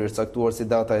 tetori është caktuar si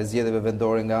data e zgjedhjeve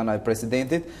vendore nga ana e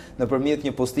presidentit. Nëpërmjet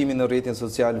një postimi në rrjetin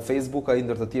social Facebook, ai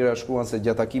ndër të tjera shkruan se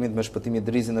gjatë takimit me Shpëtimit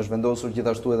Drizin është vendosur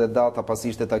gjithashtu edhe data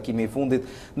pasi ishte takimi i fundit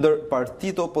ndër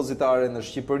partitë opozitare në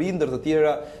Shqipëri, ndër të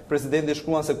tjera presidenti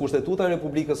shkruan se Kushtetuta e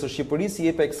Republikës së Shqipërisë i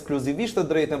jep ekskluzivisht të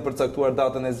drejtën për caktuar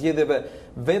datën e zgjedhjeve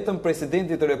vetëm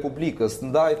presidentit të Republikës.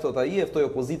 Ndaj, thot ai, e ftoi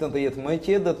opozitën të jetë më e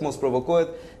qetë, mos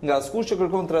provokohet nga askush që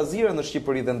kërkon trazira në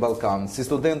Shqipëri dhe në Ballkan. Si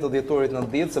student të dhjetorit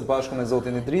 90 së bashku me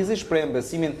zotin Idrizi, shprehen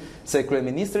besimin se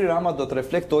kryeministri Rama do të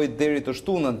reflektojë deri të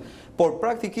shtunën. Por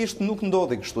praktikisht nuk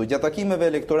ndodhi kështu. Gjatë takimeve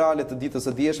elektorale të ditës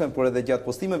së dieshme, por edhe gjatë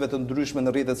postimeve të ndryshme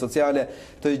në rrjetet sociale,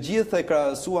 të gjithë e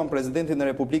krahasuan presidentin e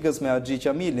Republikës me Axhi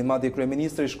Qamilin, madje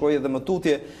kryeministri shkoi edhe më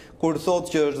tutje kur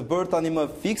thotë që është bërë tani më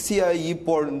fiksi ai,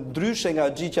 por ndryshe nga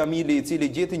Axhi Qamili, i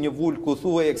cili gjeti një vul ku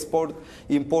thuhej eksport,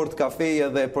 import kafeje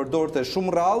dhe e përdorte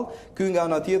shumë rrallë, ky nga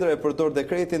ana tjetër e përdor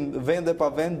dekretin vend e pa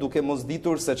vend, duke mos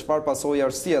ditur se çfarë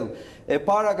pasojë sjell. E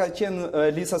para ka qenë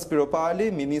Elisa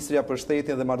Spiropali, ministrja për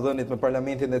shtetin dhe marrëdhëniet me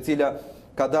parlamentin, e cila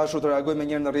ka dashur të reagojë më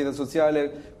njëherë në rrjetet sociale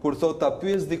kur thotë ta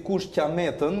pyes dikush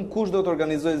Qametën kush do të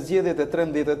organizojë zgjedhjet e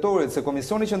 13 tetorit, se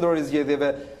Komisioni Qendror i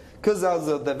Zgjedhjeve,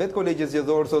 KZAZ dhe vetë kolegji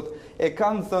zgjedhor thotë e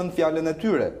kanë thënë fjalën e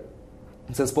tyre.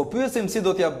 Se s'po pyesim si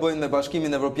do t'ja bëjnë me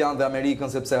Bashkimin Evropian dhe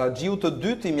Amerikën, sepse Haxhiu të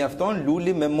dytë i mjafton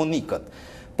luli me Monikët.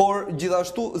 Por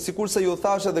gjithashtu, sikurse ju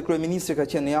thash, edhe kryeministri ka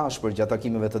qenë i ashpër gjatë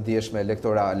takimeve të dieshme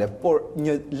elektorale, por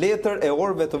një letër e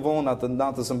orëve të vona të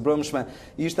natës së mbrëmshme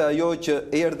ishte ajo që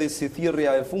erdhi si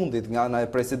thirrja e fundit nga ana e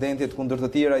presidentit, kundër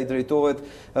të tjera i drejtohet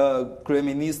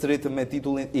kryeministrit me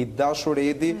titullin i dashur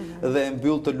Edi dhe e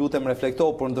mbyll të lutem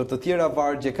reflekto, por ndër të tjera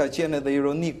vargje ka qenë edhe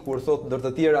ironik kur thotë ndër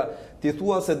të tjera ti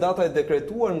thua se data e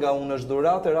dekretuar nga unë është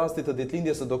dhuratë e rastit të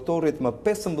ditëlindjes së doktorit më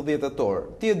 15 tetor.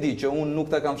 Ti e di që unë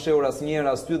nuk ta kam fshehur asnjëherë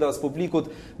as ty dhe as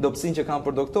publikut dobësinë që kam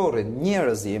për doktorin.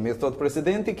 Njerëz jemi, thot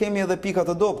presidenti, kemi edhe pika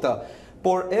të dobta.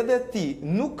 Por edhe ti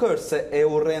nuk është se e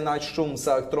urren aq shumë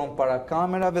sa aktron para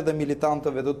kamerave dhe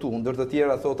militantëve të tu. Ndër të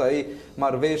tjera, thot ai,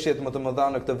 marrëveshjet më të mëdha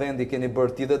në këtë vend i keni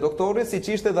bërë ti dhe doktori, siç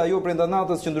ishte dhe ajo brenda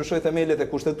natës që ndryshoi themelet e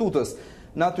Kushtetutës.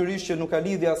 Natyrisht që nuk ka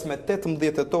lidhje as me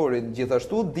 18 tetorin,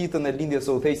 gjithashtu ditën e lindjes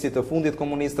së udhëheqësit të fundit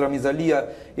komunist Ramiz Alia,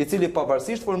 i cili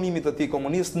pavarësisht formimit të tij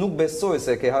komunist nuk besoi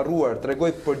se ke harruar,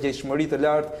 tregoi përgjegjshmëri të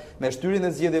lartë me shtyrjen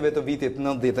e zgjedhjeve të vitit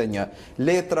 91.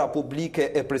 Letra publike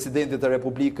e presidentit të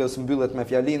Republikës mbyllet me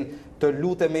fjalin të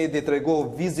lutem Edi, trego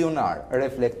vizionar,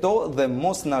 reflekto dhe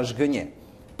mos na zhgënje.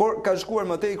 Por ka shkuar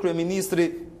më tej kryeministri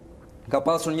ka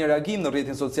pasur një reagim në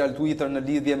rrjetin social Twitter në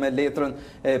lidhje me letrën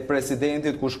e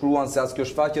presidentit, ku shkruan se as kjo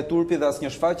shfaqje turpi dhe as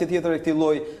një shfaqje tjetër e këtij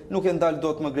lloji nuk e ndal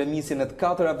dot më gremisin e të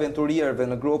 4 aventurierëve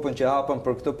në gropën që hapën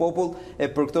për këtë popull e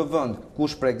për këtë vend.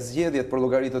 Kush prek zgjedhjet për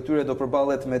llogaritë të tyre do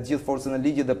përballet me gjithë forcën e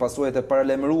ligjit dhe pasojat e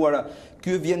paralajmëruara.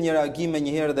 Ky vjen një reagim me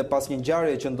njëherë dhe pas një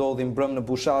ngjarje që ndodhi mbrëm në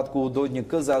Bushat, ku u dojt një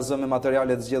KZAZ me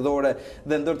materiale zgjedhore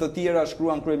dhe ndër të tjera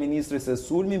shkruan kryeministri se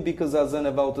sulmi mbi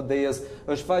KZAZ-n e Vautëdejës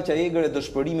është faqja egër e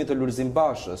dëshpërimit të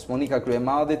Bashës, Monika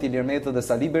Kryemadit, Ilir Metët dhe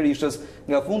Sali Berishës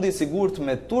nga fundi i sigurt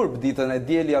me turp ditën e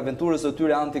dieli aventurës së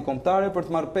tyre antikombëtare për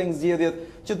të marrë peng zgjedhjet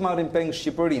që të marrin peng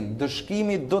Shqipërinë.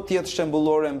 Dëshkimi do të jetë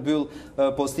shembullore, mbyll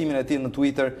postimin e tij në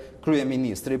Twitter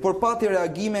kryeministri. Por pati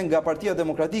reagime nga Partia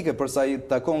Demokratike për sa i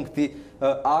takon këtij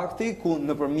akti, ku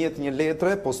nëpërmjet një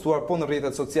letre postuar po në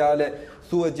rrjetet sociale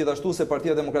thuhet gjithashtu se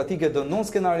Partia Demokratike dënon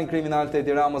skenarin kriminal të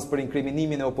Edi Ramës për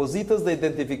inkriminimin e opozitës dhe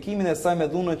identifikimin e saj me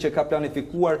dhunën që ka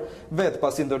planifikuar vetë,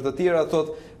 pasi ndër të tjera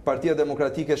thot Partia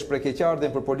Demokratike shpreh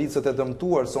keqardhjen për policët e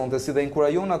dëmtuar sonte, si dhe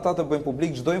inkurajon ata të bëjnë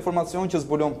publik çdo informacion që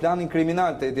zbulon planin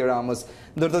kriminal të Edi Ramës.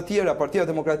 Ndër të tjera, Partia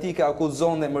Demokratike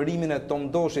akuzon emërimin e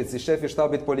Tom Doshit si shefi i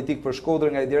shtabit politik për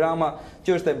Shkodrën nga Edi Rama,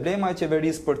 që është emblema e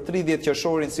qeverisë për 30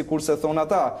 qershorin, sikurse thon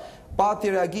ata. Pati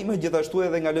reagime gjithashtu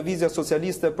edhe nga Lëvizja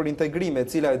Socialiste për Integrim, e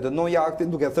cila e dënoi aktin,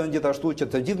 duke thënë gjithashtu që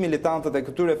të gjithë militantët e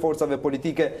këtyre forcave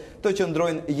politike të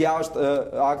qëndrojnë jashtë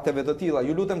akteve të tilla.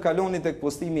 Ju lutem kaloni tek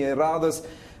postimi i radhës.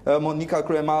 Monika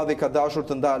Kryemadhi ka dashur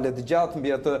të ndalet gjatë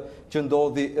mbi atë që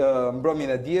ndodhi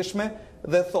mbrëmjen e dieshme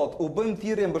dhe thot, u bëjmë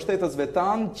thirrje mbështetësve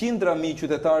tanë, qindra mijë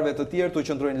qytetarëve të tjerë të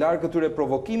qëndrojnë larg këtyre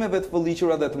provokimeve të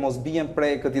fëlliqura dhe të mos bien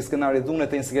prej këtij skenari dhune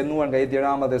të inskenuar nga Edi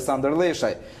Rama dhe Sander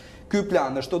Leshaj. Ky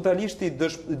plan është totalisht i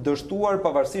dështuar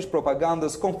pavarësisht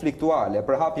propagandës konfliktuale,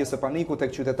 përhapjes së panikut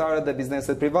tek qytetarët dhe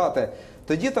bizneset private.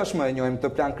 Të gjithë tashmë e njohim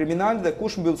këtë plan kriminal dhe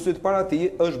kush mbyll syt para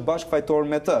tij është bashkëfajtor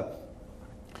me të.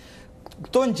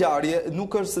 Këto ngjarje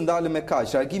nuk është se ndale me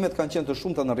kaq. Argimet kanë qenë të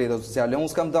shumta në rrjetet sociale. Unë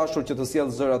s'kam dashur që të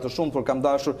sjell zëra të shumta, por kam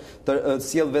dashur të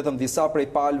sjell vetëm disa prej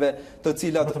palëve, të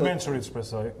cilat të mençurit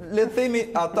shpresoj. Le të themi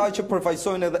ata që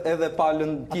përfaqësojnë edhe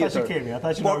palën tjetër. Ata që kemi,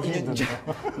 ata që na vjen.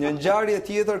 Një ngjarje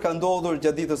tjetër ka ndodhur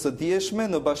gjatë ditës së dieshme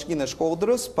në bashkinë e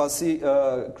Shkodrës, pasi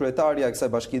kryetaria e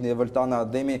kësaj bashkimi Eveltana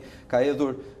Ademi ka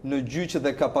hedhur në gjyq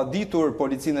dhe ka paditur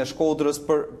policinë e Shkodrës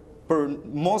për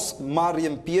mos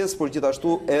marrjen pjesë, por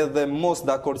gjithashtu edhe mos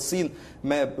dakordsinë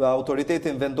me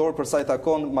autoritetin vendor për sa i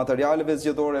takon materialeve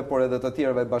zgjedhore, por edhe të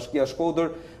tjerëve. Bashkia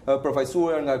Shkodër,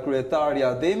 përfaqësuar nga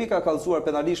kryetaria Ademi, ka kallëzuar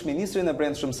penalisht ministrin e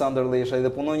Brendshëm Sander Leshaj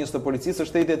dhe punonjës të policisë së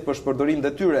shtetit për shpërdorim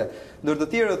detyre. Ndër të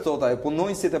tjerët thotaj,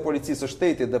 punonjësit e policisë së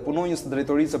shtetit dhe punonjës të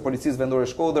drejtorisë së policisë vendore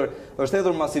Shkodër është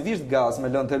hedhur masivisht gaz me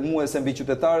lëndë helmuese mbi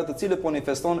qytetarët, të cilët po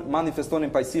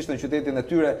manifestonin paqësisht në qytetin e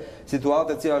tyre,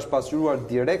 situatë e cila është pasqyruar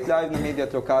direkt live në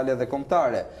mediat lokale dhe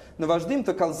kombëtare. Në vazhdim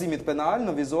të kallëzimit penal,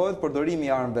 nënvizohet përdorimi i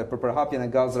armëve për përhapjen e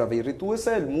gazrave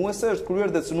irrituese, helmuese, është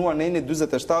kryer dhe cënuar në eni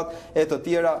 47 e të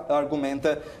tjera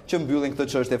argumente që mbyllin këtë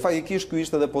çështje. Fatikisht ky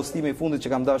ishte edhe postimi i fundit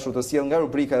që kam dashur të sjell nga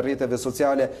rubrika e rrjeteve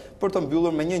sociale për të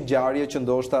mbyllur me një ngjarje që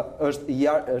ndoshta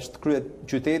është krye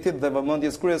qytetit dhe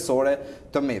vëmendjes kryesore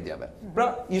të mediave. Pra,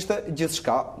 ishte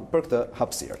gjithçka për këtë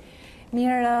hapësirë.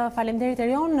 Mirë, faleminderit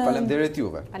Erion. Faleminderit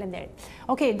juve. Faleminderit.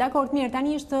 Okej, dakord, mirë,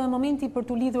 tani është momenti për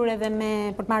t'u lidhur edhe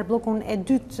për të marrë blokun e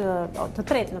dytë, të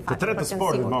tretë në fakt. Të tretë të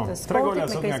sportit, po. 3 gola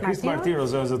sot nga Kris Martiro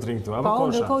zotrin këtu. Po,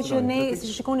 ndërkohë që ne,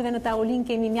 si shikoni dhe në tavolinë,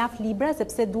 kemi mjaft libra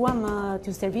sepse duam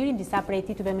t'ju servirim disa prej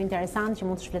titujve më interesantë që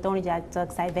mund të shfletoni gjatë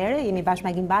kësaj vere. Jemi bashkë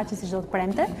me Agim Baçi si çdo të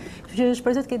premte. Kështu që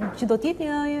shpresoj që do të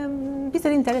jetë një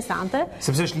bisedë interesante.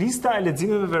 Sepse është lista e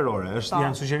leximeve verore,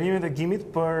 janë sugjerimet e Agimit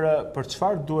për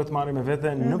çfarë duhet marrim me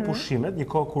vete në pushimet, një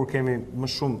kohë kur kemi më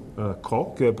shumë kohë,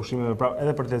 kjo e pushimeve pra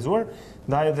edhe për të lexuar,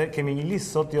 ndaj edhe kemi një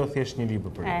listë sot, jo thjesht një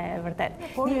libër për. Vërtet.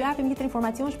 Ne ju japim një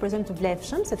informacion shpresojmë të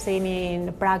vlefshëm, sepse jemi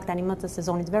në prag tani më të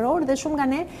sezonit veror dhe shumë nga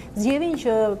ne zgjedhin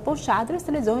që poshtë çadrës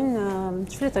të lexojnë,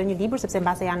 të shfletojnë një libër sepse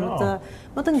mbase janë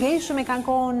më të ngjeshëm e kanë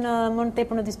kohën më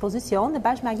tepër në dispozicion dhe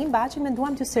bashkë me Agim Baçi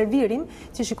menduam t'ju servirim,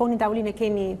 që shikoni në tavolinë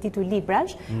kemi titull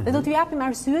librash dhe do t'ju japim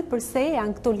arsyet pse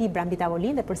janë këto libra mbi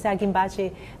tavolinë dhe pse Agim Baçi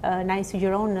na i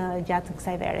sugjeron gjatë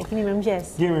kësaj vere. Kemi mirëmëngjes.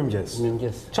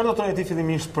 Mirëmëngjes. Çfarë do thonë ti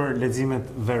fillimisht për leximet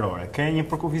verore? Ka një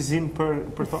përkufizim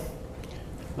për to?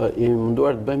 Jemi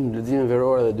munduar të bëjmë leximin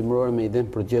verore dhe dimërore me idenë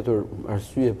për gjetur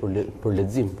arsye për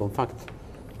lexim, po në fakt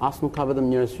as nuk ka vetëm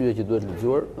një arsye që duhet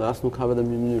lexuar dhe as nuk ka vetëm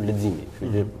një mënyrë leximi.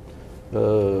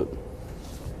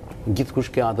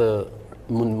 Gjithkush ka atë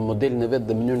modelin e vet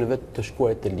dhe mënyrën e vet të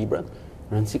shkruarit të librat.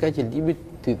 Rëndësika që libri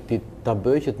ta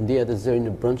bëjë që të ndjejë atë zërin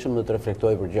e brendshëm dhe të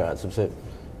reflektojë për gjërat, sepse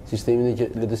sistemi që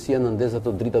letësia na ndez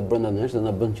ato drita brenda nesh dhe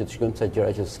na bën që të shikojmë ca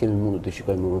gjëra që s'kemi mundur të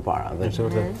shikojmë më parë.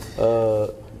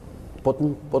 Po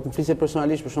të flisje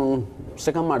personalisht, për shembull,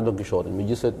 se kam marrë Don Kishotin,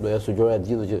 megjithëse do ja sugjeroja të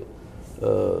gjithë që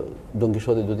Don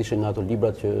Kishoti do të ishte nga ato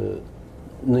librat që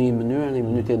në një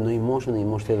mënyrë tjetër, në një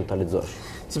moshë tjetër ta lexosh.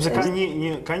 Sepse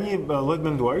ka një lloj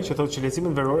menduari që thotë që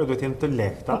leximet verore duhet të jenë të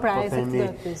lehta, po themi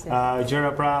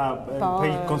gjëra pra po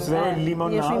i konsiderojnë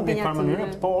limonadë në një mënyrë,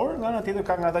 por nga ana tjetër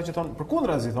ka nga ata që thonë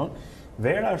përkundrazi thonë,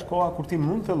 vera është koha kur ti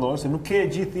mund të thellosh, se nuk ke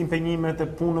gjithë impenjimet e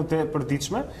punët e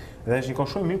përditshme dhe është një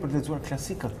kohë shumë mirë për të lexuar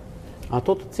klasikët.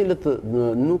 Ato të cilët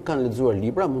nuk kanë lexuar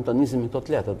libra mund ta nisin me këto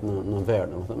të lehtat në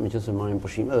verë, domethënë meqense marrin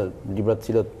pushime dhe libra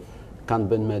të cilët kanë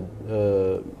bën me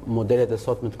modelet e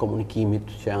sotme të komunikimit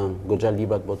që janë goxha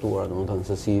libra të botuara, domethënë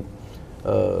se si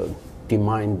ti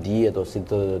marrin dijet ose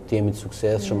të jemi të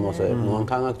suksesshëm ose nuk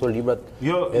kanë nga këto librat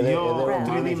edhe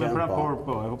trillime pra po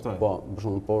e kuptoj. Po, për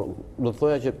shembull, po do të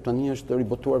thoja që tani është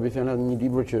ribotuar me fjalë një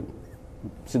libër që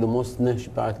sidomos ne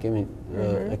shqiptarët kemi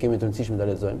të rëndësishme ta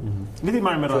lexojmë. Le të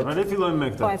marrim me radhë, le të fillojmë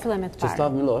me këtë. Po, e fillojmë me këtë.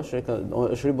 Czeslaw Milosz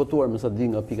është ribotuar me sa di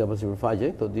nga pika pas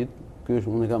sipërfaqe këto ditë. Ky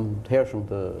është unë kam të hershëm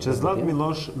të Czeslaw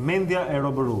Milosz, Mendja e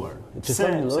robëruar. Pse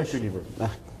ky libër?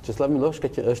 Czeslaw Milosz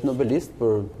është nobelist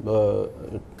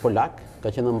polak,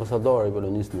 ka qenë ambasador i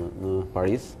Polonisë në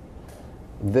Paris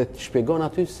dhe shpjegon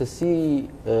aty se si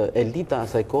elita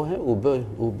asaj kohe u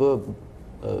bë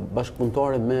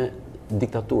bashkëpunëtore me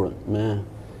diktaturën,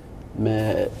 me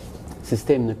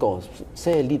sistemin e kohës.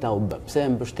 Pse elita u bë? Pse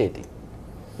e mbështeti?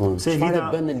 Se elita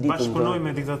bashkëpunoi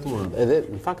me diktaturën. Edhe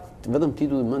në fakt vetëm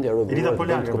titulli Mendja e robëruar. Elita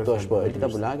polake kuptosh po, elita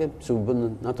polake që u bën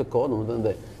në atë kohë, domethënë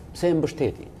dhe pse e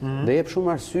mbështeti. Dhe jep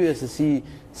shumë arsye se si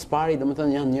spari,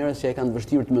 domethënë janë njerëz që e kanë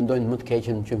vështirë të mendojnë më të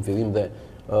keqen që në fillim dhe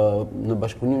në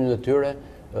bashkëpunimin e tyre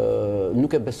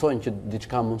nuk e besojnë që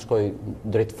diçka mund shkoj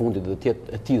drejt fundit dhe tjetë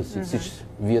e tillë siç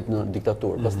vjet në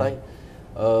diktaturë. Pastaj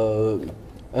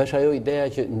është ajo ideja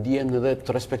që ndihen edhe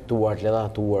të respektuar, të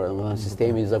ledatuar, domethënë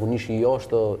sistemi zakonisht jo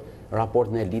është raport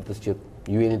në elitës që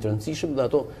ju jeni të rëndësishëm dhe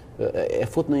ato e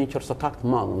fut në një qërsokak të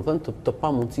madh, domethënë të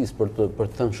pamundësisë për të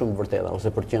thënë shumë vërteta ose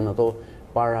për të qenë ato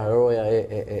para roja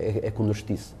e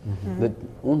kundërshtisë. Dhe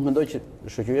unë mendoj që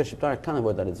shoqëria shqiptare ka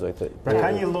nevojë ta lexojë këtë. Pra ka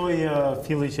një lloj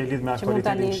filli që lidh me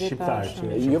aktualitetin shqiptar.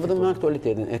 Jo vetëm me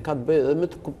aktualitetin, e ka të bëjë edhe me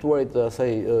të kuptuarit të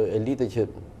asaj elite që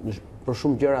për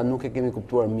shumë gjëra nuk e kemi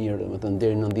kuptuar mirë, domethënë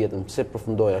deri në 90-ën, pse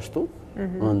përfundoi ashtu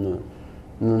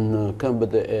në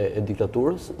këmbët e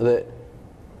diktaturës dhe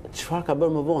çfarë ka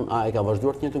bërë më vonë? A e ka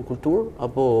vazhduar të njëjtën kulturë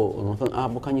apo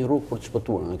ka një rrugë për të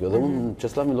shpëtuar nga kjo? Dhe unë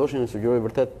Çeslav Miloshin e sugjeroj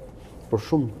vërtet për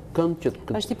shumë kënd që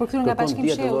është i përkthyer nga Bashkimi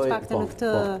Shehu të paktën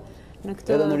në këtë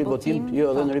edhe në ribotim, jo,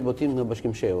 edhe në ribotim nga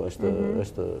Bashkimi Shehu është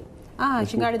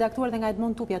që nga redaktuar dhe nga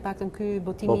Edmond Tupja, paktën ky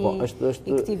botimi i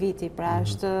këtij viti, pra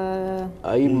është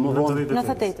ai më vonë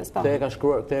 98-s, po. Këtë e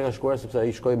ka shkruar sepse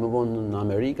ai shkoi më vonë në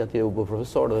Amerikë, atje u bë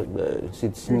profesor si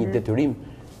një detyrim,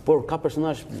 por ka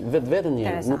personazh vetveten një,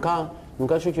 nuk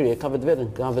ka shoqëri, ka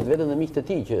vetveten dhe miqtë e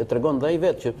tij që e tregon dhe ai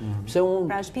vetë që pse unë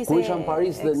kur isha në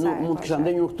Paris dhe nuk mund të kisha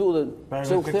ndenjur këtu dhe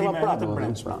pse u ktheva prapë.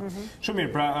 Shumë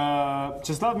mirë, pra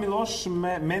Çeslav Milosh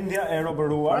me mendja e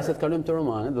robëruar. Para se të kalojmë te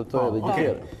romane, do të thotë edhe gjë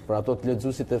tjetër. Për ato të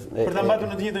lexuesit për ta mbajtur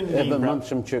në të njëjtën linjë. E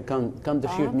vëmendshëm që kanë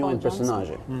dëshirë të njohin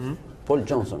personazhe. Paul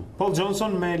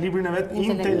Johnson me librin e vet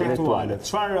Intelektualet.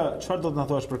 Çfarë do të na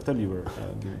thuash për këtë libër?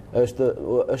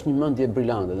 Është një mendje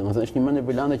brillante, domethënë është një mendje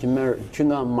brillante që merr që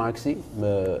nga Marksi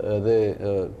dhe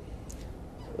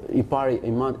i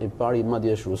pari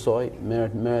madje është Rousseau,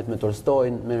 merret me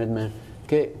Tolstoin, merret me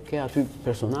ke aty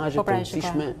personazhe të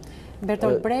rëndësishme.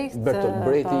 Bertolt Brecht,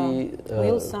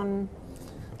 Wilson.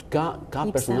 Ka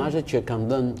personazhe që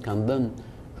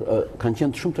kanë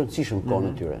qenë shumë të rëndësishëm kohën e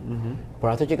tyre. Por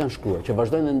ato që kanë shkruar, që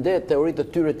vazhdojnë ndë teoritë të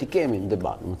tyre t'i kemi në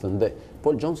debat, domethënë dhe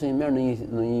Paul Johnson i merr në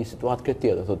një situatë këtë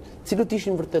tjetër, thotë, cilët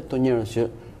ishin vërtet të njerëz që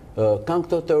kanë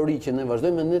këtë teori që ne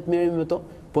vazhdojmë ne të merremi me to,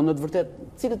 po në të vërtetë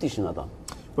cilët ishin ata?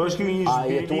 Po është kjo një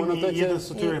zhvillim i jetës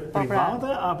së tyre private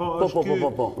apo është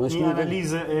një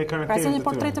analizë e karakterit të tyre? Pra si një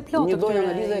portret të plotë. Një lloj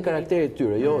analize e karakterit të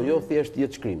tyre, jo thjesht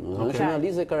jetë shkrim. Është një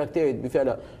analizë e karakterit, me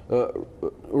fjala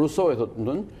Rousseau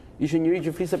thotë, ishte njëri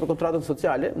që fliste për kontratën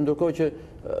sociale, ndërkohë që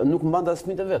nuk mbante as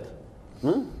fëmijët e vet.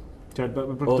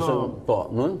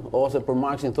 Ose për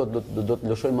Marxin thotë do të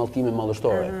lëshoj mallkime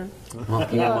mallështore.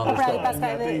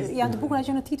 Janë të bukura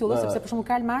që në titull, sepse për shembull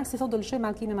Karl Marx thotë do lëshoj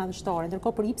mallkime mallështore,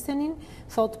 ndërkohë për Ibsenin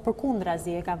thotë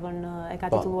përkundrazi e ka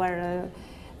titulluar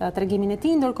tregimin e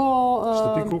tij, ndërkohë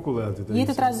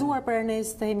Jetë të razuar për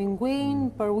Ernest Hemingway,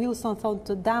 për Wilson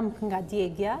thotë Damk nga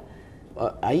djegja.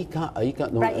 Ai ka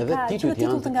edhe titujt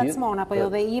janë të ngacmon apo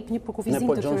jo dhe i jep një përkufizim të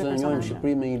tyre personazhe. Ne njohim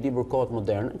Shqipëri me një libër kohët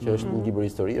moderne, që është një libër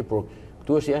historie, por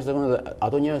këtu është jashtëzakonisht dhe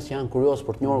ato njerëz që janë kurioz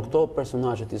për të njohur këto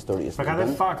personazhe të historisë. Pra ka dhe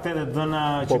fakte dhe dhëna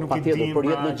që nuk i dimë, për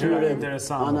jetën e tyre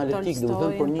analitik,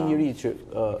 domethënë për një njerëz që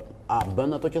a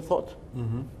bën ato që thot?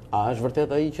 A është vërtet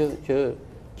ai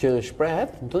që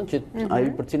shprehet, që ai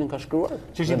për cilin ka shkruar.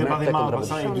 Që është një debat i madh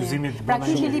pasaj i dyzimit. Pra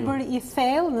ky është një libër i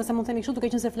thellë, nëse mund të themi kështu, duke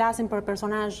qenë se flasim për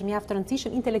personazh mjaft të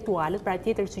rëndësishëm intelektualët, pra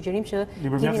tjetër sugjerim që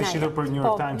libër mjaft i shitur për New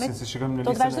York Times, si shikojmë në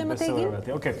listën e bestsellerëve.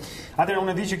 Okej. Atëherë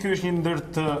unë e di që ky është një ndër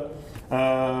të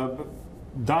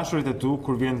dashurit e tu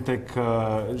kur vjen tek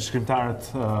shkrimtarët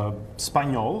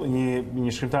spanjoll,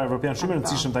 një shkrimtar evropian shumë i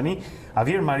rëndësishëm tani,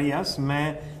 Javier Marias me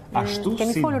Ashtu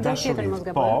si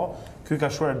dashurit. Po, ky ka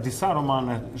shkruar disa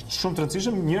romane shumë të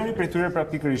rëndësishëm, njëri prej tyre pra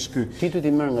pikërisht ky. Titujt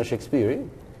i merr nga Shakespeare,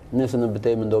 nëse në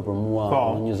betejë mendo për mua,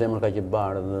 një zemër ka që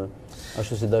bardhë dhe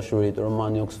Ashtu si dashurit,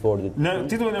 romani i Oxfordit. Në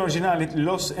titullin e originalit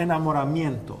Los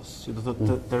Enamoramientos, që do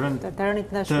thotë të rënit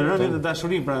të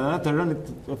dashurisë, pra të rënit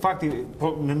fakti po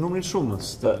në numrin shumës.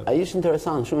 Ai është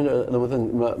interesant, shumë, domethënë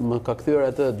më ka kthyer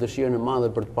atë dëshirën e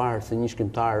madhe për të parë se një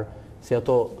shkrimtar si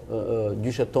ato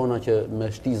gjyshet tona që me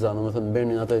shtiza, domethënë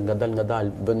mbernin atë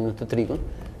ngadal bënin në teatrikun,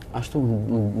 ashtu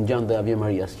ngjan dhe Javier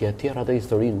Marias, që e tjerë atë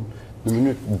historinë në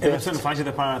mënyrë edhe në faqet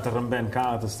e para të rëmben ka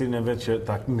atë stilin e vet që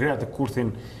ta ngre atë kurthin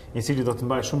i cili do të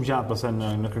mbajë shumë gjatë pastaj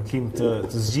në kërkim të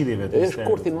zgjidhjeve të është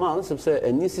kurth i madh sepse e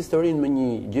nis historinë me një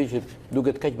gjë që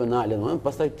duket kaq banale, domethënë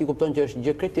pastaj ti kupton që është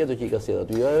gjë krejt tjetër që i ka sjellë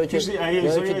aty. Jo ajo që ai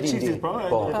historia e çiftit, po.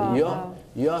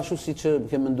 Jo ashtu siç e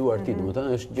ke menduar ti, domethënë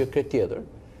është gjë krejt tjetër.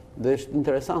 Dhe është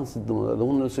interesant, dhe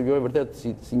unë sugjeroj vërtet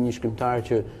si një shkrimtar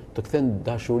që të kthen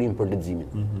dashurinë për leximin,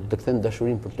 të kthen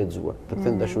dashurinë për të lexuar, të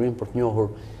kthen dashurinë për të njohur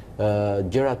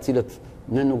gjërat cilët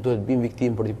ne nuk duhet bëjmë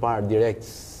viktimë për t'i parë direkt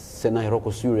se na i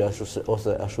rroku syri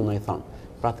ose ashtu na i thanë.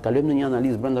 Pra të kalojmë në një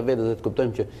analizë brenda vetes dhe të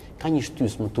kuptojmë që ka një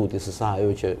shtys më tutje se sa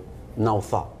ajo që na u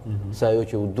tha, se ajo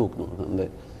që u duk, domethënë.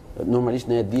 Normalisht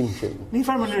ne e dim që në një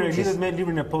farë mënyrë lidhet me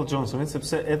librin e Paul Johnsonit,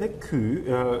 sepse edhe ky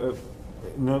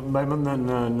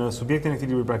në subjektin e këtij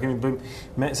libri, pra kemi të bëjmë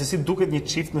me se si duket një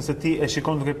çift nëse ti e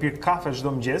shikon duke pirë kafe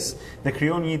çdo mëngjes dhe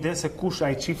krijon një ide se kush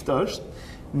ai çift është.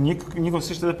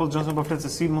 Njëkohësisht edhe Paul Johnson po flet se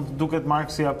si mund të duket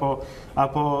Marxi apo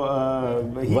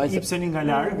Ibseni nga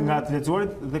larg, nga të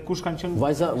lexuarit dhe kush kanë qenë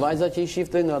vajza që i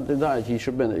shifte nga dritare që i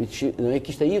shërben, ai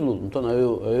kishte idhull, më thon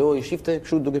ajo i shifte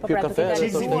kështu duke pirë kafe,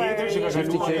 çifti tjetër që ka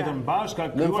kaluar jetën bashkë, ka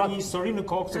krijuar një histori në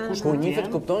kokë se kush mund të jetë.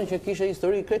 Njëtë kupton që kishte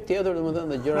histori krejt tjetër, domethënë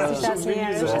dhe gjëra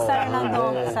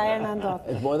sa Hernando.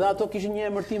 Po edhe ato kishin një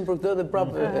emërtim për këtë dhe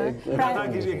prapë ata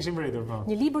kishin mbërritur, po.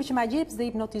 Një libër që ma gjeps dhe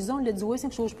hipnotizon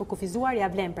lexuesin, kështu është për kufizuar, ja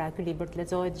vlen pra ky libër të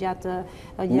lexohet gjatë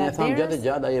Ne tham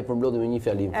gjatë ai e përmblodhi me një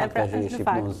fjalim, fakt ka qenë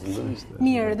hipnozë.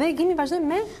 Mirë, dhe kemi vazhdojmë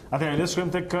me Atëherë le të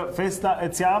shkojmë tek festa e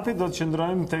Ciapit, do të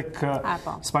qëndrojmë tek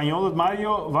spanjollët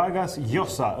Mario Vargas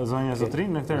Llosa, zonja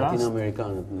Zotrin në këtë rast.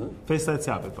 Latinoamerikanët, Festa e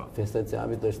Ciapit, po. Festa e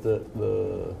Ciapit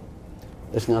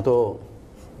është nga ato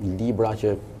libra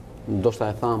që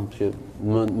ndoshta e tham që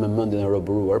me mendjen e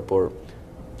robëruar, por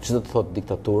çdo të thotë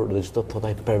diktaturë dhe çdo të thotë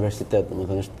ai perversitet,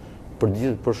 domethënë është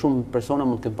për shumë persona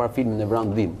mund të kenë parë filmin e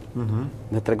Brand Vin.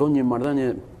 Dhe tregon një marrëdhënie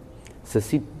se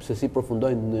si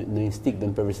përfundojnë në instinkt dhe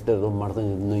në perversitet do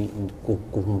marrëdhënie ku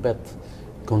humbet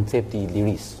koncepti i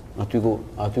lirisë. Aty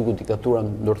ku diktatura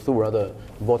ndërthur atë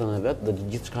botën e vet dhe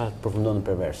gjithçka përfundon në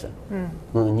perverse.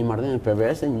 Në një marrëdhënie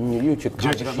perverse, një njeriu që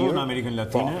ka dëshirë në Amerikën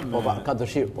Latine, ka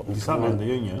dëshirë, po. Disa vende,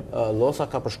 jo një. Llosa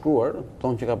ka përshkruar,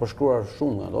 thonë që ka përshkruar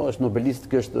shumë ato, është nobelist,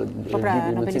 ky është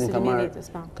në cilin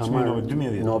ka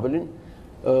marrë Nobelin.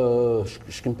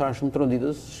 Shkrimtar shumë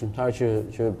troditës, shkrimtar që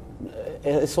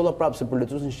e solla prapë se për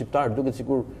lexuesin shqiptar duket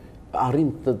sikur arrin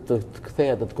të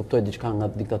kthehet të kuptojë diçka nga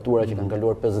diktatura që kanë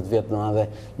kaluar 50 vjet dhe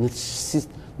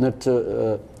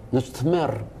në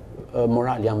çmërr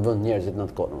moral janë vënë njerëzit në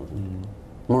atë kohë.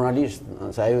 Moralisht,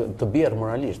 se ajo të bjerë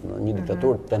moralisht, një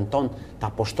diktaturë tenton ta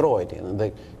poshtrojë dhe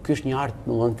ky është një art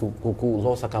ku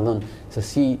Llosa ka dhënë se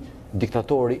si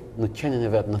diktatori në qenien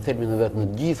e vet, në thelbin e vet, në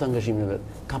gjithë angazhimin e vet,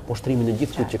 ka poshtrimin e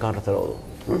gjithë që kanë rreth rrodhë.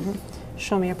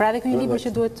 Shumë mirë. Pra edhe ky një libër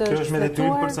që duhet të është me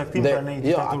detyrim përcaktim pra në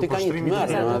diktaturë poshtrimit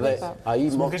dhe ai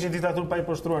mund kishin diktaturë pa i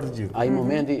poshtruar të gjithë.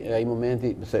 Ai momenti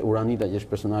se Uranita që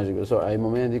është personazhi kryesor, ai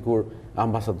momenti kur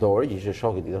ambasadori që ishte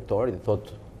shoku i diktatorit i thot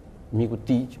miku i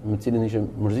tij me cilin ishte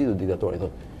mërzitur diktatori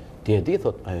thot ti e di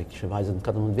thot ajo kishte vajzën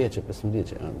 14 vjeçe, 15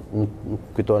 vjeçe, nuk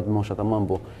kujtohet mosha tamam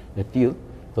po e tillë.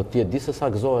 Thot ti e di se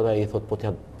sa gëzohet ai thot po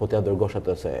t'ja dërgosh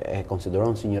atë se e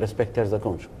konsideron si një respekt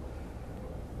jashtëzakonshëm.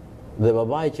 Dhe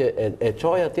babai që e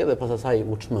çoi atje dhe pas asaj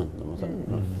u çmend,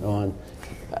 domethënë.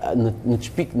 Në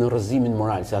çpik në rrëzimin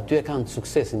moral, se aty e kanë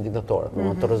suksesin diktatorët,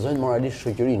 të rrëzojnë moralisht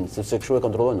shoqërinë, sepse kështu e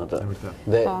kontrollojnë atë.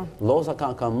 Dhe Llosa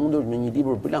ka mundur me një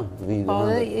libër brillant. Po,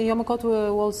 jo më kot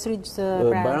Wall Street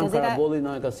pra Bayram Karabolli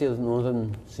na e ka sjellë, domethënë,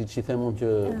 siç i them unë që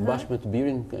bashkë me të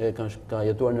birin ka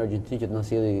jetuar në Argjentinë që të na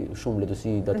sjellë shumë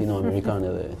letësi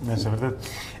latinoamerikane dhe. Nëse vërtet.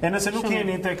 E nëse nuk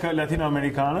jeni tek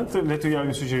latinoamerikanët, le t'ju jap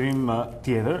një sugjerim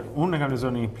tjetër. Unë e kam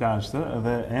lexuar në një plazh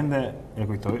dhe ende e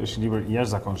kujtoj, është një libër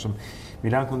jashtëzakonshëm.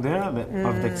 Milan Kundera dhe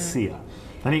Pavdeksia.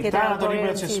 Tani këta janë ato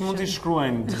libra që s'mund t'i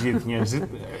shkruajnë të gjithë njerëzit.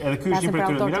 Edhe ky është një prej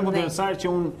tyre. Milan Kundera sa që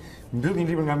unë mbyll një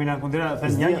libër nga Milan Kundera,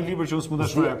 thënë një libër që unë s'mund ta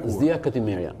shkruaj kurrë. Zdia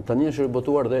Këtimerja. Tani është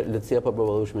ribotuar dhe Lehtësia pa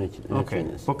përballueshme e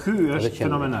qenies. Po ky është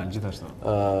fenomenal gjithashtu.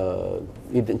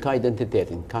 Ka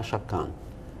identitetin, ka shakan.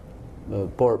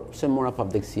 Por pse mora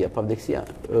Pavdeksia? Pavdeksia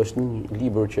është një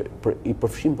libër që i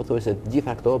përfshin pothuajse të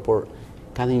gjitha këto, por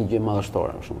ka një gjë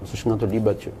madhështore, për shembull. Është nga ato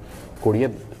librat që kur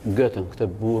jep Goethe këtë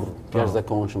burr të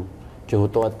jashtëzakonshëm që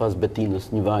hutohet pas Betinës,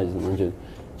 një vajzë,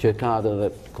 që ka edhe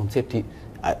koncepti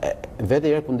vetë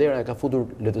Milan Kundera e ka futur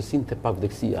letësinë te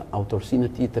Pavdeksia, autorsinë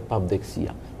e tij te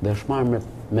Pavdeksia. Dhe është marrë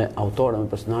me autorë, me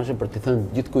personazhe për të thënë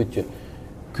gjithkujt që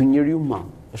ky njeriu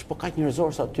madh është po kaq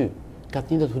njerëzor sa ty, ka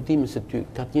të njëjtat hutime si ty,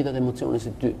 ka të njëjtat emocione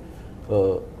si ty.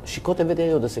 Shikote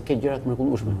vetë ajo se ke gjëra të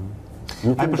mrekullueshme.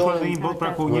 Ai përshkruan në një botë pra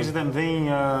ku njerëzit e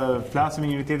ndhenjë flasin me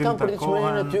njëri tjetrin të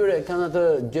takohen. Natyre kanë atë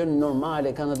gjë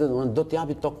normale, kanë atë do të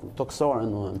japi toksore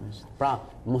domethënë. Pra,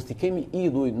 mos i kemi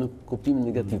idhuj në kuptimin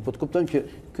negativ, po të kuptojmë që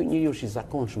ky njeriu është i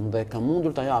zakonshëm dhe ka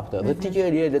mundur ta japte. Dhe ti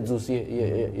që je lexues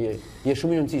je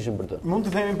shumë i rëndësishëm për të. Mund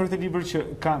të themi për këtë libër që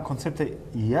ka koncepte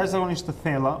jashtëzakonisht të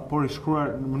thella, por i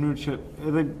shkruar në mënyrë që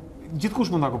edhe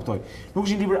gjithkush mund ta kuptoj. Nuk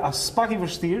është një libër as pak i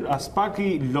vështirë, as pak i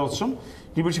lodhshëm,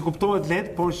 libër që kuptohet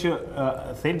lehtë, por që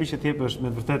thelbi që t'jep është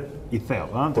me vërtet i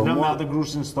thellë, ëh, të vëmë me atë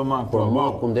grushin në stomak.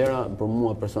 Për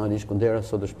mua personalisht Kundera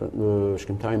sot është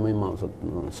shkrimtari më i madh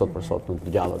sot për sot në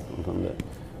të gjallët, domethënë.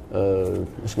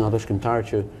 Është nga ato shkrimtarë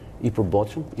që i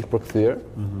përbotshëm, i përkthyer,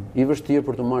 i vështirë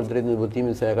për të marrë drejtën e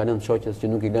votimit se ja ka lënë shoqes që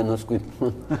nuk i lënë as kujt.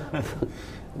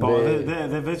 Po,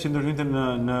 dhe vetë që ndërhyjnë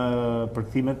në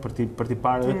përkthimet për t'i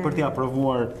parë dhe për t'i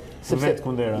aprovuar vetë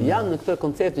Kundera. Janë në këtë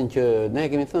konceptin që ne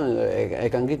kemi thënë, e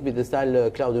ka ngrit pjedestal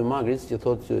Claudio Magris, që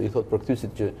i thot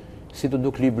përkthysit që si të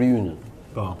duk libri ynë.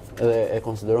 Po. Edhe e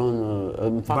konsideron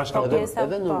në fakt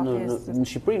edhe në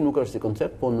Shqipëri nuk është si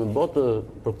koncept, po në botë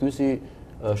përkthysi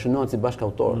shënohet si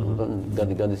bashkautor,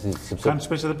 gati sepse kanë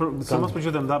shpesh edhe se mos po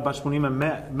qytet nda bashkëpunime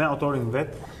me autorin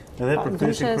vet, edhe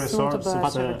përkthyesin kryesor,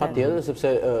 patjetër sepse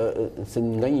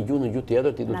nga një gjuhë në gjuhë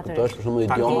tjetër ti duhet të kuptosh për shembull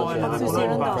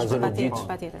idiomat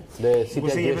patjetër. Dhe si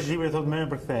ti jep librin thotë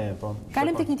merren përkthejë, po.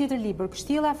 Kalojmë tek një tjetër libër,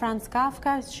 Kështjella Franz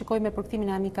Kafka, shikoj me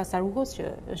përkthimin e Amika Sarugos,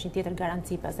 që është një tjetër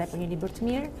garanci pastaj për një libër të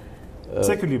mirë.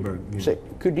 Pse ky libër?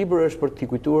 Ky libër është për t'i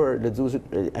kujtuar lexuesit.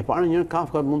 E para një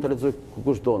Kafka mund ta lexoj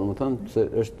kush do, domethënë se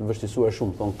është vështirësuar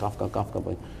shumë, thon Kafka,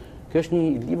 po. Ky është një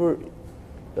libër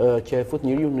që e fut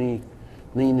njeriu në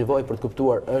një nevojë për të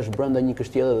kuptuar, është brenda një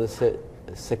kështjelle dhe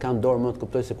se ka në dorë më të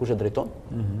kuptoj se kush e drejton.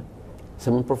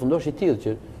 Se mund të përfundosh i tillë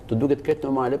që të duket krejt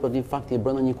normale, por në fakt je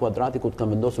brenda një kuadrati ku të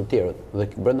kanë vendosur tjerët dhe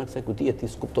brenda kësaj kutie ti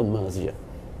s'kupton më asgjë.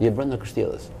 Je brenda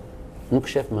kështjellës.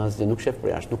 Nuk shef më asgjë, nuk shef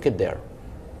për jashtë, nuk ke derë.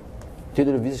 Ti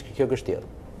do të lëvizësh kjo kështjellë,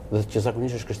 dhe që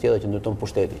zakonisht është kështjella që ndërton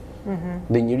pushteti.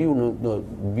 Dhe njeriu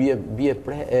bie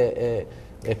pre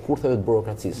e kurtheve të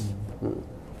burokracisë.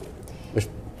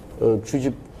 Kështu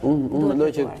që unë mendoj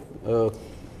që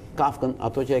Kafkën,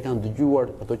 ato që e kanë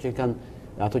dëgjuar, ato që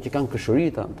kanë këshëri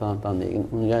ta ndjekin,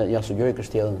 unë ja sugjeroj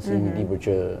kështjellën si një libër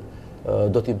që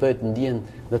do t'i bëjë të ndjen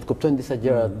dhe të kuptojnë disa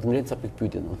gjëra, të ngrihen ca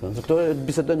pikpyetje, domethënë. Se këto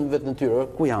bisedojnë vetë në tyre,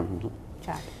 ku janë?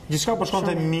 Gjithçka po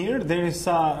shkonte mirë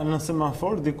derisa në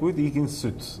semafor dikujt i ikin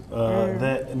syt.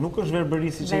 Dhe nuk është verbëri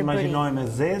siç e imagjinojmë me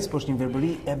zezë, por është një verbëri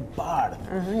e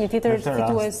bardhë. Një tjetër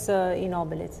fitues i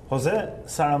Nobelit. Jose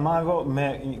Saramago me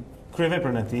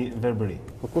kryeveprën e tij verbëri.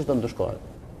 Po kush do ndëshkohet?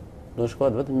 Do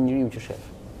shkohet vetëm njeriu që shef.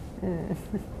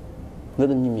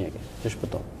 Vetëm një mjek që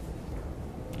shpëton.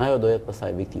 Ajo do jetë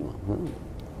pastaj viktima.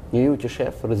 Njeriu që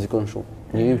shef rrezikon shumë.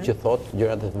 Njeriu që thot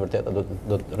gjërat e vërteta do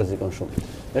të rrezikon shumë.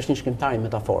 Është një shkrimtar i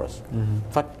metaforës.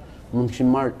 Në fakt mund të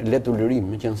kishim marrë letë ulirim,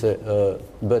 meqense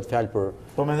bëhet fjalë për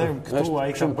po mendoj këtu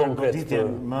ai ka goditje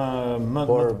më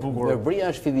të bukur. Verbëria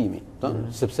është fillimi,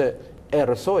 sepse e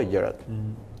rrësoj gjërat.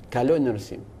 Kaloj në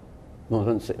rrësim.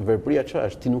 Domethënë se verbëria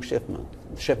çfarë është? Ti nuk shef më.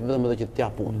 Shef vetëm edhe që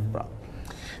t'jap punë, pra.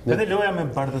 Edhe loja me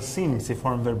bardhësim si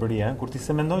formë verbërie, kur ti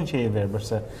se mendojnë që je verbër,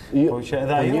 po që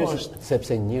edhe ajo është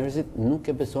sepse njerëzit nuk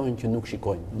e besojnë që nuk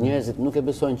shikojnë. Njerëzit nuk e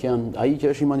besojnë që janë ai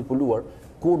që është i manipuluar,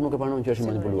 kur nuk e pranon që është i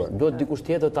manipuluar. Duhet dikush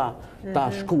tjetër ta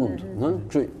shkund,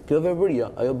 Kështu, kjo verbëria,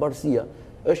 ajo bardhësia,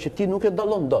 është që ti nuk e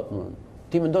dallon dot,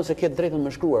 Ti mendon se ke drejtën me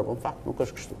shkruar, po në fakt nuk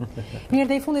është kështu. Mirë,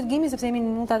 dhe i fundit gimi, sepse jemi në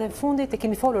minutat e fundit, e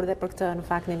kemi folur dhe për këtë në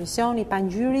fakt në emision, i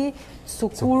Pangjyri,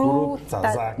 Sukuru,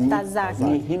 Tazaki.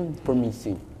 Një himn për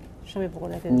miqësi. Shumë i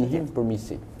bukur. Një himn për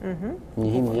miqësi. Një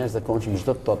himn njerëzzakonisht që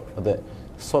çdo të thotë dhe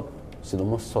sot,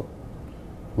 sidomos sot,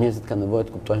 njerëzit kanë nevojë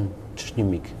të kuptojnë ç'është një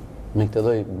mik. Në këtë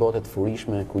lloj bote të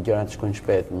furishme ku gjërat shkojnë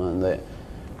shpejt, dhe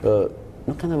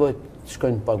nuk kanë nevojë të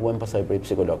shkojnë të paguajnë pasaj për një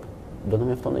psikolog. Do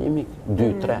të mjafton një mik,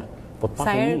 2, 3.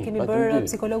 Sa herë kemi bërë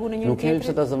psikologu në njëri tjetrin? Nuk kemi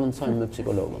pse ta zëvendësojmë me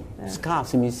psikologun. S'ka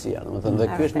si miqësia, domethënë, dhe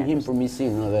ky është një himn për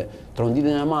miqësinë dhe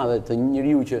tronditjen e madhe të një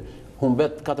njeriu që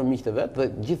humbet 4 miq të vet dhe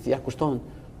gjithë ja kushton,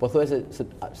 pothuajse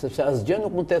sepse asgjë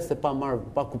nuk mund të ecë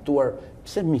pa kuptuar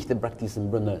pse miqtë braktisën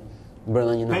brenda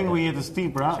një natë. Pengu i jetës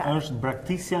tij pra është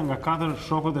braktisja nga 4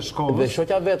 shokët e shkollës. Dhe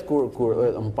shoqja vet kur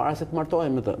para se të martohej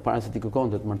me të, para se ti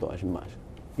kërkonte të martoheshin bashkë.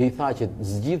 I tha që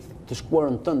zgjidh të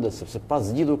shkuarën tënde, sepse pas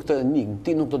zgjidhur këtë enigmë,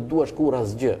 ti nuk do të duash kur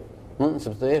asgjë,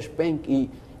 sepse të jesh peng i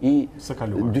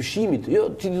dyshimit. Jo,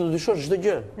 ti do të dyshosh çdo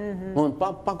gjë.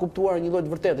 Pa kuptuar një lloj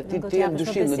të vërtetë, ti je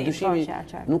dyshim, dhe dyshimi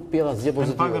nuk pjell asgjë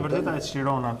pozitive. Në fakt e vërteta e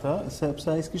çliron atë, sepse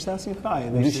ai s'kishte asnjë faj.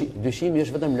 Dyshimi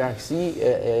është vetëm largësi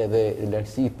dhe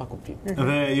largësi pa kuptim.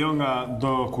 Dhe jo nga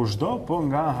do kushdo, po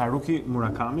nga Haruki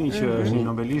Murakami, që është një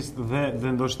nobelist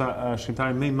dhe ndoshta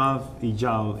shkrimtari më i madh i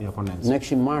gjallë japonez. Ne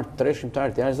kishim marrë 3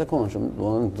 shkrimtarë të jashtëzakonshëm,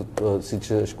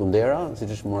 siç është Kundera,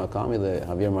 siç është Murakami dhe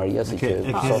Javier Maria, siç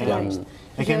sot janë.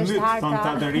 E myt, thonë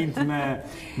ta të rinjt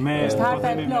me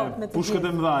pushkët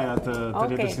e mëdhaja të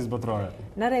letërsisë botërore.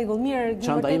 Në rregull, mirë.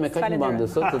 Çanta ime ka mbande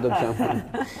sot të do të qenë.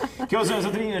 Kjo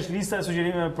zotrinj është lista e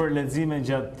sugjerimeve për lexime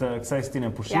gjatë kësaj stine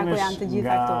pushimesh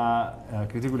nga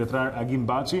kritiku letrar Agim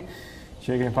Baçi,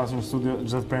 që e kemi pasur në studio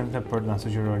gjithë premte për na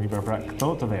sugjeruar libra pra këto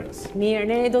të verës. Mirë,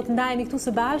 ne do të ndajemi këtu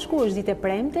së bashku, është ditë e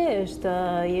premte, është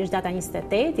data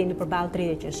 28, jeni përballë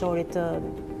 30 qershorit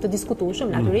të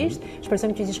diskutueshëm natyrisht.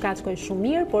 Shpresojmë që gjithçka të shkojë shumë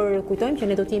mirë, por kujtojmë që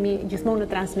ne do të jemi gjithmonë në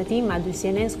transmetim, madje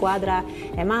CNN, skuadra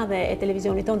e madhe e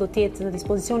televizionit tonë do të jetë në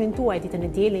dispozicionin tuaj ditën e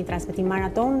diel, një transmetim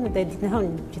maraton dhe ditën e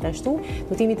hënë gjithashtu.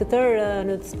 Do të jemi të tërë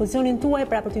në dispozicionin tuaj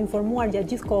pra për të informuar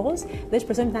gjatë gjithë kohës dhe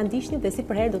shpresojmë të na ndiqni dhe si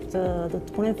për herë do të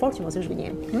punojmë fort që mos është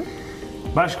gënjem.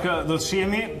 Bashkë do të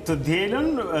shihemi të dielën,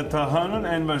 të hënën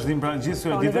e në vazhdim pra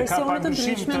gjithë ditë ka pak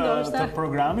ndryshim të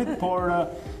programit, por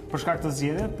për shkak të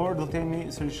zgjedhjeve, por do të jemi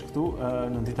sërish këtu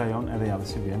në Dita Jonë edhe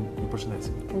javës që vjen. Ju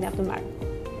përshëndesim. Ndjaftë mbar.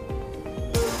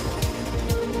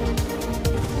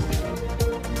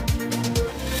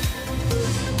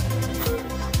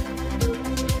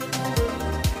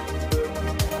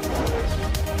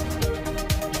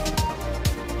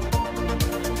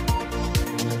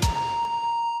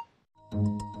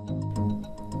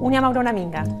 Unë jam Aurona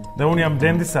Minga. Dhe unë jam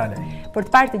Blendi Salej. Për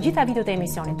të parë të gjitha videot e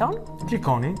emisionit ton,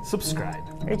 klikoni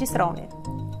subscribe. Regjistroni.